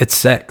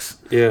sex.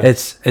 Yeah.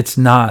 It's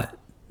not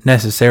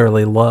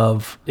necessarily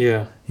love.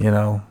 Yeah.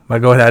 But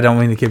go ahead, I don't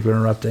mean to keep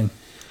interrupting.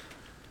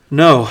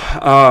 No.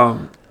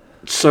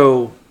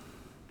 So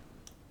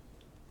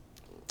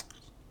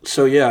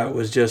yeah,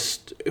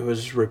 it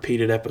was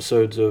repeated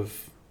episodes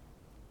of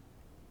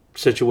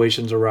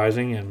situations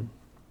arising,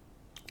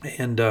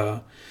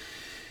 and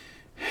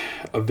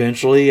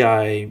eventually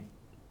I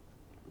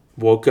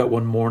woke up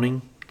one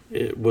morning.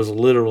 It was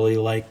literally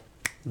like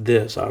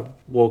this. I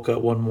woke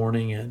up one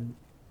morning and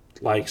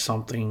like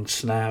something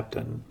snapped,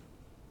 and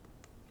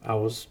I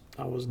was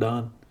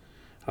done.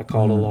 I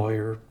called a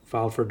lawyer,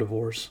 filed for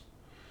divorce.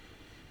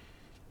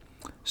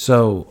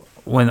 So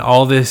when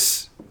all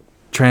this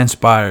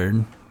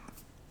transpired,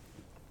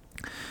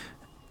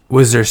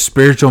 was there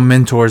spiritual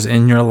mentors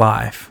in your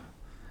life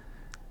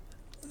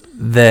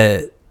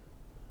that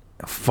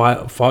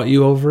fought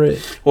you over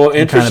it? Well,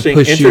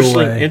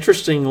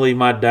 interestingly,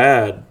 my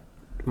dad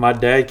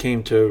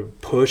came to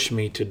push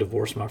me to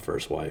divorce my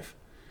first wife.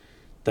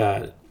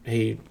 That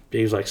he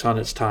was like, son,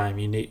 it's time.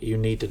 You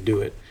need to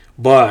do it.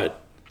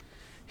 But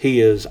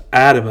he is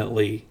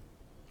adamantly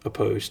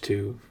opposed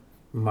to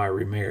my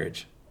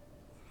remarriage.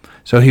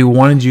 So he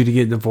wanted you to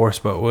get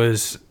divorced, but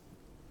was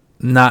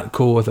not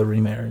cool with a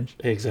remarriage.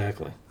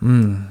 Exactly.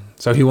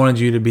 So he wanted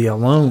you to be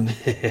alone.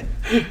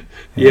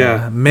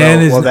 Yeah.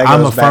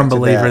 I'm a firm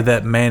believer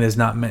that man is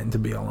not meant to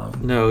be alone.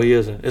 No, he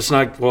isn't. It's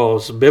not. Well,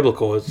 it's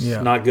biblical. It's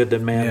Yeah. not good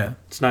that man. Yeah.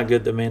 It's not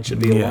good that man should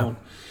be Yeah. alone.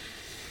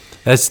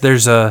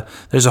 There's a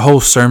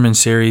whole sermon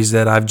series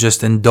that I've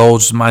just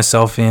indulged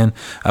myself in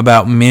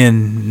about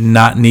men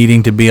not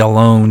needing to be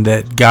alone,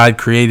 that God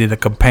created a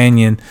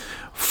companion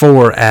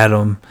for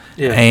Adam.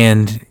 Yeah.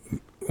 And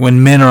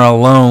when men are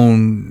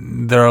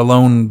alone, they're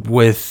alone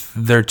with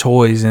their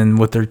toys, and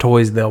with their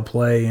toys they'll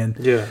play. And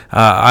Yeah.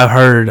 I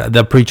heard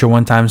the preacher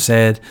one time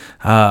said,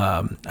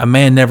 a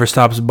man never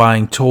stops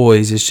buying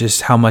toys. It's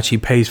just how much he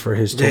pays for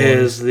his toys. That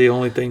is the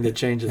only thing that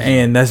changes.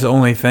 And that's the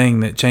only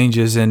thing that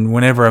changes. And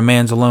whenever a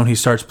man's alone, he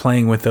starts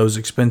playing with those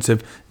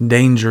expensive,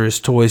 dangerous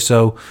toys.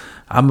 So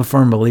I'm a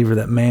firm believer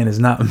that man is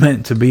not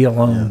meant to be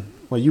alone.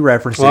 Well, you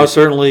referenced Well, it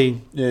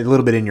certainly. a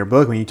little bit in your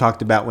book when you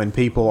talked about when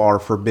people are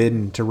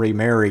forbidden to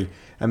remarry.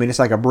 I mean, it's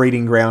like a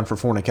breeding ground for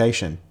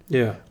fornication.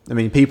 Yeah. I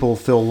mean, people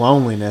feel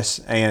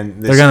loneliness,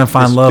 and They're gonna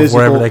find love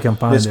wherever they can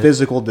find this it.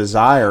 physical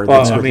desire Well,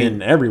 that's I within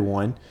mean-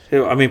 everyone.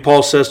 I mean,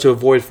 Paul says to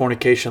avoid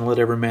fornication, let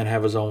every man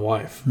have his own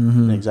wife.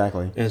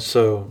 Exactly. And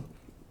so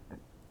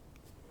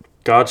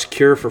God's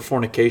cure for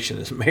fornication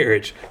is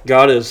marriage.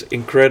 God is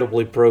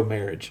incredibly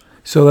pro-marriage.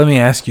 So let me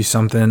ask you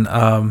something.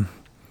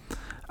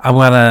 I'm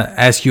going to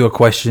ask you a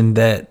question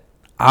that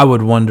I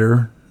would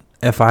wonder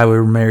if I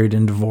were married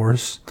and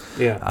divorced.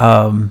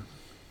 Yeah.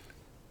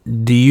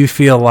 Do you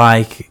feel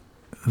like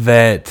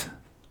that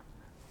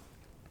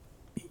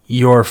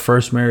your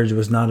first marriage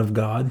was not of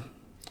God?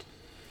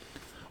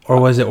 Or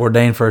was it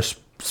ordained for a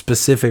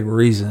specific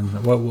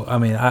reason? What I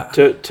mean,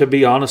 To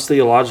be honest,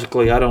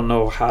 theologically, I don't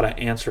know how to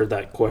answer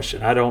that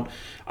question. I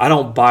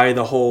don't buy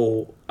the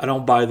whole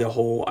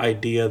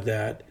idea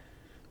that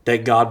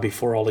God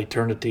before all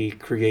eternity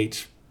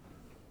creates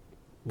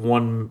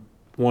one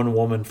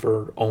woman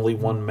for only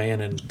one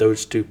man, and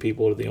those two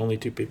people are the only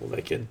two people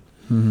that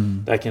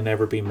can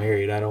ever be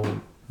married. I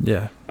don't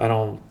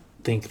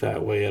think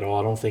that way at all.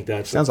 I don't think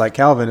that's Sounds like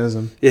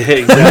Calvinism. yeah,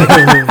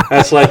 exactly.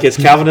 That's like it's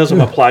Calvinism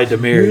applied to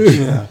marriage.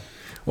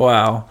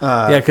 wow.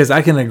 Yeah, because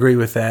I can agree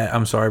with that.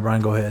 I'm sorry,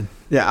 Brian, go ahead.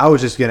 Yeah, I was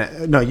just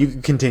gonna. No, you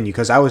can continue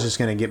because I was just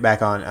gonna get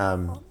back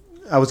on.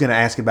 I was gonna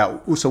ask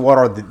about. So, what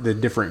are the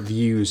different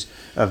views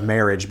of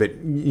marriage? But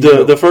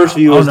The first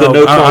view is the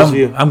no cause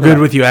view. I'm good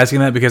with you asking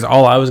that, because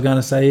all I was going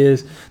to say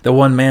is the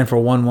one man for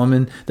one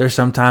woman. There's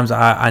sometimes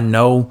I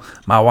know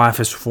my wife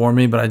is for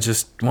me, but I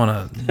just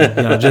want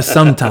to, just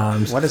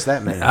sometimes. what does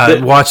that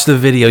mean? Watch the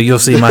video. You'll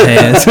see my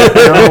hands.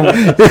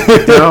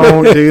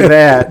 don't do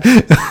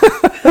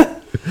that.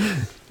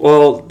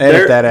 Well,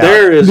 Edit that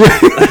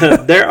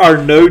out. there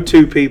are no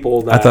two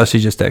people that I thought she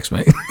just texted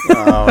me.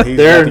 Oh, he's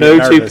there are about to no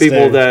get two nervous,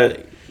 people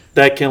too.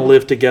 that can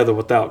live together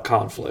without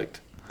conflict.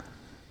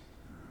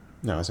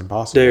 No, it's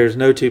impossible. There's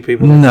no two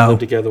people that No. can live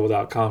together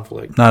without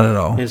conflict. Not at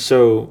all. And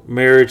so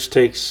marriage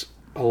takes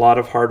a lot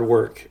of hard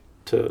work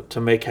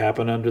to make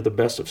happen under the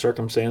best of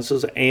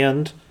circumstances,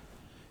 and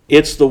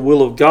it's the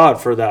will of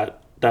God for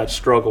that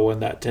struggle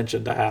and that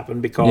tension to happen,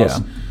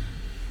 because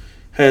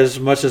as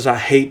much as I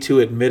hate to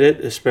admit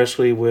it,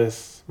 especially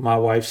with my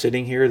wife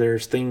sitting here,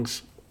 there's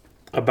things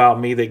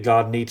about me that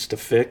God needs to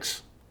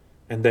fix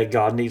and that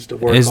God needs to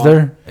work on.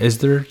 Is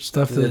there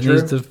stuff that true?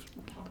 needs to?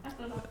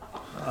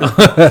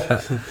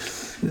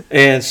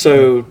 And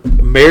so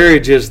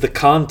marriage is the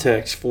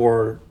context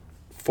for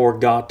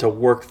God to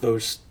work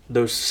those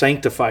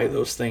sanctify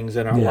those things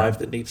in our life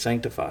that need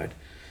sanctified.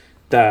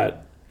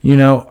 That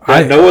no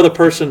other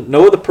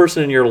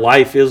person in your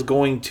life is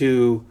going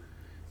to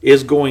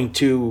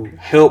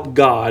help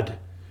God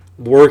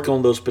work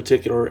on those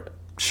particular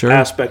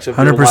aspects of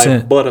your 100%.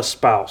 life, but a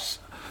spouse.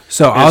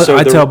 So And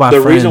I tell my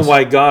the friends. reason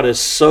why God is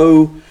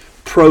so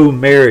pro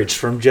marriage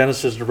from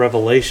Genesis to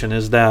Revelation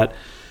is that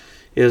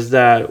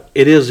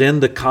it is in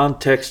the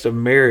context of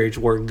marriage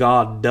where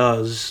God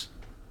does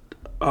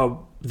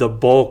the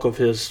bulk of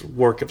His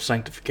work of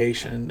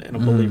sanctification in a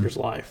believer's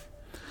life.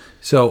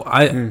 So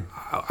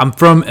I'm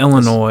from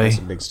Illinois, that's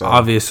a big step.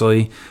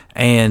 obviously,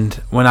 and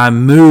when I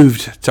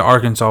moved to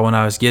Arkansas when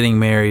I was getting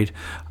married,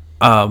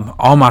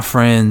 all my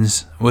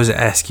friends was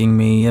asking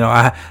me.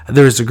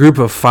 There was a group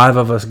of 5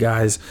 of us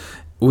guys.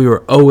 We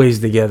were always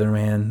together,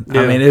 man.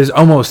 Yeah. I mean, it was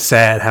almost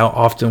sad how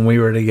often we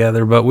were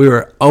together, but we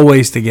were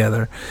always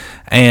together.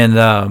 And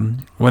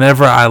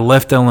whenever I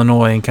left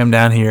Illinois and come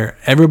down here,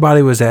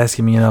 everybody was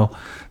asking me,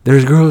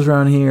 there's girls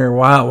around here.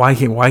 Why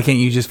can't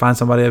you just find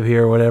somebody up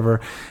here or whatever?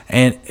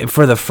 And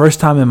for the first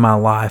time in my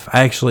life,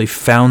 I actually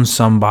found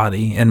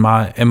somebody in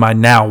my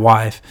now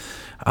wife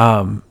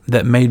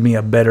that made me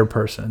a better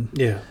person.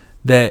 Yeah.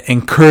 That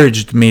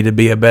encouraged me to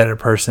be a better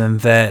person.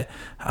 That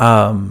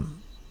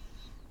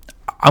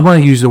I'm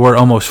going to use the word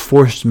almost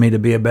forced me to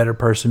be a better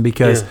person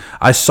because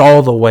I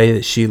saw the way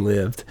that she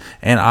lived,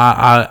 and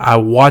I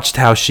watched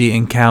how she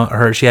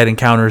had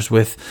encounters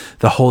with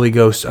the Holy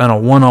Ghost in a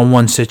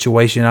one-on-one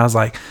situation. I was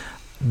like,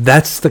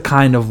 that's the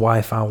kind of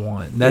wife I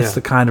want. That's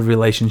the kind of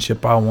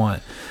relationship I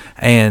want.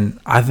 And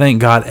I thank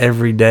God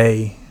every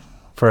day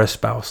for a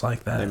spouse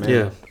like that.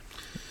 Amen.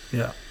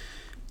 Yeah.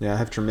 Yeah, I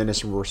have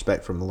tremendous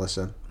respect for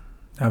Melissa.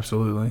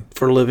 Absolutely.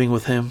 For living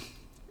with him.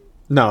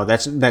 No,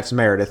 that's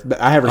Meredith. But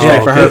I have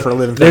respect for her for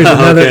living. There's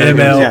another Okay.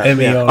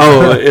 ML.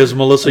 Oh, is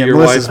Melissa your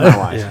Melissa's wife? my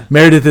wife. Yeah.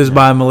 Meredith is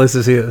by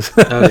Melissa's his.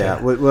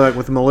 Yeah,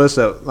 with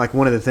Melissa, like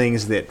one of the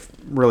things that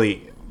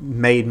really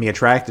made me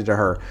attracted to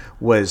her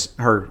was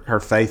her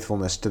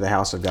faithfulness to the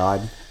house of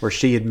God, where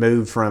she had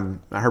moved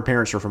from, her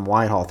parents were from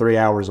Whitehall, 3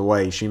 hours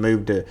away. She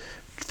moved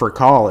for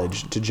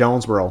college to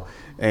Jonesboro,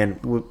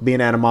 and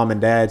being at a mom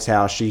and dad's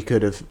house, she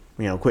could have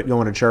quit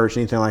going to church,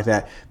 anything like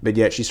that. But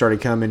yet she started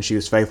coming. She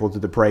was faithful to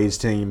the praise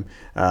team.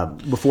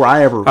 Before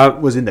I ever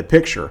was in the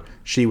picture,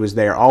 she was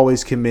there,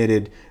 always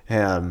committed,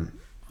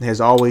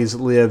 has always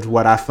lived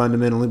what I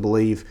fundamentally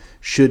believe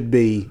should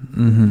be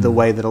the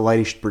way that a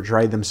lady should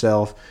portray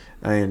themselves.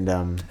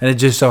 And it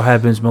just so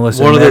happens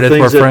Melissa One and of the Meredith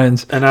were things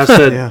friends. And I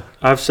said, Yeah.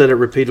 I've said it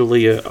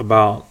repeatedly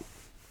about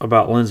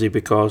Lindsay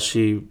because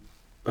she's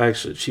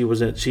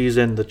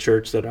in the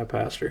church that I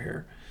pastor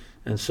here,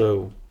 and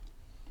so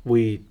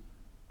we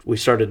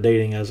started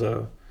dating as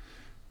a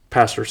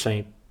pastor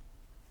saint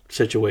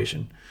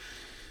situation,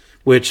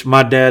 which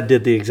my dad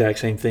did the exact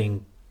same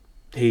thing.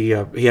 He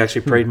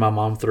actually prayed my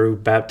mom through,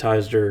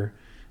 baptized her,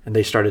 and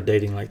they started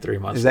dating like 3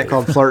 months. is that later.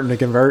 called flirting to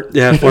convert?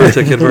 Yeah, flirt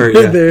to convert.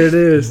 Yeah. There it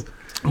is.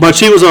 But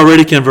she was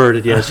already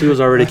converted. Yeah, she was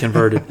already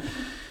converted.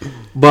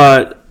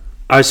 But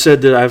I've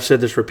said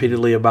this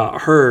repeatedly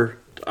about her.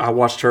 I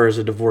watched her as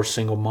a divorced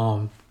single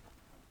mom.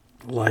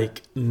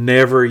 Like,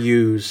 never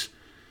use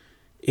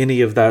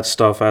any of that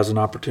stuff as an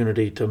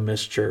opportunity to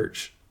miss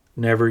church.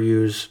 Never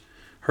use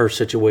her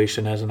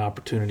situation as an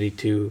opportunity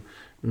to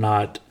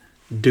not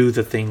do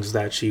the things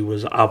that she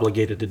was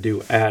obligated to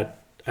do at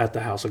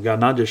the house of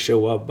God. Not just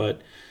show up,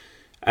 but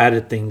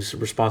added things,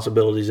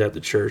 responsibilities at the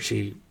church.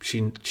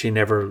 She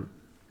never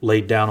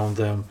laid down on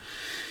them.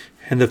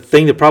 And the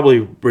thing that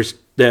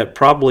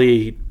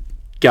probably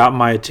got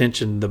my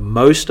attention the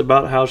most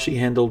about how she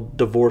handled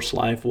divorce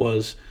life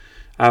was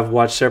I've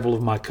watched several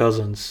of my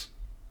cousins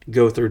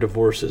go through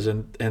divorces,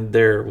 and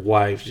their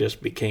wives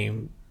just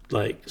became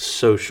like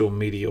social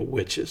media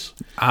witches.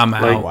 I'm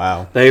out. Like, Oh,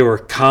 wow. They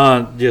were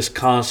just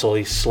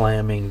constantly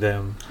slamming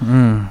them,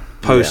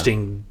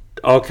 posting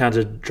all kinds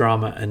of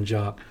drama and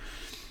junk.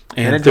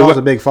 And it draws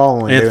a big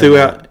following.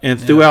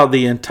 Throughout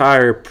the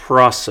entire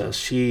process,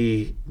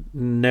 she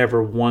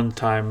never one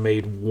time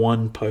made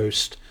one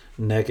post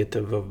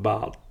negative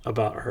about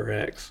her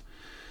ex,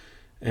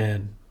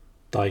 and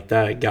like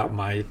that got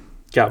my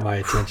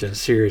attention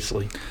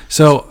seriously.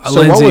 So, So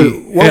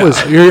Lindsay, what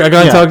was you're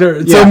going to talk to her?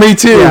 Yeah. So me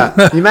too.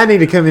 Yeah. You might need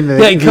to come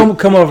into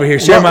Come over here.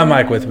 Share my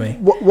mic with me.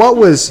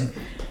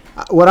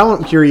 What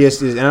I'm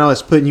curious is, and I know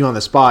it's putting you on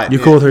the spot. You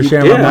cool with her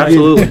sharing Yeah, my mic?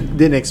 absolutely.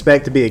 Didn't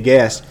expect to be a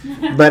guest,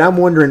 but I'm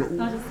wondering,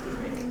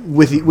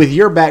 with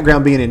your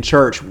background being in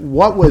church,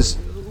 what was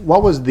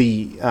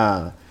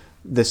the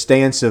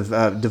stance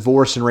of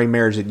divorce and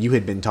remarriage that you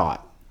had been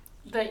taught?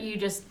 That you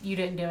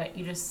didn't do it.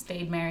 You just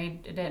stayed married.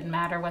 It didn't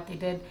matter what they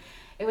did.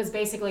 It was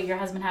basically your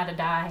husband had to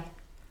die.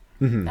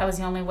 Mm-hmm. That was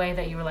the only way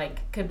that you were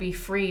could be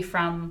free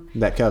from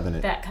That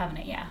covenant.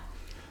 yeah.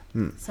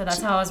 So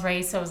that's how I was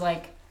raised. So it was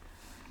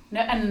no,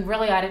 and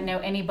really I didn't know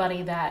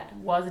anybody that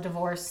was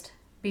divorced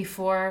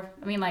before.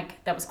 I mean,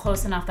 that was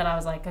close enough that I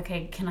was like,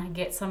 okay, can I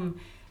get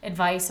some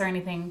advice or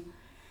anything?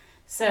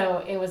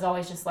 So it was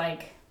always just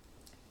up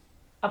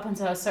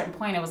until a certain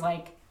point, it was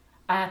I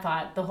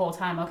thought the whole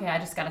time, okay, I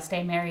just got to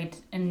stay married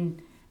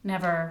and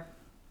never,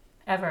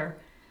 ever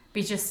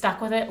be just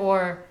stuck with it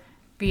or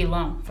be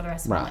alone for the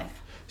rest of my life.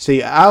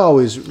 See, I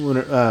always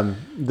I've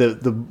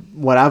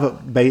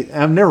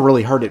never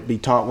really heard it be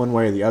taught one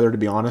way or the other. To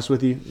be honest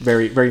with you,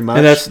 very very much.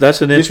 And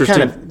that's an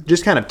interesting.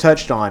 Just kind of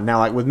touched on now.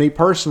 Like with me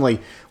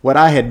personally, what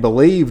I had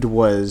believed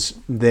was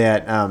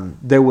that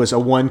there was a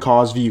one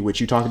cause view,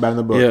 which you talked about in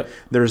the book. Yeah.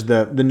 There's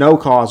the no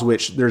cause,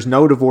 which there's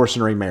no divorce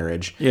and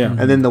remarriage. Yeah.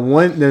 And then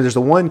there's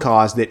the one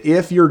cause that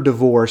if you're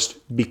divorced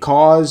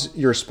because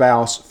your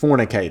spouse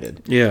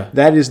fornicated. Yeah.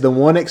 That is the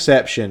one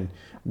exception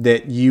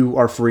that you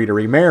are free to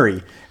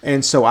remarry.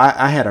 And so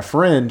I had a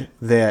friend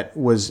that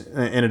was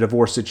in a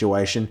divorce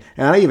situation,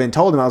 and I even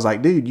told him, I was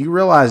like, dude, you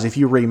realize if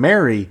you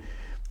remarry,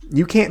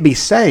 you can't be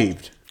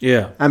saved.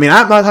 Yeah. I mean,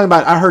 I'm not talking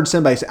about, I heard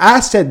somebody say, I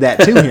said that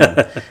to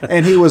him,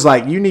 and he was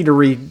like, you need to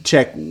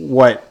recheck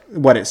what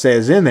it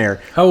says in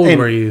there. How old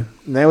were you?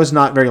 That was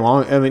not very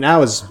long. I mean, I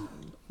was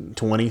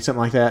 20, something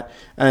like that.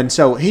 And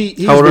so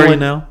he's How old are you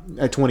now?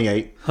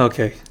 28.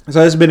 Okay. So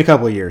this has been a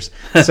couple of years.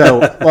 So,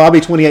 well, I'll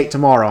be 28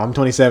 tomorrow. I'm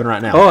 27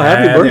 right now. Oh,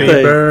 happy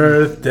birthday.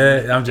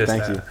 birthday. I'm just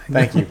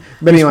Thank you.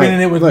 But He's anyway,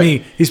 spending it with look,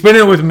 me. He's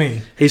spending it with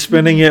me. He's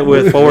spending it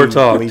with forward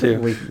talk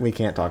too. we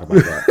can't talk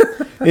about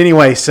that.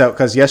 Anyway, so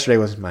because yesterday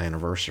was my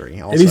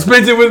anniversary, also. And he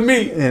spent it with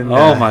me. And,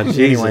 Oh, my Jesus.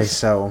 Anyway,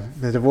 so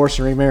the divorce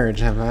and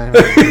remarriage.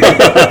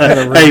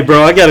 Hey,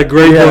 bro, I got a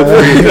great book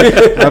for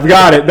you. I've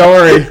got it. Don't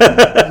worry.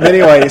 But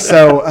anyway,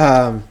 so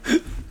I'm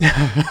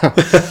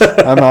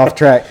off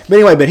track. But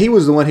anyway, but he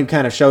was the one who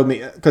kind of showed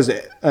me because he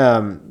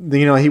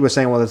was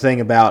saying the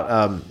thing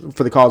about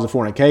for the cause of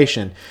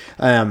fornication.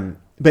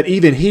 But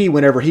even he,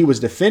 whenever he was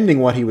defending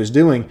what he was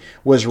doing,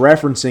 was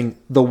referencing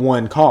the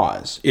one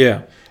cause.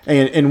 Yeah.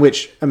 And in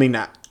which, I mean,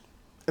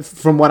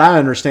 from what I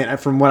understand,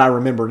 from what I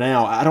remember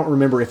now, I don't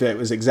remember if it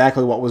was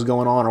exactly what was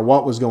going on or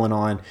what was going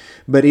on.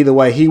 But either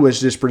way, he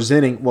was just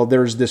presenting,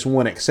 there's this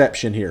one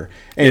exception here.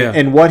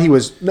 And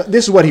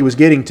this is what he was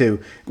getting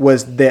to,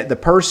 was that the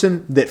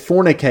person that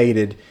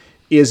fornicated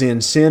is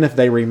in sin if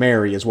they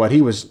remarry, is what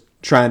he was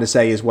trying to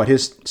say, is what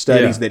his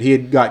studies that he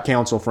had got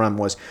counsel from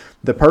was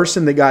the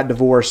person that got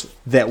divorced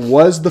that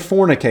was the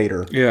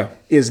fornicator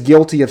is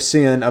guilty of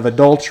sin of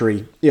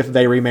adultery if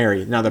they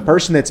remarry. Now, the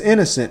person that's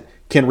innocent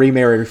can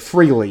remarry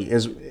freely.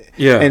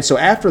 And so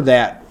after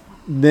that,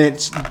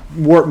 that's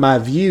warped my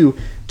view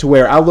to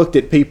where I looked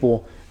at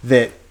people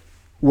that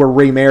were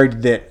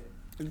remarried that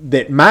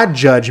my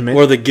judgment...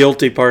 Or the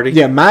guilty party.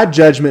 Yeah, my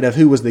judgment of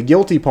who was the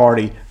guilty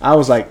party, I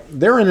was like,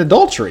 they're in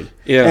adultery.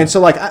 Yeah. And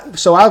so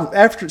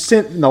since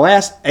in the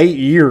last 8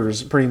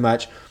 years, pretty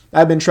much,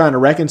 I've been trying to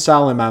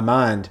reconcile in my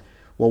mind,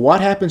 well, what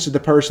happens to the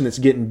person that's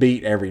getting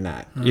beat every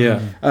night?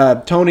 Yeah.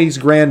 Tony's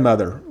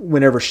grandmother,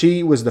 whenever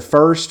she was the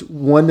first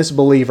oneness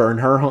believer in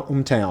her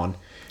hometown.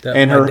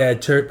 My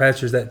dad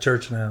pastors that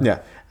church now.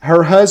 Yeah.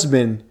 Her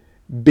husband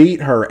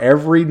beat her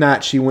every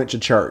night she went to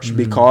church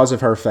because of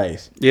her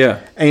faith.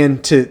 Yeah.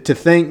 And to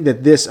think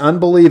that this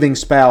unbelieving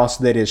spouse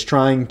that is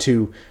trying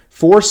to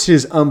force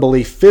his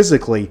unbelief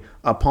physically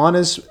on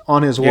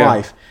his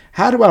wife,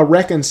 how do I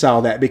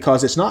reconcile that?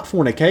 Because it's not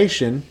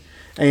fornication,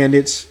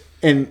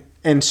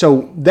 and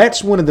so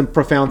that's one of the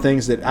profound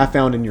things that I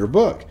found in your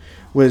book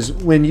was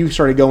when you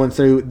started going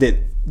through that.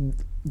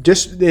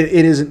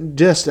 It isn't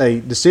just a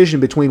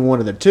decision between one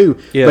of the two,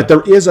 but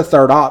there is a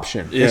third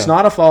option. Yeah. It's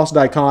not a false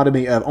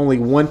dichotomy of only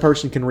one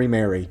person can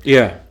remarry.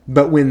 Yeah.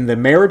 But when the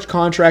marriage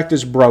contract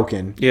is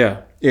broken,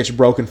 it's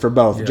broken for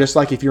both. Yeah. Just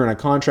like if you're in a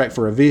contract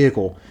for a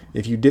vehicle,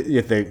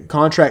 if the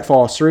contract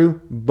falls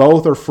through,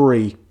 both are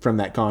free from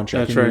that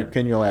contract. That's right.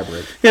 Can you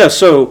elaborate? Yeah.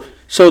 So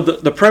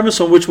the premise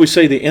on which we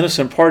say the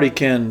innocent party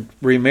can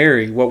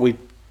remarry, what we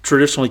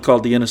traditionally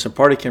called the innocent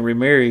party can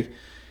remarry,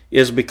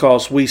 is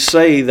because we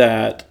say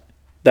that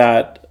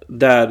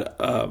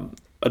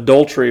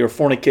adultery or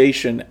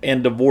fornication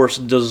and divorce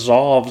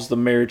dissolves the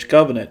marriage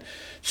covenant.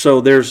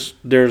 So there's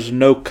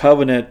no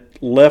covenant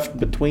left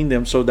between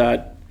them, so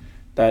that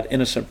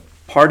innocent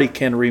party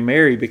can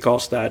remarry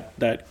because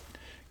that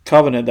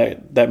covenant,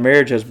 that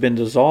marriage has been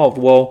dissolved.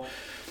 Well,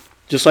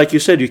 just like you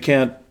said, you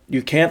can't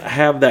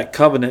have that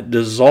covenant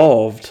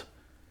dissolved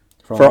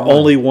for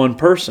only one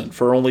person,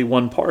 for only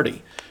one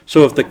party.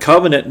 So if the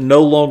covenant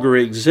no longer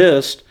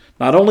exists,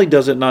 not only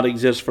does it not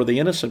exist for the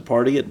innocent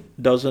party,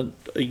 it doesn't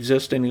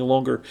exist any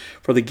longer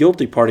for the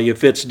guilty party.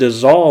 If it's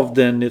dissolved,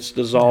 then it's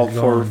dissolved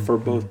for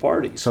both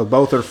parties. So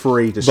both are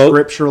free to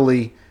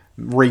scripturally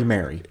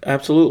remarry.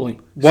 Absolutely.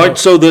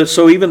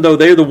 So even though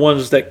they're the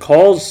ones that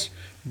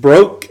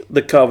broke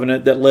the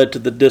covenant that led to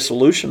the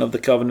dissolution of the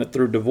covenant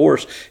through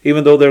divorce,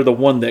 even though they're the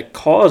one that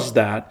caused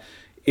that,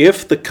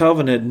 if the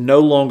covenant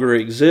no longer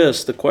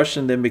exists, the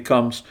question then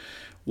becomes,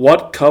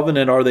 what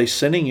covenant are they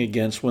sinning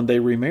against when they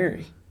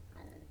remarry?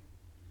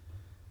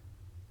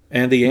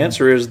 And the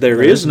answer is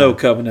there is no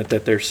covenant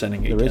that they're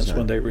sinning against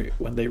when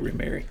they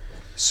remarry.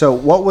 So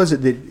what was it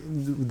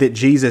that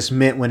Jesus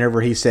meant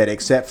whenever he said,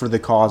 except for the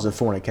cause of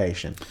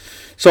fornication?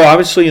 So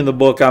obviously in the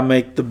book I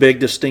make the big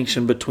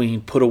distinction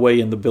between put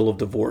away and the bill of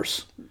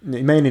divorce.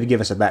 You may need to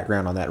give us a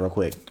background on that real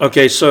quick.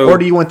 Okay, so... Or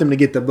do you want them to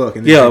get the book?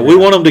 Yeah, we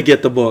want them to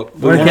get the book.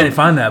 Where can they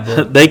find that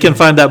book? They can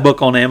find that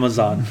book on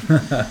Amazon.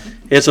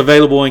 It's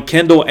available in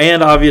Kindle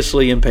and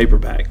obviously in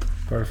paperback.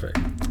 Perfect.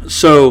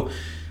 So...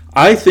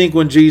 I think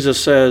when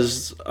Jesus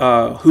says,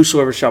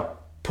 whosoever shall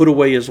put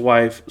away his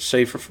wife,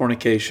 save for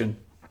fornication,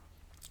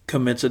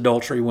 commits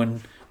adultery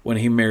when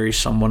he marries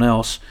someone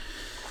else,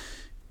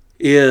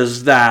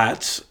 is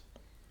that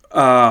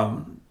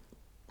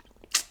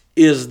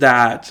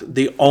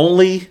the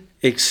only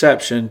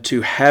exception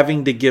to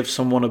having to give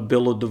someone a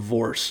bill of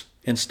divorce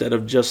instead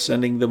of just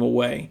sending them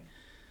away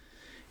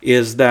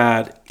is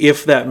that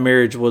if that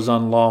marriage was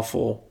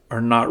unlawful are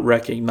not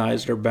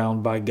recognized or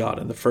bound by God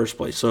in the first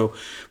place. So,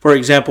 for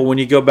example, when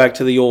you go back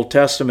to the Old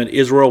Testament,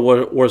 Israel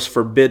was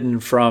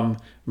forbidden from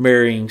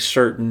marrying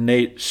certain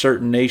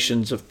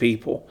nations of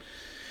people,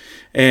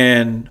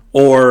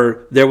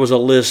 or there was a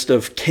list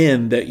of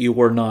kin that you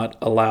were not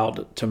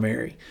allowed to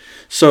marry.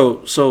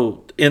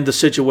 So in the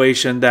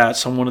situation that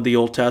someone in the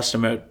Old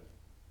Testament,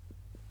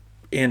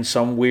 in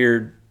some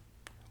weird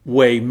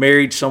way,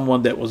 married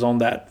someone that was on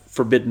that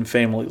forbidden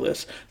family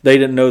list, they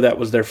didn't know that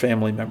was their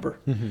family member.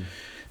 Mm-hmm.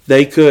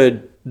 They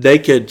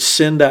could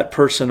send that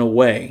person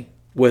away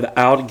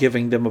without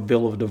giving them a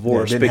bill of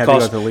divorce, didn't have to go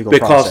because through the legal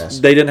because process.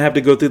 they didn't have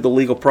to go through the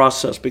legal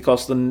process,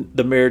 because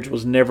the marriage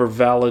was never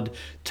valid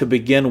to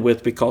begin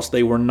with, because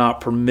they were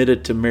not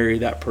permitted to marry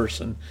that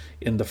person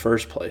in the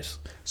first place.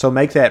 So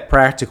make that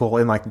practical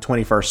in like the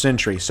 21st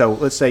century. So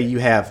let's say you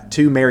have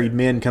two married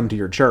men come to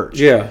your church.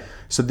 Yeah.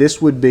 So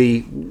this would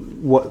be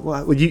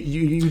what would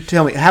you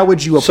tell me? How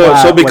would you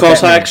apply? So because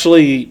what that means?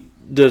 actually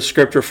the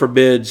scripture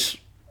forbids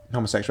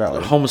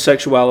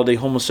homosexuality,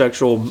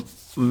 homosexual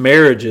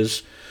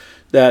marriages,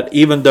 that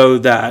even though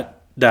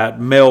that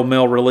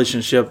male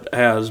relationship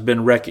has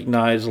been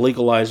recognized,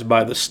 legalized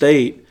by the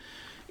state,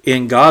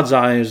 in God's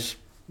eyes,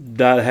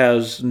 that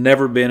has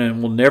never been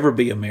and will never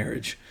be a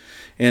marriage.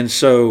 And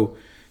so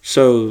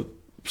those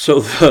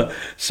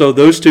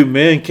two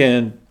men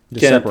can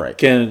separate,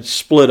 can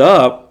split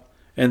up,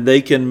 and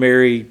they can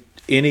marry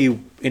any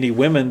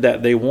women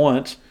that they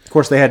want. Of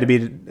course, they had to be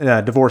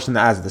divorced in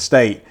the eyes of the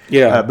state.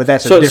 Yeah, but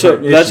that's a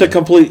different issue. That's a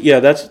complete. Yeah,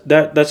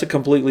 that's a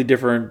completely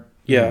different.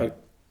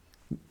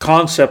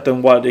 Concept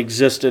than what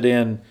existed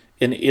in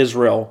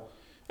Israel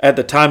at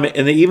the time,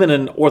 and even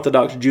in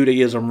Orthodox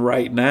Judaism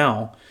right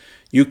now.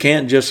 You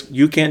can't just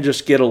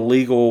get a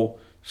legal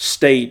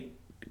state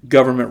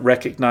government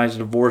recognized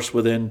divorce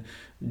within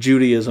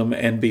Judaism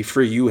and be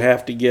free. You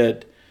have to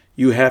get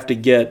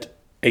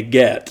a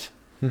get,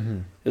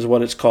 is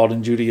what it's called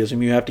in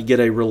Judaism. You have to get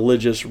a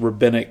religious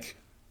rabbinic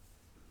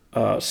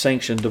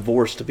sanctioned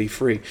divorce to be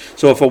free.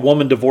 So if a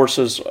woman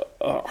divorces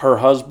her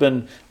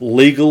husband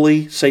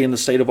legally, say in the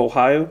state of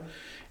Ohio,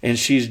 and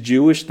she's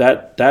Jewish,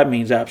 that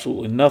means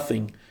absolutely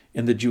nothing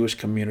in the Jewish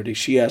community.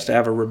 She has to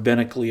have a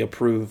rabbinically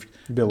approved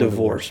bill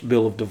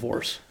of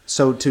divorce.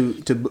 So to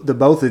the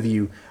both of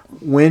you,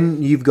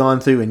 when you've gone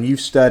through and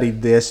you've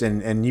studied this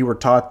and you were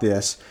taught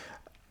this,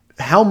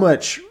 how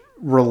much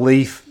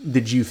relief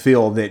did you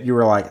feel that you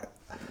were like,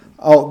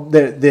 oh,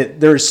 that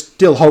there's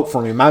still hope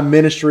for me. My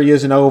ministry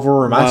isn't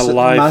over, or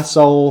my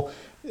soul.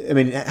 I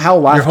mean, how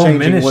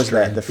life-changing was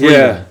that? The freedom.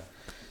 Yeah.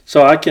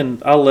 So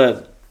I'll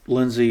let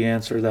Lindsay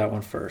answer that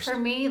one first. For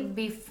me,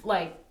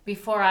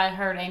 before I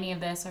heard any of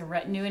this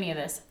or knew any of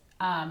this,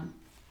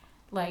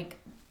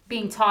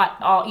 being taught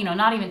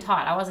not even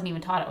taught. I wasn't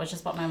even taught. It was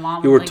just what my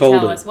mom would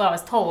tell us. Well, I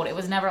was told. It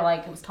was never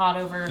like it was taught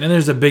over. And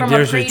there's a big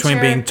difference between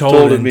being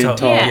told and being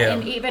taught. Yeah,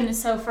 and even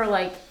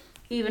so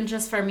even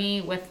just for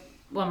me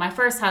my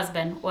first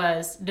husband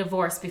was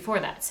divorced before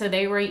that. So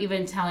they were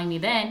even telling me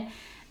then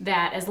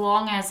that as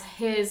long as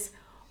his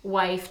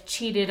wife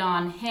cheated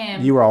on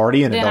him, you were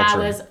already in then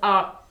adultery. I was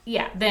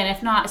then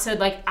if not, so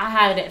I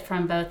had it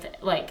from both,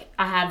 I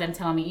had them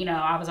telling me,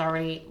 I was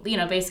already,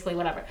 basically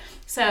whatever.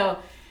 So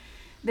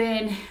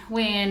then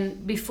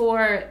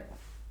before,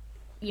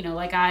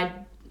 I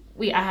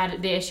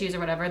had the issues or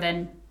whatever,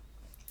 then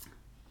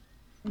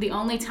the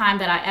only time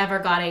that I ever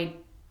got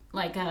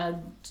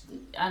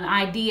an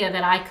idea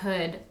that I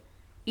could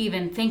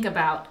even think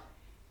about,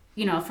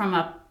 from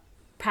a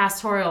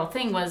pastoral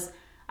thing was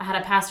I had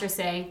a pastor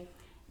say,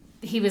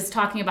 he was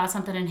talking about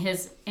something and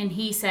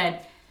he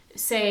said,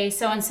 say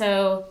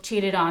so-and-so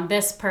cheated on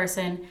this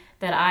person,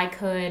 that I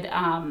could,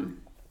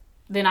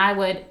 then I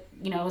would,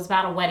 it was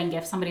about a wedding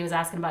gift. Somebody was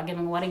asking about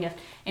giving a wedding gift.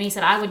 And he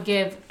said, I would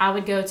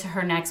go to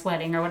her next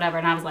wedding or whatever.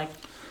 And I was like,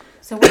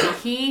 so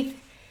he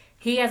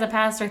as a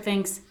pastor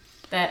thinks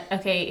that,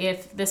 okay,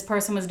 if this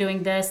person was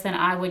doing this, then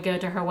I would go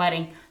to her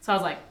wedding. So I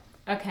was like,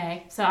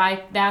 okay. So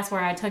that's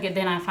where I took it.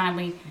 Then I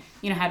finally,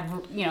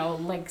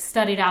 had,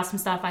 studied out some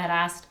stuff. I had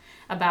asked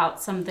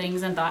about some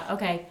things and thought,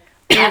 okay,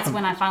 that's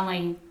when I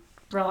finally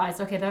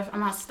realized, okay, I'm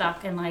not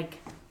stuck in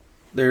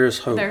there is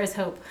hope. There is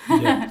hope.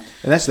 Yeah.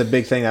 And that's the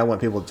big thing I want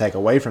people to take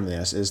away from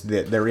this is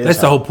that there is That's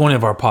hope. the whole point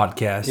of our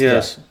podcast.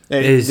 Yes.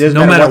 Is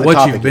no matter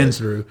what you've been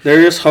through. There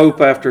is hope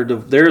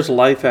there is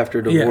life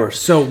after divorce. Yeah.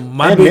 So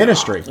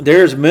ministry.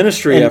 There is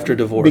ministry after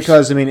divorce.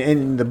 Because,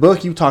 in the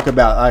book you talk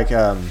about,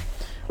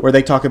 where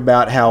they talk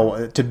about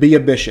how to be a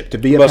bishop, to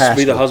be a pastor. You must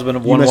be the husband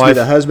of one wife. You wife. must be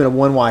the husband of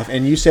one wife.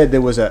 And you said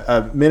there was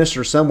a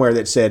minister somewhere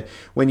that said,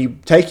 when you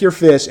take your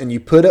fist and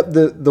you put up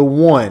the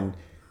one,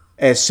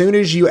 as soon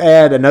as you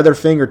add another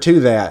finger to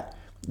that,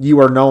 you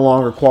are no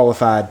longer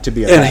qualified to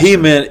be a pastor. And he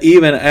meant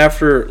even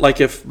after,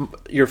 if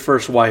your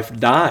first wife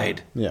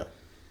died,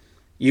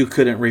 you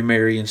couldn't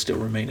remarry and still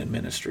remain in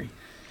ministry.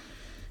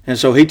 And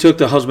so he took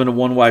the husband of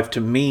one wife to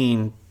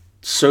mean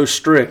so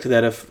strict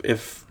that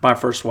if my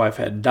first wife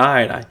had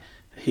died,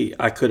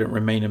 I couldn't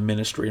remain in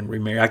ministry and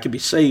remarry. I could be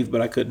saved,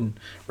 but I couldn't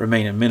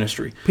remain in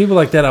ministry. People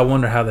like that, I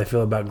wonder how they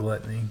feel about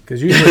gluttony.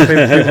 Because usually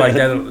people like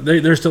that,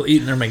 they're still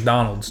eating their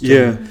McDonald's too.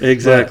 Yeah,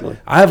 exactly.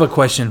 But I have a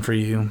question for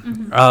you.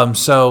 Mm-hmm.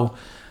 So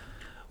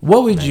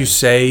what would you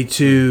say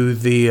to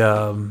the...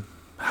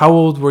 how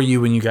old were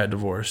you when you got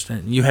divorced?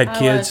 And you had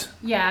kids?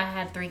 I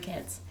had 3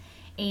 kids.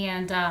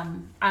 And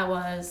I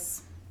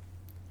was,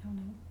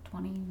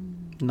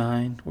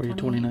 29. Were you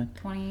 29?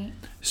 28.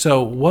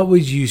 So what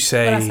would you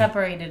say... When I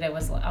separated, I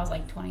was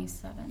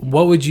 27. Yeah.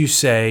 What would you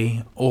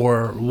say,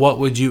 or what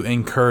would you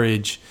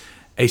encourage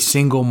a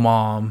single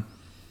mom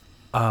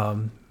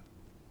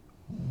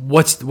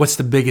what's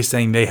the biggest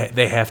thing they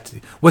have to?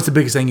 What's the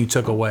biggest thing you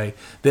took away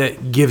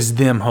that gives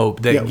them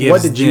hope? That gives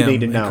what did you them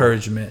need to know?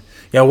 encouragement?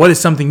 Yeah, what is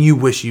something you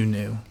wish you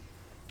knew?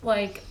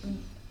 Like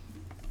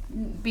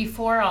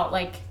before,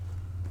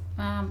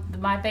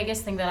 my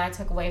biggest thing that I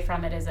took away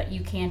from it is that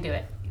you can do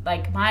it.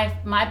 Like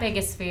my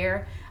biggest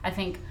fear, I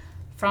think,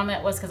 from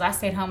it was because I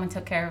stayed home and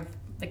took care of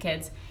the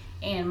kids,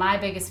 and my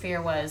biggest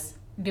fear was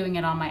doing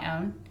it on my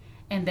own,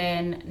 and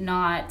then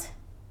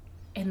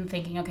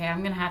thinking, okay,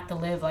 I'm gonna have to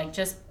live like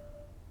just,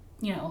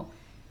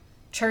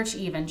 church,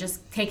 even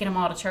just taking them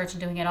all to church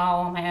and doing it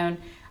all on my own.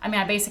 I mean,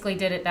 I basically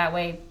did it that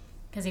way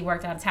because he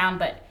worked out of town,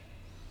 but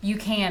you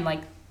can,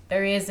 like,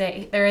 there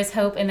is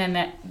hope. And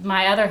then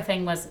my other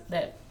thing was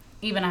that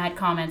even I had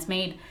comments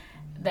made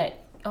that,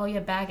 oh, you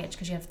have baggage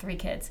because you have 3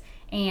 kids.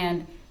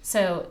 And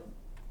so,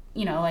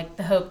 like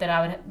the hope that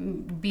I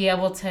would be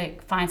able to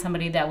find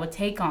somebody that would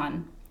take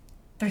on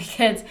 3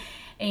 kids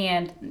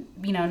and,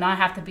 not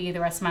have to be the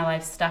rest of my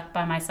life stuck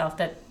by myself,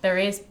 that there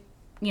is,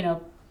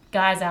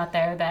 guys out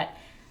there that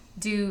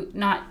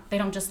they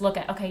don't just look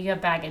at, okay, you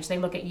have baggage. They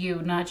look at you,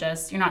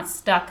 you're not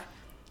stuck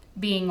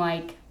being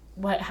like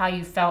how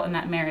you felt in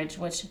that marriage,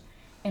 which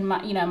in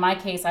my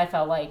case, I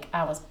felt like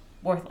I was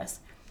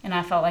worthless and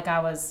I felt like I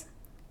was,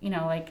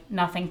 like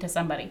nothing to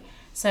somebody.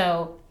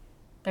 So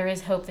there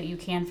is hope that you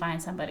can find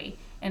somebody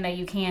and that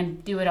you can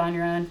do it on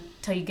your own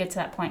till you get to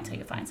that point till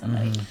you find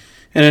somebody. Mm-hmm.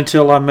 And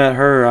until I met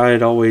her,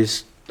 I'd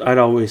always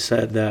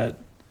said that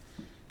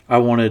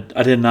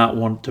I did not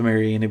want to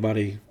marry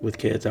anybody with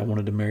kids. I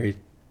wanted to marry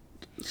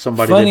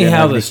somebody. Funny that didn't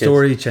how have the any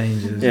story kids.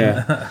 changes.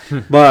 Yeah,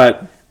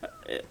 but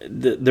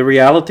the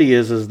reality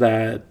is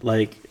that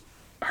like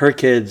her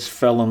kids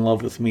fell in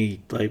love with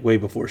me like way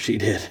before she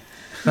did,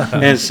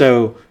 and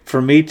so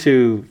for me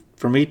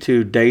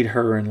to date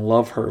her and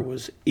love her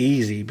was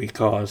easy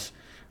because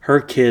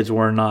her kids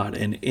were not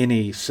in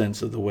any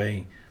sense of the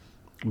way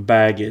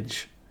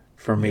baggage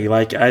for me.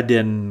 Like I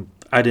didn't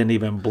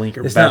even blink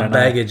or It's bat not an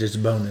eye. baggage, it's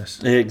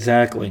bonus.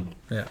 Exactly.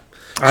 Yeah.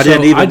 I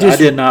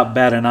did not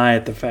bat an eye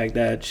at the fact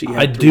that she had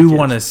I 3 do kids.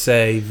 want to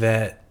say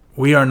that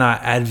we are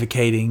not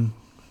advocating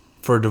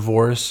for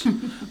divorce,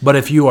 but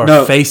if you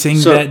are facing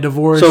that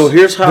divorce, so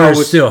here's how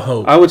there's still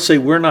hope. I would say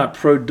we're not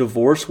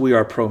pro-divorce, we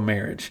are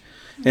pro-marriage.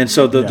 And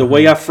so the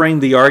way I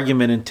framed the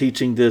argument in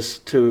teaching this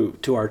to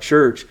our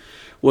church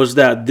was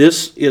that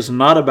this is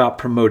not about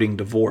promoting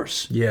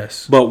divorce.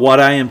 Yes. But what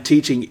I am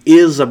teaching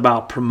is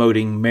about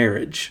promoting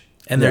marriage.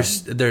 And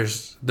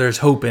there's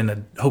hope in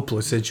a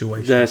hopeless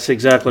situation. That's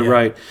exactly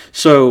right.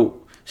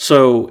 So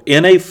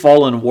in a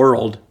fallen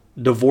world,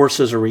 divorce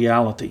is a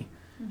reality.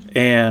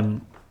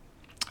 And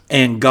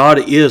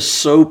God is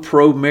so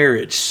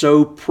pro-marriage,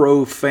 so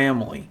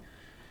pro-family,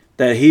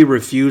 that he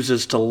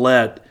refuses to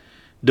let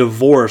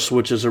divorce,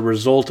 which is a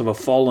result of a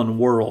fallen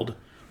world,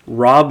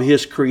 rob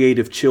his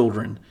creative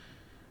children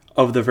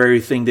of the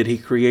very thing that he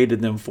created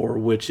them for,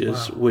 which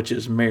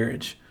is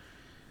marriage.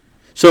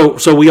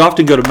 So we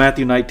often go to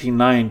Matthew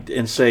 19:9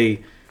 and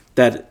say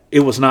that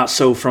it was not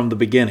so from the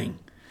beginning.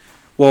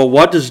 Well,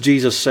 what does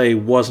Jesus say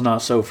was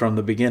not so from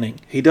the beginning?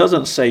 He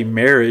doesn't say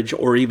marriage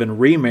or even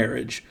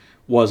remarriage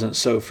wasn't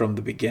so from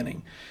the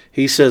beginning.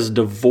 He says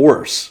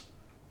divorce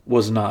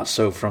was not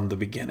so from the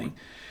beginning.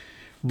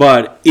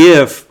 But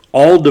if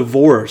all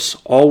divorce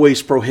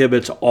always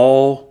prohibits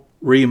all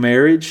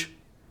remarriage,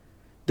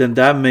 then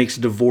that makes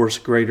divorce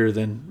greater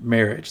than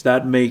marriage.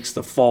 That makes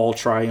the fall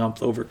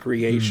triumph over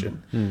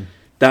creation. Mm-hmm.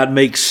 That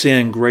makes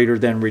sin greater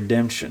than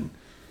redemption.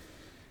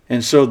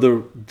 And so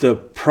the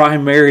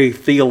primary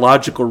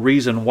theological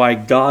reason why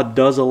God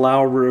does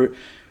allow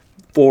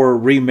for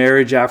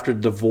remarriage after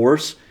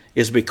divorce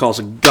is because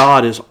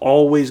God is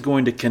always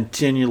going to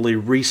continually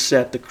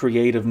reset the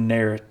creative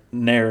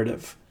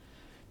narrative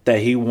that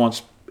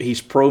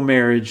he's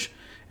pro-marriage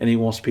and he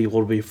wants people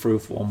to be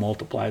fruitful and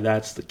multiply.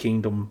 That's the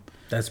kingdom.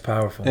 That's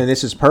powerful. And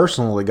this is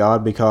personal to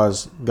God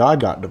because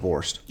God got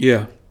divorced.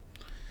 Yeah.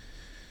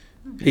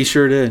 He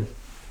sure did.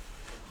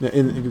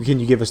 And can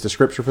you give us the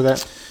scripture for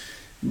that?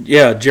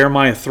 Yeah,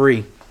 Jeremiah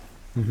 3.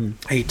 Mm-hmm.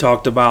 He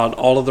talked about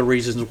all of the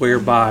reasons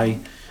whereby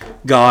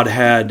God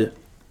had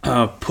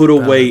put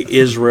away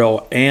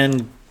Israel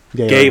and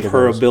gave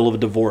her a bill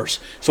of divorce.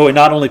 So he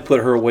not only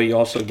put her away, he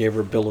also gave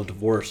her a bill of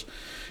divorce.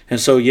 And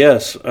so,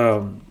 yes,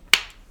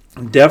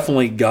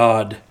 definitely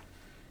God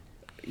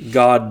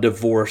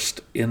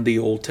divorced in the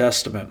Old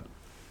Testament.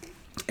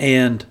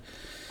 And,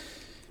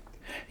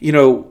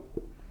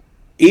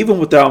 even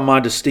without my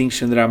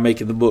distinction that I make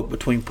in the book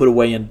between put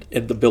away and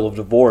the bill of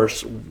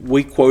divorce,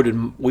 we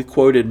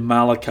quoted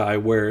Malachi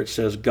where it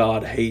says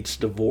God hates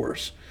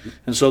divorce.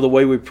 And so the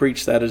way we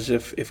preach that is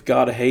if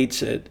God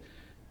hates it,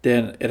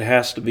 then it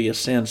has to be a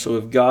sin. So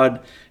if God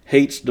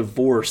hates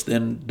divorce,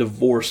 then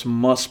divorce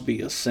must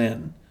be a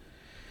sin.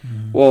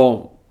 Mm-hmm.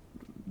 Well,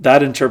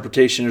 that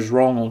interpretation is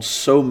wrong on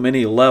so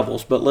many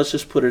levels, but let's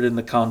just put it in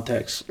the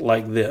context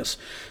like this.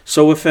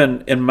 So if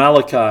in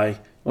Malachi,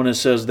 when it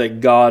says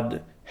that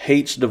God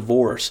hates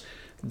divorce,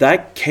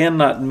 that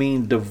cannot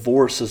mean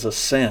divorce is a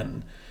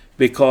sin,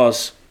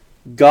 because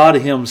God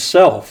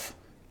himself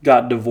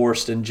got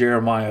divorced in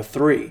Jeremiah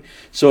 3.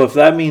 So if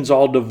that means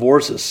all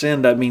divorce is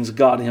sin, that means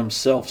God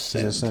himself He's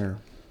sinned. a sinner.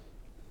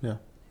 Yeah.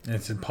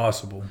 It's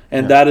impossible.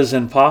 And that is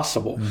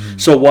impossible.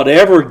 So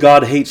whatever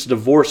God hates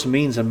divorce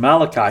means in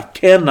Malachi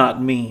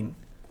cannot mean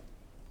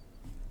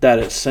that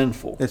it's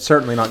sinful. It's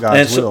certainly not And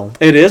God's so will.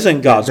 it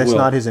isn't God's That's will.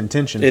 not his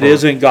intention. It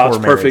isn't God's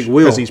perfect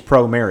will. Because he's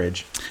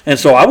pro-marriage. And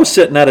so I was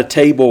sitting at a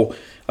table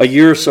a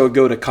year or so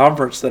ago at a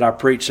conference that I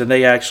preached, and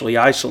they actually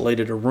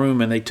isolated a room,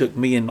 and they took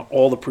me and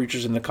all the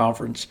preachers in the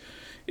conference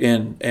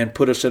and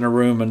put us in a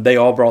room, and they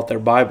all brought their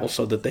Bibles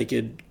so that they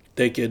could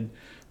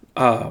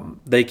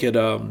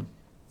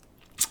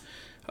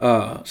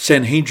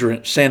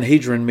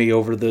Sanhedrin me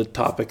over the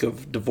topic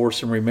of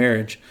divorce and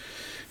remarriage.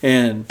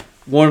 And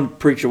one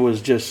preacher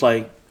was just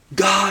like,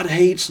 God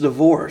hates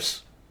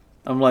divorce.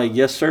 I'm like,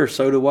 yes, sir,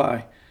 so do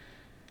I.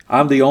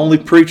 I'm the only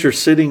preacher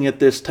sitting at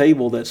this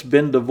table that's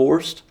been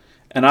divorced.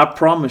 And I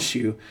promise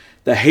you,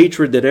 the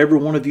hatred that every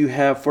one of you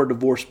have for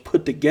divorce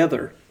put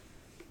together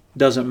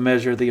doesn't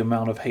measure the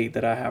amount of hate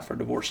that I have for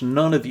divorce.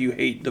 None of you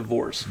hate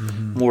divorce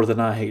more than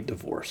I hate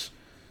divorce.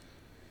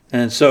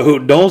 And so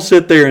don't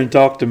sit there and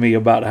talk to me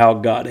about how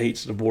God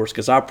hates divorce,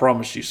 because I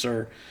promise you,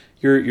 sir,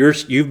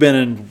 you've been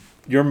in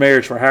your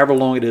marriage for however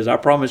long it is. I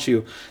promise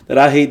you that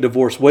I hate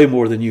divorce way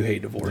more than you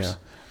hate divorce.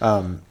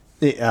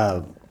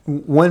 Yeah.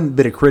 One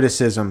bit of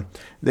criticism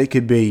that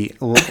could be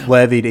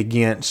levied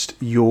against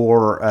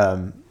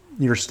your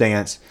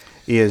stance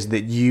is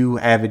that you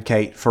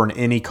advocate for an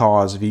any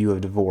cause view of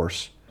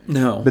divorce.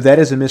 No. But that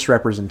is a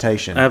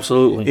misrepresentation.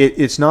 Absolutely.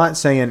 It's not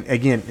saying,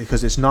 again,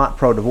 because it's not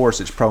pro-divorce,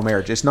 it's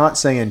pro-marriage. It's not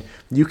saying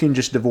you can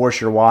just divorce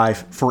your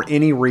wife for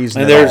any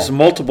reason And at there's all.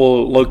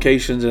 multiple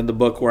locations in the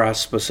book where I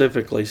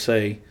specifically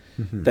say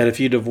that if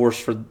you divorce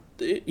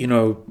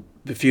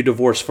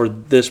for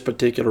this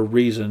particular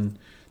reason,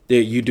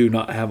 that you do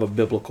not have a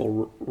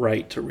biblical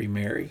right to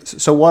remarry.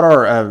 So what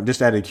are,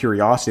 just out of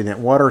curiosity,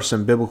 what are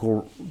some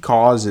biblical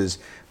causes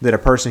that a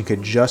person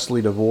could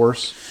justly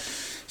divorce?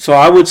 So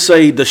I would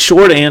say the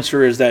short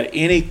answer is that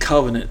any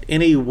covenant,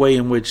 any way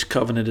in which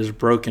covenant is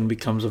broken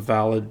becomes a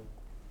valid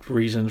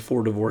reason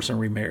for divorce and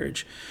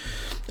remarriage.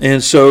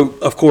 And so,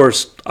 of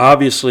course,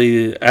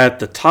 obviously at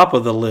the top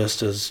of the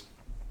list is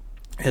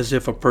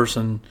if a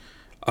person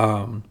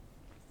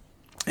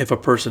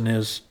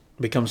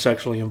becomes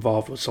sexually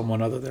involved with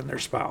someone other than their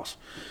spouse.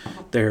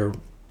 They're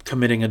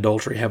committing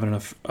adultery, having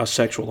a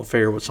sexual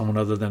affair with someone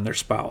other than their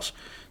spouse.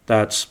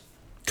 That's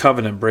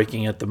covenant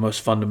breaking at the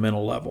most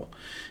fundamental level.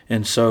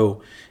 And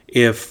so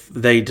if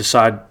they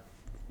decide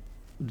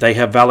they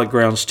have valid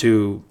grounds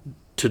to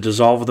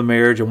dissolve the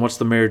marriage, and once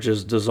the marriage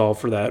is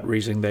dissolved for that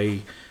reason,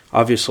 they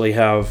obviously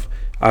have,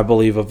 I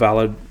believe, a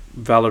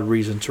valid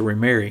reason to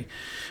remarry.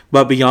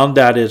 But beyond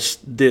that is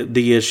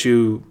the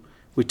issue.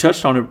 We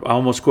touched on it. I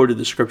almost quoted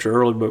the scripture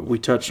earlier, but we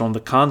touched on the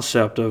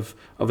concept of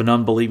an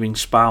unbelieving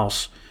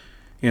spouse,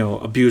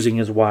 abusing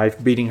his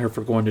wife, beating her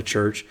for going to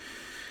church.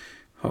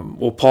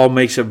 Well, Paul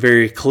makes it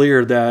very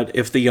clear that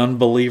if the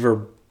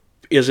unbeliever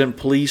isn't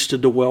pleased to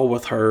dwell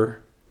with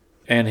her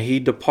and he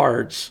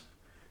departs,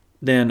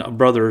 then a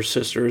brother or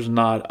sister is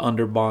not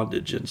under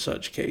bondage in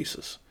such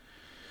cases.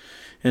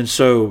 And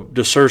so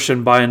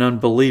desertion by an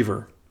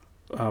unbeliever,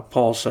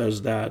 Paul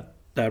says that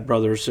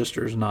brother or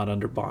sister is not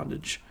under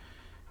bondage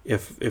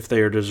if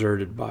they are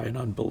deserted by an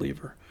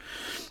unbeliever.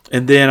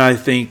 And then I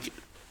think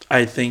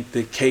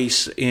the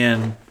case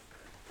in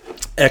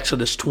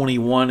Exodus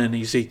 21 and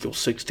Ezekiel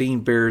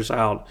 16 bears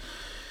out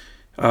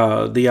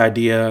the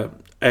idea.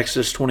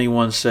 Exodus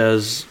 21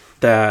 says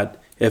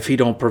that if he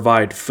don't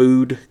provide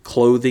food,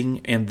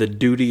 clothing, and the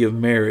duty of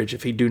marriage,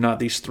 if he do not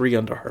these three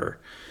unto her,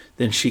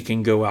 then she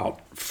can go out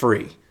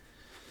free.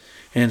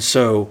 And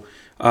so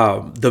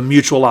the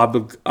mutual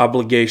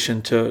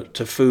obligation to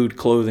food,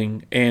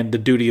 clothing, and the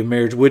duty of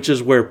marriage, which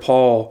is where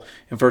Paul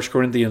in 1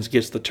 Corinthians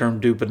gets the term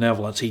due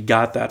benevolence. He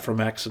got that from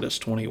Exodus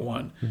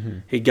 21. Mm-hmm.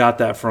 He got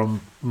that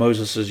from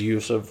Moses'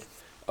 use of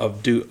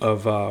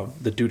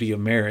the duty of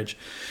marriage.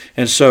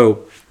 And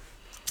so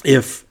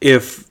if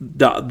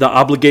the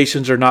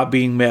obligations are not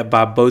being met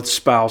by both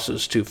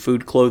spouses to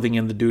food, clothing,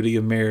 and the duty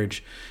of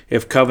marriage,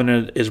 if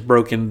covenant is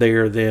broken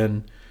there,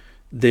 then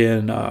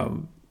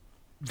the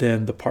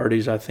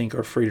parties, I think,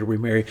 are free to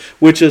remarry,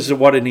 which is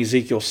what in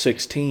Ezekiel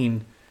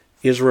 16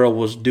 Israel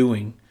was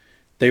doing.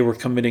 They were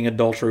committing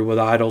adultery with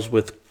idols,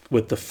 with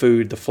the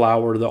food, the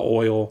flour, the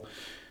oil,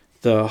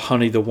 the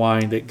honey, the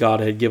wine that God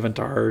had given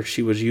to her.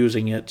 She was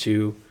using it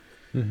to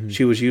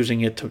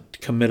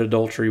commit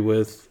adultery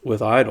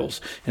with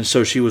idols, and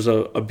so she was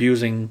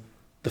abusing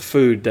the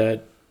food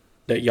that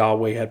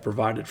Yahweh had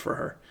provided for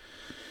her.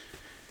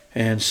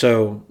 And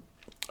so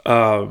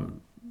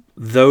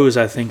those,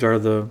 I think, are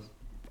the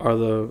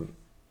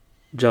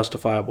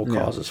justifiable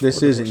causes.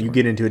 This isn't you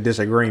get into a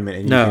disagreement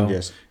and you can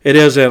just. It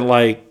isn't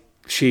like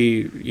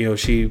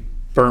she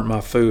burnt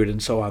my food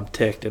and so I'm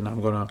ticked and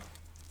I'm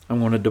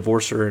gonna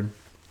divorce her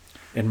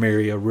and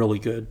marry a really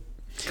good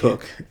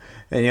cook.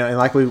 And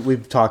like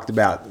we've talked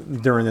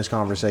about during this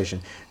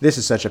conversation, this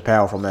is such a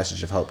powerful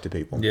message of hope to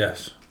people.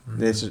 Yes.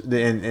 This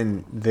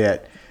and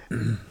that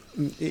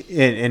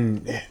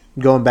and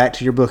going back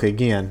to your book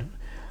again,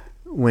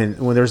 when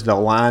there's the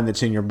line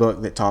that's in your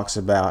book that talks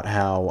about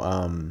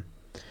how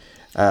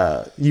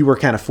you were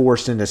kind of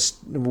forced into,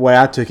 the way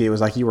I took it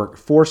was like you were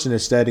forced into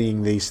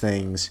studying these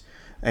things,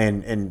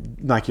 and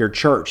like your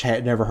church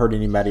had never heard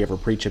anybody ever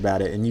preach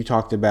about it, and you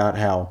talked about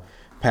how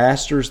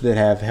pastors that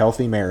have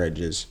healthy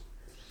marriages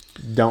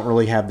don't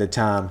really have the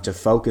time to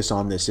focus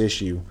on this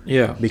issue,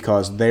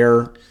 because they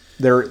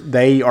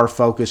are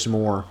focused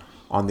more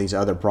on these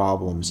other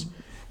problems.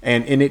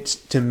 And it's,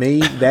 to me,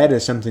 that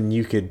is something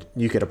you could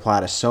apply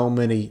to so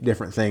many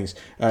different things.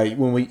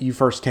 When we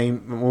first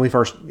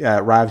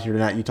arrived here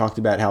tonight, you talked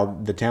about how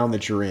the town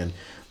that you're in,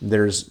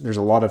 there's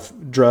a lot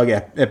of drug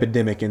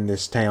epidemic in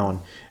this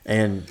town,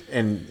 and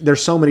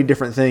there's so many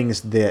different things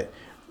that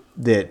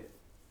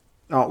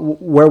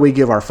where we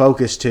give our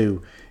focus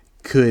to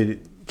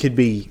could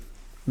be,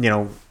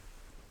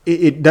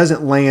 it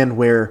doesn't land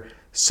where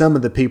some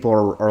of the people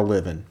are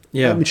living.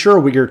 Yeah. I'm sure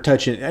we're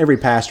touching, every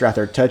pastor out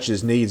there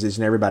touches needs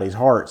in everybody's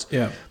hearts.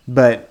 Yeah.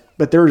 But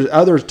there's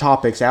other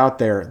topics out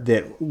there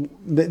that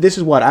this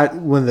is what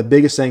one of the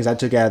biggest things I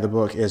took out of the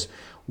book is,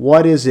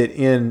 what is it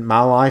in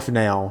my life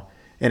now,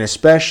 and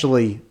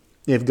especially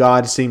if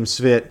God seems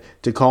fit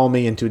to call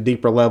me into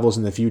deeper levels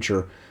in the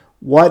future,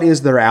 what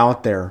is there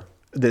out there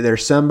that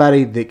there's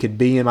somebody that could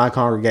be in my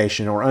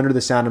congregation or under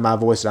the sound of my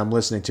voice that I'm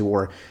listening to,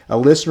 or a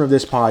listener of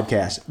this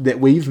podcast that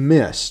we've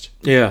missed.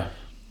 Yeah.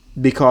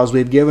 Because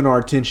we've given our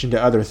attention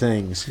to other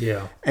things.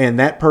 Yeah. And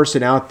that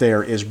person out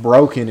there is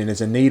broken and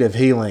is in need of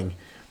healing.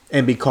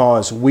 And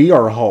because we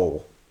are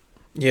whole,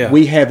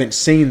 we haven't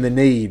seen the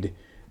need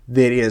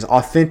that is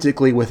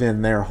authentically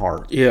within their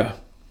heart. Yeah.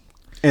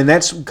 And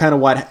that's kind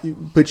of what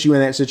puts you in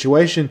that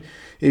situation,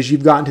 is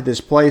you've gotten to this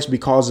place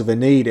because of a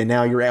need, and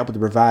now you're able to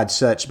provide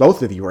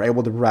both of you are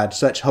able to provide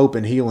such hope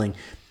and healing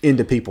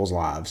into people's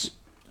lives.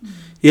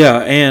 Yeah,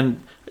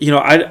 and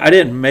I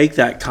didn't make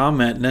that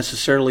comment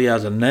necessarily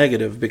as a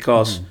negative,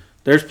 because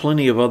there's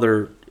plenty of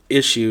other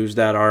issues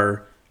that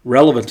are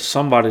relevant to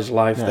somebody's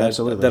life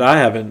that I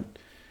haven't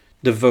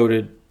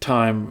devoted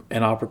time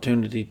and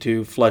opportunity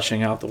to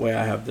fleshing out the way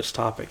I have this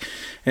topic.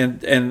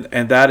 And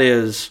that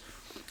is,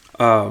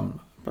 I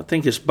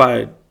think it's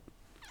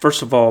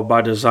first of all,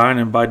 by design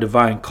and by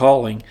divine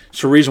calling.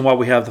 It's the reason why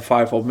we have the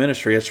fivefold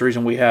ministry. It's the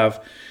reason we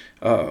have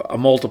a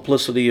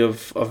multiplicity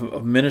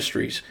of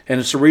ministries. And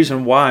it's the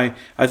reason why,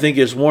 I think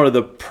is one of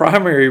the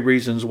primary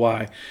reasons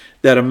why,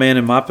 that a man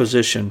in my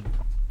position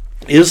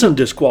isn't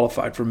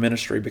disqualified for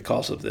ministry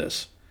because of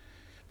this.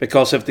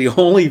 Because if the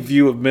only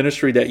view of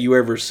ministry that you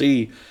ever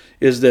see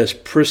is this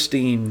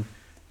pristine,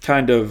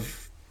 kind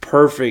of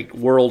perfect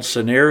world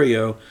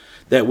scenario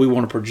that we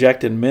want to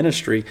project in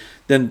ministry,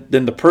 then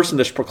the person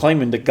that's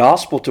proclaiming the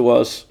gospel to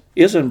us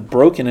isn't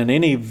broken in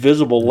any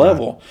visible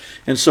level.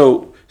 And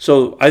so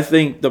I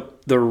think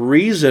the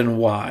reason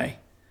why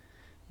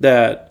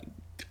that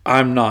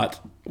I'm not,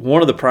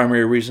 one of the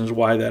primary reasons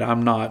why that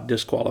I'm not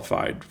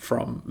disqualified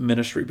from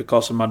ministry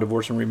because of my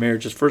divorce and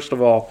remarriage is, first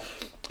of all,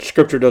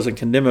 Scripture doesn't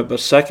condemn it, but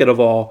second of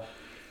all,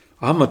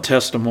 I'm a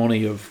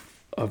testimony of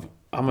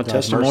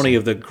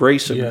the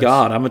grace of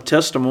God. I'm a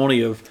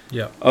testimony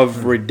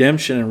of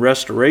redemption and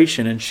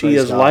restoration, and she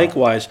is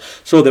likewise.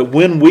 So that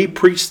when we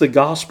preach the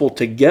gospel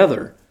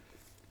together,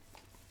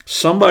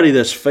 somebody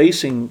that's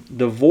facing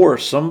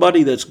divorce,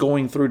 somebody that's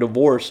going through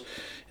divorce,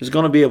 is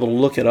going to be able to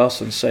look at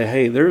us and say,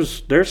 "Hey,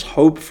 there's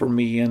hope for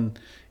me in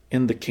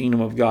the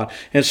kingdom of God."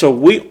 And so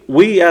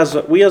we as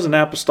an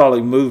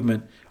apostolic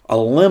movement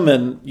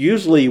eliminate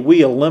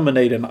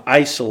and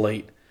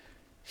isolate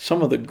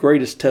some of the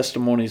greatest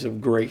testimonies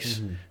of grace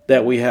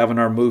that we have in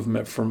our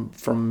movement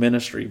from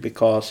ministry,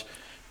 because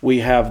we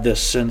have this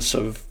sense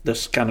of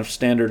this kind of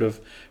standard of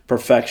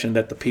perfection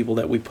that the people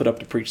that we put up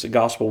to preach the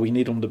gospel, we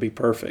need them to be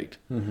perfect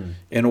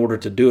in order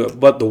to do it.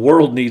 But the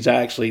world needs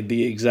actually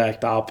the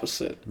exact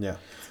opposite. Yeah.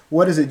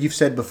 What is it you've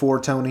said before,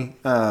 Tony,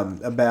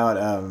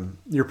 about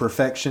your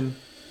perfection?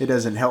 It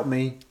doesn't help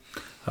me.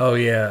 Oh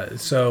yeah.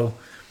 So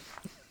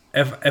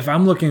if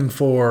I'm looking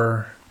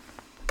for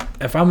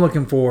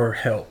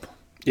help,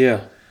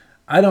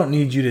 I don't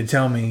need you to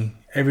tell me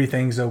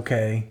everything's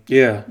okay.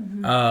 Yeah.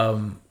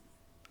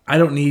 I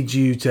don't need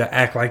you to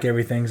act like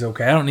everything's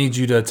okay. I don't need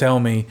you to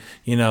tell me,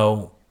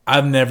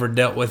 I've never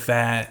dealt with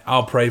that.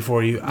 I'll pray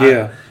for you.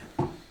 Yeah.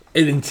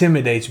 It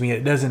intimidates me.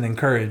 It doesn't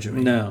encourage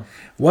me. No.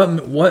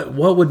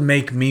 What would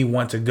make me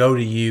want to go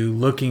to you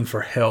looking for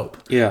help?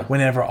 Yeah.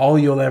 Whenever all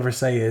you'll ever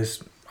say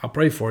is, "I'll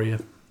pray for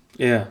you."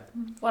 Yeah.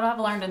 What I've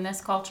learned in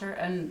this culture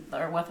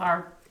or with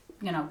our,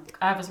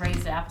 I was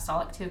raised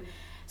apostolic too.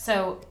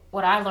 So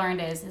what I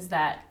learned is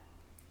that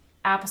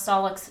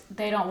apostolics,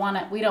 we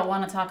don't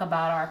want to talk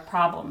about our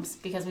problems,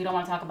 because we don't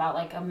want to talk about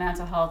like a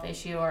mental health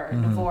issue or a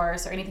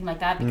divorce or anything like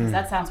that, because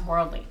that sounds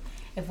worldly.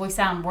 If we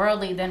sound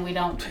worldly, then we're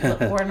not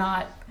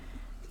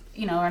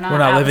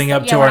living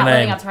up to our name.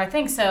 Living up to our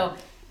thing. So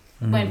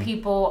when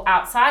people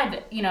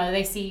outside,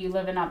 they see you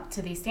living up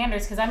to these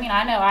standards, because I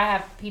know I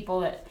have people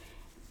that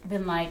have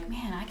been like,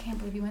 "Man, I can't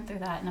believe you went through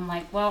that," and I'm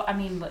like, "Well,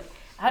 but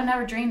I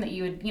never dreamed that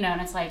you would,"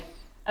 and it's like,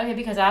 Okay,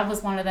 because I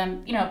was one of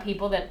them,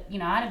 people that,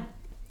 I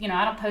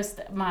don't post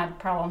my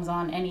problems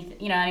on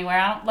anything, anywhere.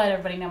 I don't let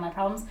everybody know my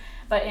problems.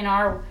 But in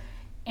our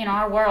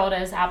world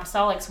as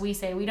apostolics, we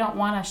say we don't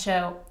want to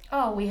show,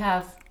 we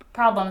have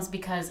problems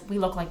because we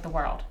look like the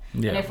world.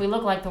 Yeah. And if we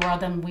look like the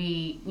world, then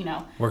we,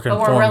 we're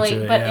conformed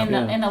to it. But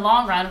in the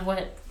long run,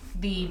 what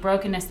the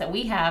brokenness that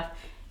we have,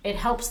 it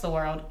helps the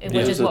world, which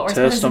is what we're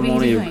supposed to be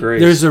doing. Of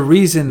grace. There's a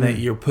reason that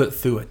you're put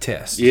through a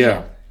test.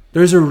 Yeah.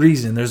 There's a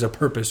reason. There's a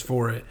purpose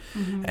for it.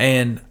 Mm-hmm.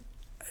 And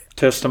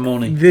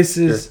testimony. This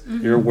is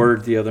your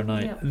word the other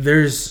night. Yeah.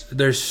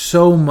 There's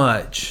so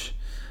much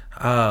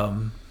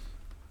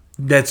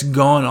that's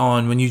gone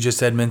on when you just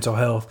said mental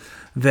health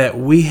that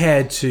we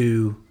had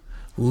to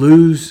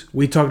lose.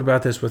 We talked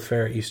about this with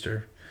Fair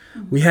Easter.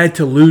 We had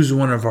to lose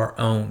one of our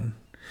own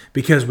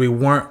because we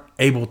weren't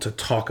able to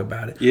talk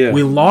about it. Yeah.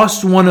 We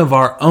lost one of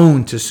our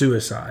own to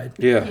suicide.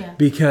 Yeah.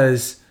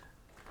 Because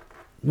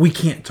we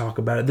can't talk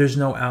about it. There's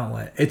no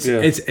outlet.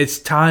 It's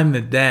time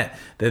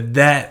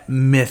that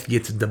myth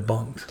gets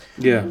debunked.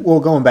 Yeah. Well,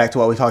 going back to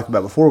what we talked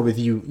about before with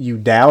you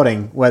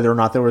doubting whether or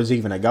not there was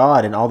even a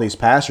God, and all these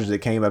pastors that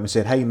came up and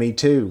said, "Hey, me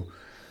too."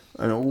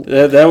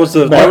 That was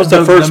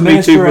the first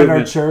Me Too at our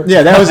movement. church.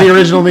 Yeah, that was the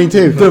original Me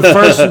Too.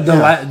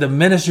 The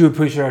minister who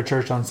preached at our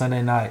church on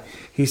Sunday night,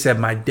 he said,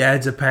 "My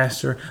dad's a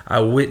pastor. I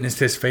witnessed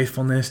his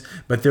faithfulness,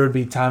 but there would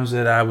be times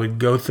that I would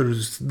go through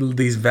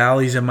these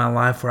valleys in my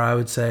life where I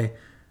would say,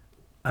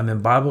 I'm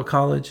in Bible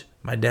college.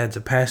 My dad's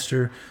a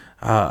pastor.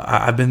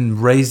 I've been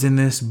raised in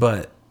this,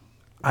 but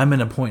I'm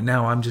in a point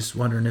now. I'm just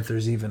wondering if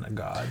there's even a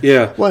God."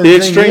 Yeah. Well, the the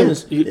extreme.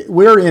 thing is,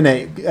 we're in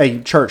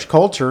a church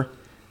culture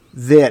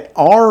that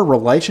our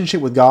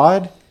relationship with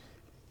God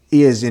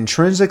is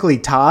intrinsically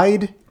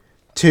tied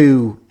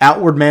to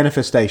outward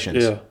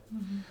manifestations. Yeah.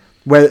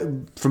 Whether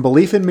from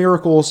belief in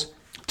miracles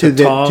to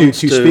tongues,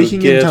 to to speaking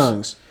gifts. in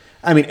tongues.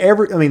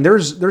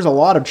 There's a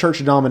lot of church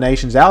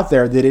denominations out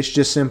there that it's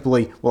just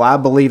simply, well, I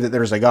believe that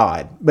there's a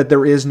God, but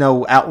there is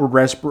no outward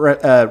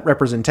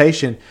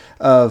representation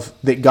of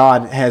that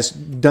God has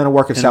done a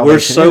work of And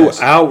salvation. we're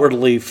so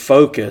outwardly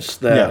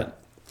focused that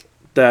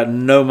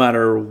no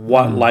matter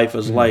what life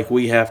is like,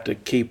 we have to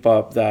keep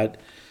up that.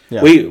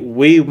 Yeah.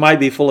 We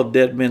might be full of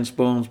dead men's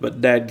bones, but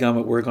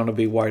dadgummit, we're going to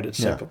be white at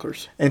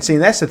sepulchres. And see,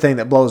 that's the thing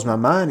that blows my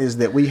mind is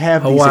that we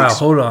have Oh, these. wow.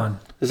 Hold on.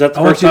 Is that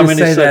the I first want you time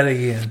to say that said,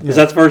 again. Is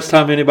that the first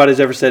time anybody's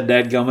ever said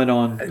dadgummit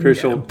on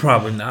Crucial?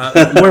 Probably not.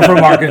 We're from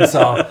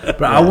Arkansas.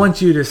 But I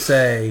want you to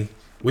say,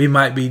 we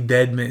might be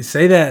dead men.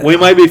 Say that. We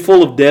might be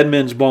full of dead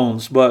men's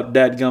bones, but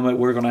dadgummit,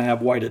 we're going to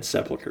have whited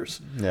sepulchres.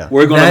 Yeah.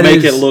 We're going to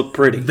make it look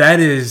pretty. That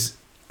is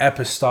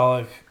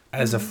apostolic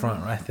as a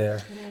front right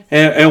there.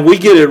 And we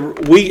get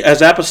it. We as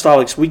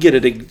apostolics, we get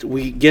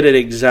it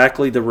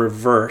exactly the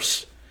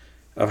reverse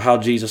of how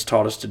Jesus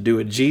taught us to do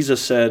it.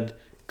 Jesus said,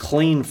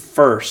 "Clean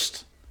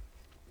first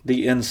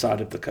the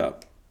inside of the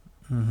cup."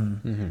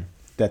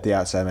 that the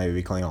outside may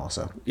be clean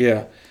also.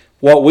 Yeah.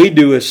 What we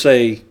do is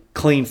say,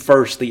 "Clean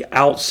first the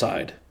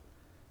outside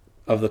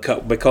of the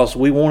cup," because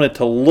we want it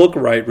to look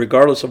right,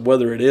 regardless of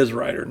whether it is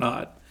right or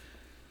not.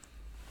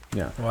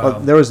 Yeah. Wow. Well,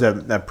 there was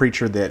a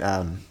preacher that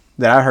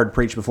I heard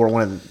preach before.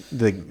 One of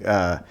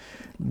the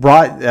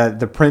brought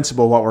the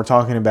principle of what we're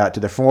talking about to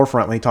the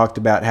forefront when he talked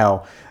about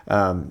how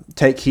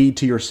take heed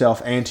to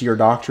yourself and to your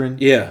doctrine.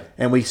 Yeah.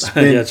 And we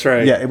spend That's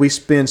right. Yeah, we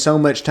spend so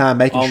much time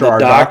making On sure the our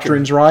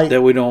doctrine doctrine's right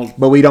that we don't.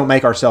 but we don't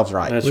make ourselves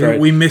right. That's right.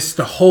 We missed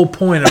the whole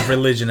point of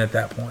religion at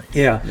that point.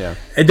 Yeah. Yeah.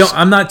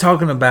 I'm not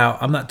talking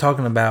about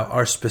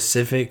our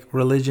specific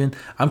religion.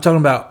 I'm talking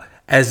about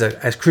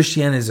as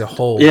Christianity as a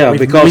whole. Yeah, we've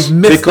because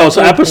missed the whole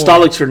apostolics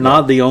point. are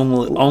not the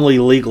only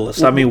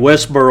legalists. I mean,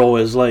 Westboro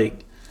is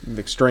like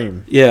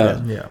Extreme. yeah.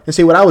 And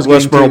see what I was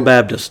getting Westboro to,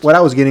 Baptist. What I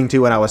was getting to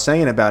when I was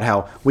saying about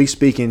how we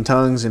speak in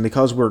tongues and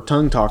because we're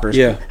tongue talkers,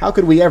 Yeah. how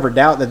could we ever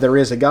doubt that there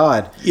is a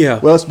God? Yeah.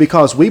 Well, it's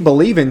because we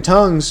believe in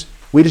tongues.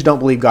 We just don't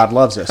believe God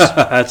loves us.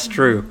 That's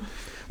true.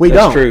 We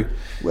That's don't. true.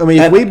 I mean,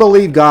 if And we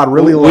believed God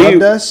really we-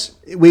 loved us,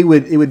 it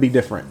would be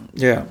different.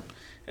 Yeah.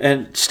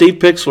 And Steve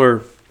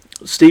Pixler,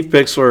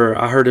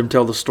 I heard him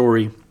tell the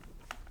story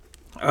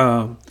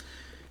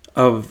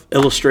of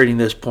illustrating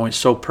this point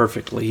so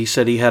perfectly. He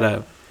said he had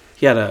a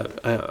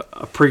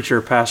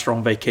pastor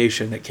on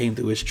vacation that came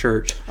to his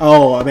church.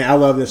 Oh, I mean, I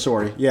love this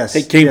story. Yes,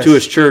 He came yes. to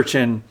his church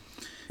and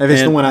If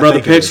it's the one I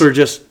Brother think it is.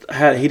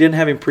 Pixler he didn't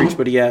have him preach,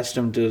 but he asked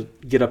him to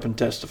get up and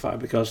testify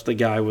because the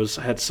guy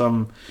had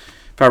some,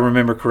 if I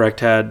remember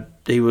correct,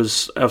 he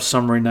was of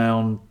some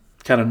renown,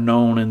 kind of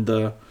known in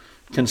the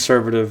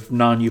conservative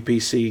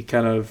non-UPC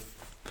kind of.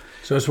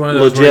 So it's one of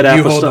those Legit where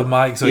you hold the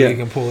apostolic. mic so Yeah. you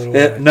can pull it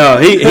away. No,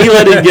 he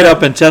let him get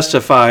up and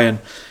testify,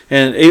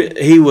 and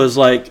he was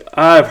like,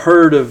 "I've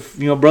heard of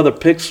Brother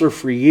Pixler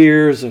for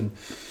years, and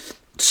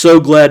so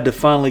glad to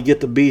finally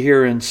get to be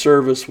here in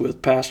service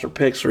with Pastor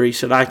Pixler." He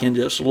said, "I can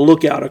just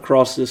look out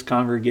across this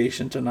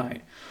congregation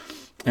tonight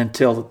and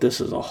tell that this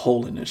is a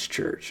holiness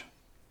church."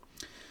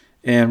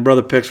 And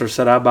Brother Pixler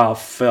said, "I about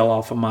fell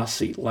off of my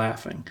seat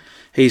laughing."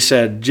 He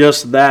said,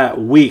 just that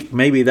week,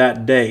 maybe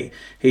that day,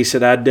 he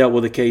said, "I dealt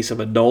with a case of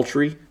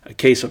adultery, a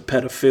case of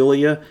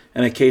pedophilia,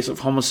 and a case of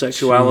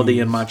homosexuality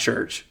in my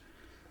church.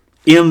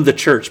 In the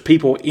church,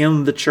 people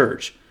in the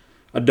church.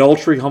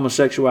 Adultery,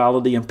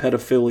 homosexuality, and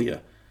pedophilia.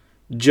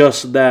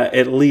 Just that,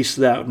 at least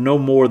that, no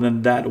more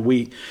than that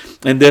week.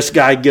 And this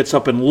guy gets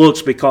up and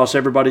looks because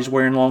everybody's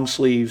wearing long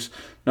sleeves.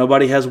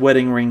 Nobody has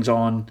wedding rings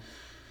on.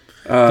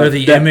 They're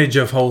the image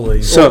of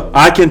holy. So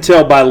I can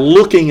tell by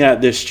looking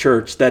at this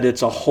church that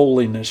it's a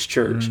holiness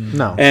church.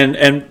 No.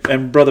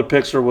 And Brother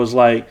Pixler was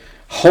like,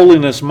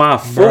 holiness my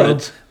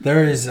foot.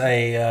 There is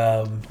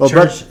a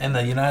church in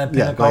the United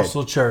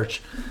Pentecostal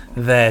Church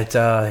that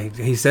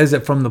he says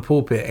it from the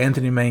pulpit.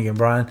 Anthony Mangan,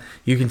 Brian,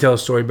 you can tell a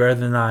story better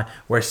than I,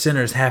 where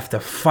sinners have to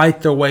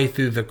fight their way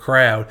through the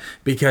crowd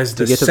because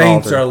the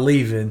saints are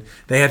leaving.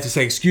 They have to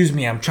say, "Excuse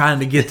me, I'm trying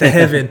to get to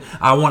heaven.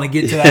 I want to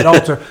get to that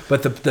altar,"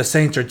 but the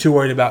saints are too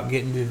worried about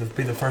getting to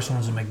be the first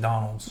ones at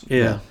McDonald's.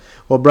 Yeah.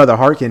 Well, Brother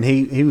Harkin,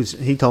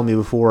 he told me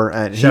before.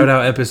 Shout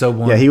out episode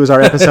 1. Yeah, he was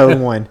our episode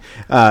 1.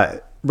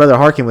 Brother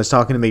Harkin was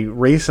talking to me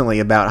recently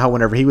about how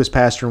whenever he was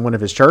pastoring one of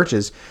his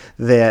churches,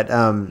 that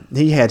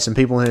he had some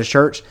people in his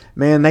church.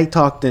 Man, they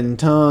talked in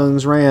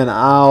tongues, ran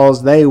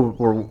aisles. They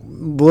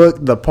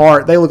looked the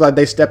part. They looked like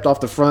they stepped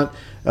off the front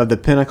of the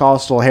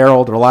Pentecostal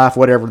Herald or Life,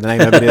 whatever the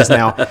name of it is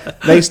now.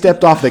 They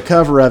stepped off the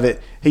cover of it.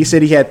 He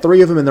said he had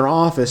 3 of them in their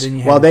office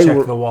while they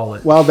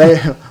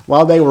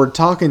were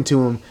talking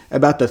to him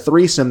about the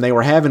threesome they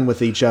were having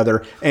with each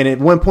other. And at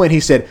one point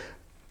he said,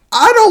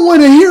 "I don't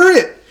want to hear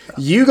it.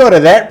 You go to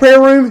that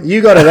prayer room,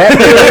 you go to that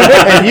prayer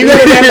room, and you go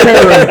to that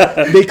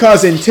prayer room.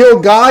 Because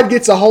until God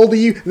gets a hold of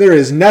you, there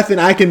is nothing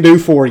I can do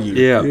for you."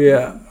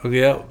 Yeah.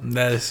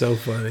 That is so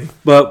funny.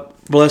 But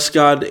bless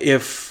God,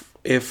 if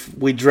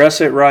we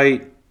dress it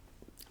right,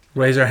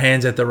 raise our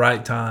hands at the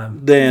right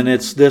time, then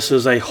this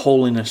is a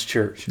holiness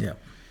church. Yeah.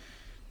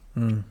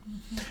 And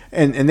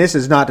this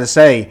is not to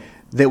say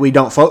that we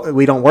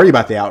don't worry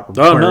about the outward.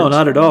 Oh, no,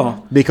 not at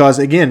all. Because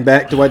again,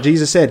 back to what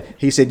Jesus said,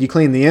 he said, "You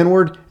clean the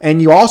inward,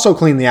 and you also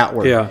clean the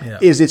outward." Yeah.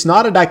 It's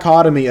not a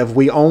dichotomy of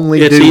we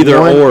only It's do either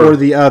one or. or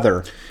the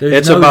other.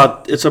 It's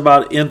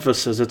about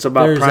emphasis. It's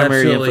about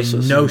primary emphasis.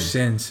 There's no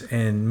sense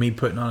in me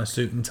putting on a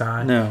suit and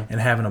tie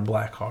and having a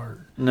black heart.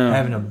 No.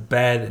 Having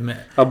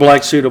a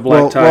black suit, a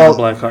black tie, and a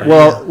black heart.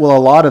 Well, a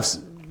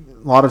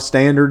lot of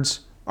standards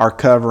are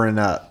covering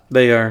up.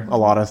 They are a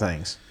lot of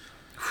things.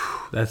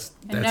 That's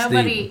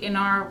nobody in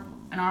our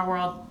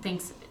world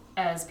thinks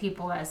as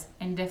people as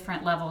in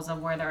different levels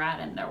of where they're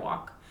at in their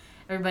walk.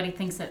 Everybody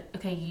thinks that,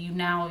 okay,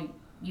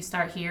 you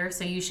start here,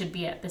 so you should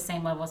be at the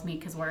same level as me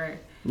because we're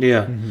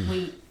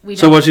we.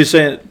 So what you're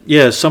saying?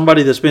 Yeah,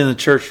 somebody that's been in the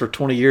church for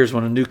 20 years,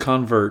 when a new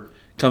convert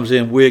comes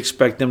in, we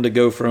expect them to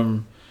go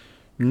from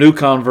new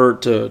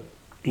convert to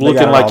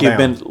looking like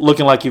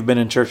you've been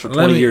in church for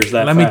 20 years.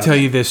 Let me tell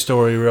you this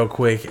story real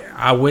quick.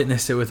 I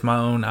witnessed it with my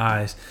own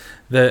eyes.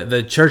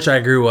 The church I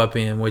grew up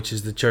in, which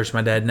is the church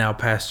my dad now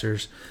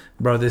pastors,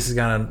 bro, this is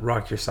gonna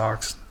rock your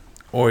socks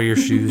or your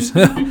shoes.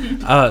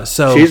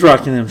 So she's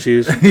rocking them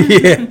shoes.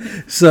 Yeah.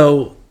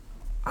 So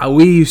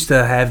we used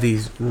to have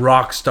these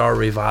rock star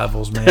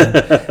revivals, man,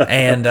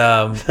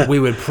 and we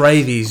would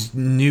pray these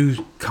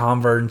new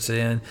converts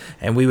in,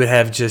 and we would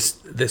have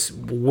just this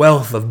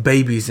wealth of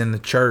babies in the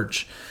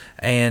church,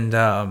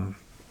 and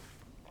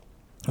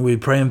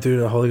we'd pray them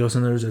through the Holy Ghost.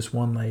 And there was this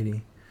one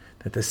lady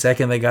that the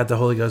second they got the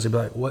Holy Ghost, they'd be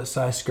like, "What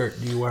size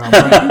skirt do you wear?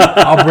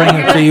 I'll bring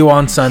it to you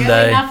on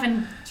Sunday." Enough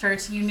in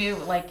church, you knew,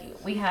 like,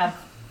 we have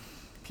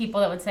people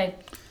that would say,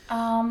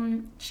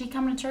 "She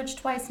come to church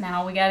twice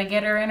now. We got to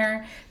get her in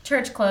her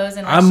church clothes."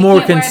 And like, I'm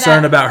more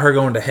concerned about her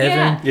going to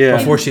heaven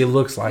before she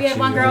looks like she. We had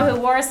one girl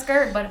who wore a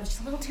skirt, but it was just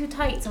a little too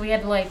tight, so we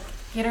had to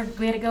get her.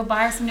 We had to go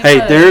buy her some new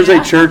clothes. Hey, there's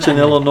a church in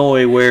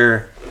Illinois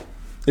where.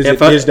 Is it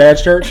his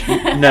dad's church?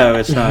 No,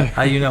 it's not.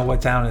 How you know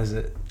what town is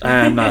it?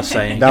 I'm not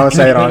saying. Don't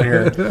say it on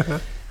here.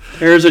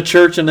 There's a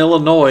church in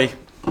Illinois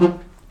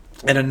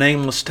in a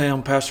nameless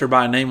town, pastored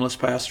by a nameless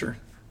pastor.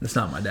 That's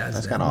not my dad's.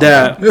 That's kind of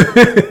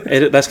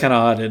odd. That's kind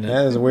of odd, isn't it?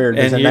 That is weird.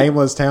 It's a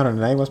nameless town and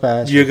a nameless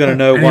pastor. You're gonna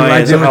know and why. He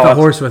rides in with a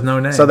horse with no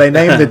name. So they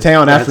named the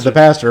town after the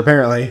pastor.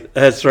 Apparently,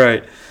 that's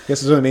right.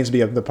 Guess that's what it means to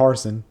be the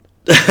parson.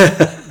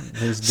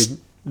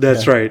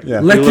 That's right. Yeah.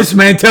 Let this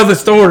man tell the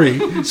story.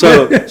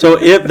 So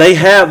if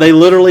they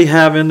literally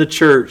have in the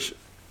church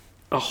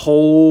a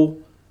whole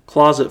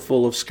closet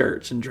full of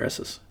skirts and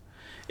dresses.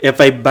 If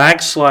a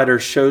backslider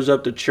shows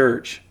up to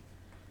church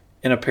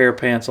in a pair of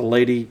pants, a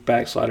lady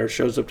backslider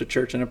shows up to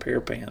church in a pair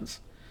of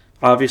pants.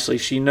 Obviously,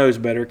 she knows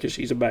better because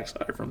she's a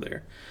backslider from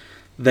there.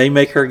 They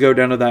make her go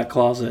down to that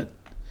closet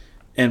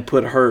and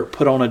put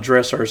on a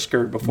dress or a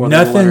skirt before they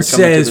let her come into the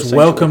says sanctuary.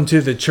 Welcome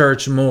to the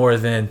church more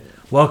than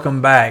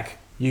welcome back.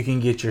 You can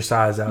get your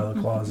size out of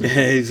the closet.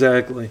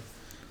 Exactly.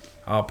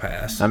 I'll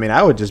pass. I mean,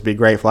 I would just be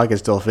grateful I could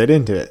still fit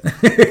into it.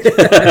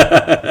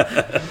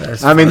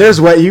 I mean, there's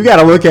way you got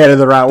to look at it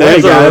the right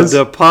way, guys. There's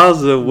a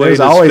positive way there's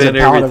to always spin a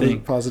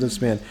everything. Positive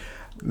spin.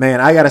 Man,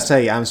 I got to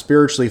say, I'm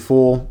spiritually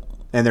full,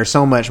 and there's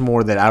so much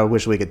more that I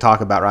wish we could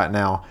talk about right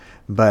now.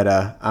 But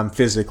I'm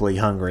physically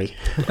hungry.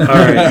 All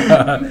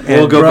right,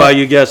 we'll go buy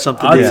you guys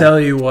something. I'll tell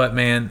you what,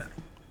 man.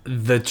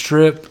 The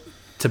trip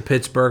to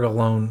Pittsburgh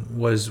alone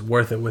was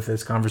worth it with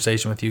this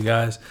conversation with you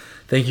guys.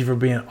 Thank you for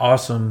being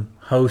awesome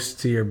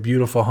hosts to your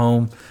beautiful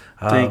home.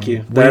 Thank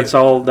you. That's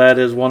all. That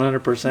is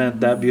 100%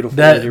 that beautiful.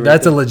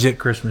 That's a legit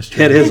Christmas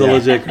tree. It is a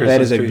legit Christmas tree.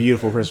 That is a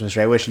beautiful Christmas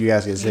tree. I wish you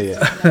guys could see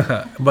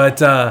it. But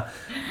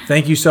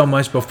thank you so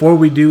much. Before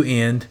we do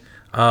end,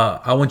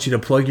 I want you to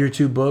plug your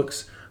 2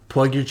 books,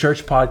 plug your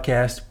church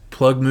podcast,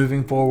 plug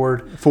Moving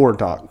Forward. Forward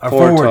Talk.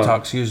 Forward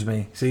Talk, excuse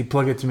me. See,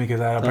 plug it to me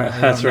because I apparently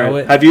That's don't know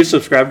right. it. Have you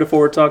subscribed to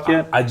Forward Talk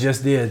yet? I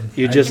just did.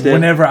 You just did?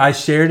 Whenever I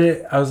shared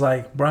it, I was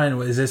like,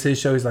 Brian, is this his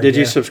show? He's like, Did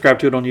you yeah. subscribe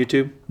to it on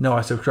YouTube? No,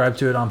 I subscribed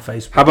to it on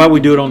Facebook. How about we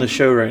do it on the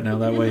show right now?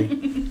 That way.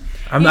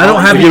 I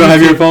don't have. You don't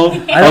have your phone?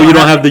 You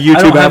don't have the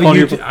YouTube app on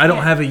your phone? I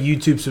don't have a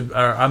YouTube.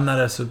 I'm not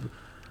a.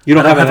 You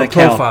don't have an a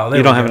account. profile.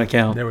 You don't have an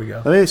account. There we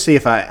go. Let me see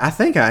if I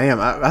think I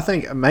am. I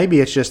think maybe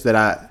it's just that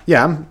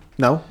I'm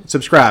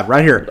subscribe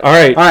right here. All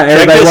right. Check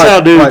everybody, this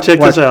out, dude. Check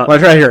watch, this out.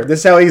 Watch right here. This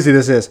is how easy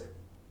this is.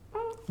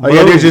 All you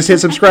gotta do is just hit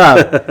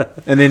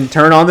subscribe and then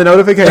turn on the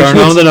notifications. Turn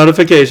on the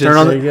notifications. Turn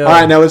on There you go. all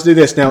right, now let's do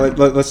this. Now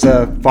let's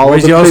follow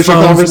Where's the y'all's crucial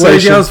phones? conversation.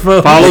 Where's y'all's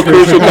phones? Follow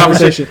Crucial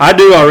Conversation. I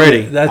do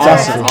already. That's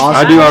Awesome. awesome.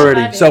 I do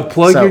already. So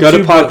plug your Go to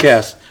 2 books.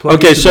 podcast. Plug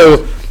Okay, your 2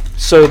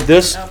 books. so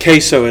this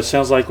queso, it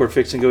sounds like we're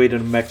fixing to go eat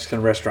in a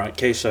Mexican restaurant.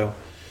 Queso.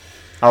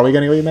 Are we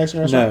gonna go eat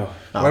Mexican restaurant?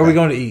 No. Where are we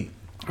going to eat?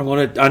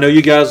 I know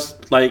you guys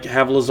like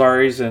have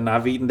Lazari's, and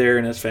I've eaten there,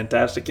 and it's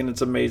fantastic and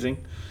it's amazing.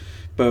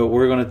 But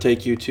we're gonna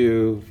take you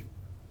to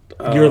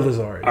Your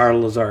Lazari's. Our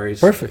Lazari's.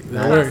 Perfect.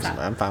 That works.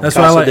 I'm fine. That's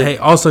with why I Casa like. de- Hey,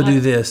 also do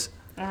this.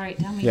 All right,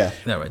 tell me. that. Yeah.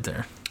 That right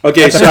there.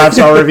 Okay, That's a so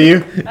 5-star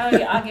review. Oh,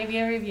 yeah, I'll give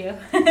you a review.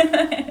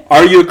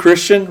 Are You a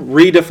Christian?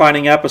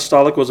 Redefining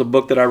Apostolic was a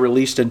book that I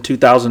released in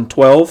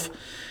 2012,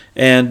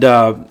 and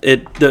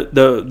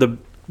the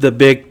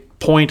big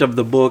point of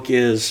the book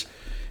is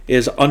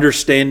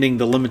understanding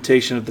the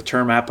limitation of the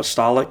term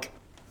apostolic,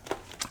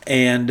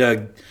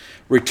 and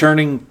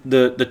returning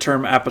the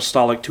term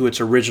apostolic to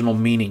its original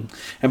meaning.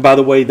 And by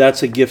the way,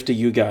 that's a gift to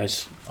you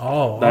guys.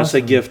 Oh, That's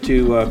awesome. a gift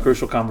to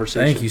Crucial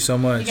Conversation. Thank you so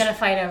much. You gotta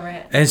fight over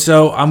it. And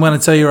so I'm going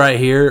to tell you right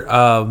here,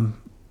 I'm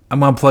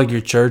going to plug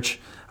your church.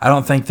 I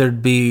don't think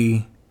there'd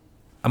be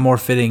a more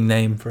fitting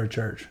name for a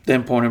church.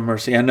 Then Point of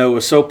Mercy. I know it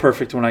was so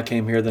perfect when I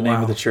came here, the name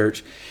Wow. of the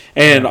church.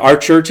 And our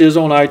church is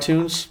on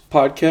iTunes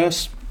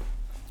podcasts.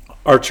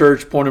 Our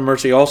church, Point of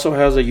Mercy, also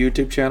has a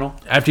YouTube channel.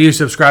 After you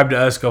subscribe to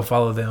us, go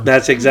follow them.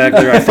 That's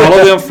exactly right.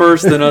 Follow them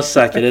first, then us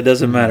second. It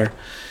doesn't matter.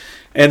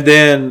 And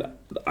then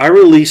I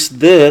released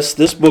this.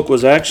 This book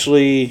was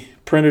actually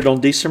printed on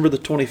December the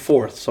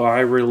 24th, so I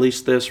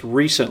released this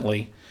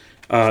recently.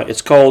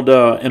 It's called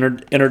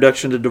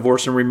Introduction to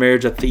Divorce and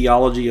Remarriage, A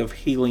Theology of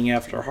Healing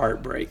After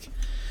Heartbreak.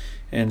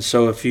 And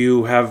so if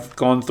you have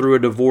gone through a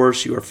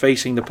divorce, you are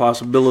facing the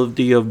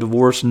possibility of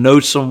divorce, know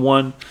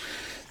someone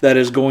that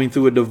is going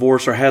through a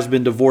divorce or has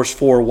been divorced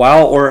for a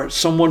while, or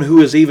someone who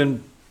has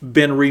even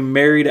been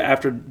remarried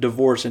after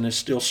divorce and is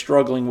still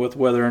struggling with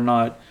whether or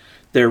not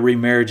their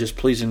remarriage is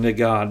pleasing to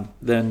God,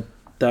 then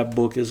that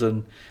book is,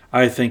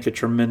 I think, a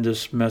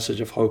tremendous message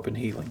of hope and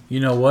healing. You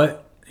know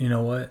what?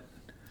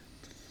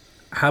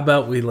 How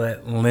about we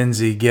let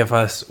Lindsay give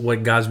us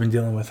what God's been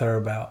dealing with her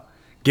about?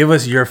 Give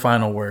us your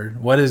final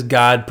word. What has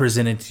God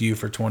presented to you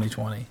for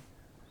 2020?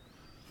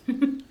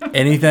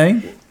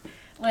 Anything?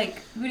 Like,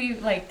 who do you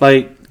like?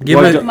 Give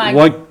what, it-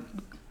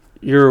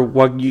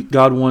 what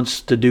God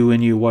wants to do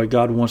in you, what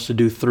God wants to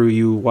do through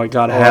you, what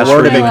God has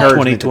word for of you in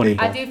encouragement to 2020.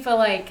 people. I do feel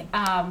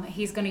like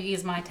he's going to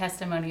use my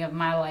testimony of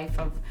my life,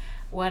 of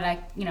what I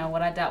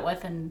dealt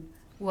with, and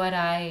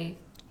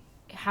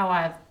how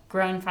I've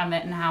grown from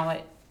it, and how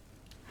it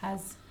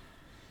has,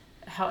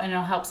 and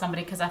it'll help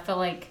somebody, because I feel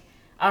like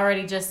I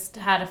already just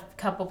had a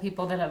couple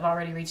people that have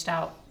already reached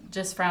out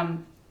just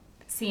from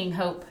seeing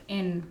hope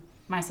in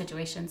my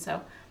situation.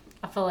 So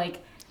I feel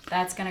like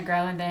that's going to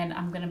grow, and then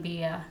I'm going to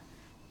be a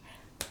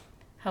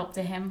help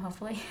to him,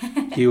 hopefully.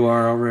 You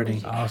are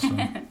already.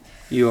 Awesome.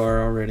 You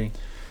are already.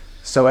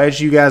 So as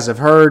you guys have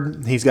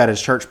heard, he's got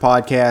his church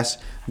podcast.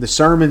 The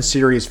sermon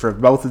series for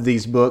both of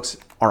these books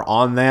are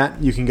on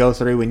that. You can go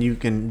through and you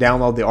can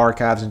download the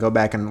archives and go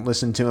back and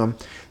listen to them.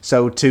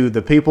 So to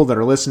the people that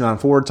are listening on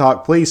Forward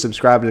Talk, please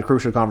subscribe to the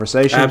Crucial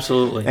Conversation.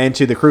 Absolutely. And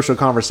to the Crucial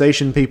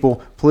Conversation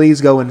people, please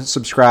go and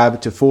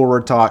subscribe to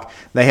Forward Talk.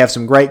 They have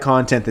some great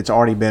content that's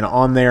already been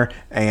on there,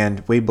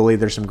 and we believe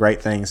there's some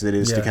great things that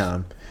is to Yes.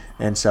 come.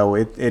 And so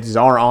it is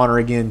our honor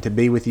again to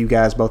be with you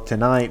guys both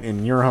tonight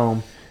in your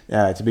home,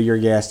 to be your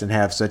guest and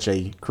have such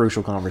a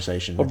crucial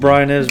conversation. Well, with you.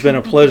 Brian, it has been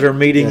a pleasure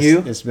meeting Yes,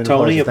 you. it's been a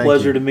Tony, pleasure. a Thank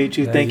pleasure you. to meet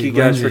you. Thank Thank you, you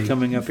guys for Lindsay.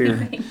 coming up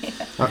here.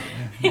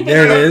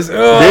 There it is.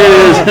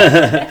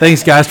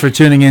 Thanks, guys, for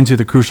tuning in to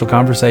the Crucial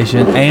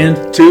Conversation.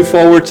 And To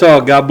Forward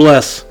Talk. God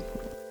bless.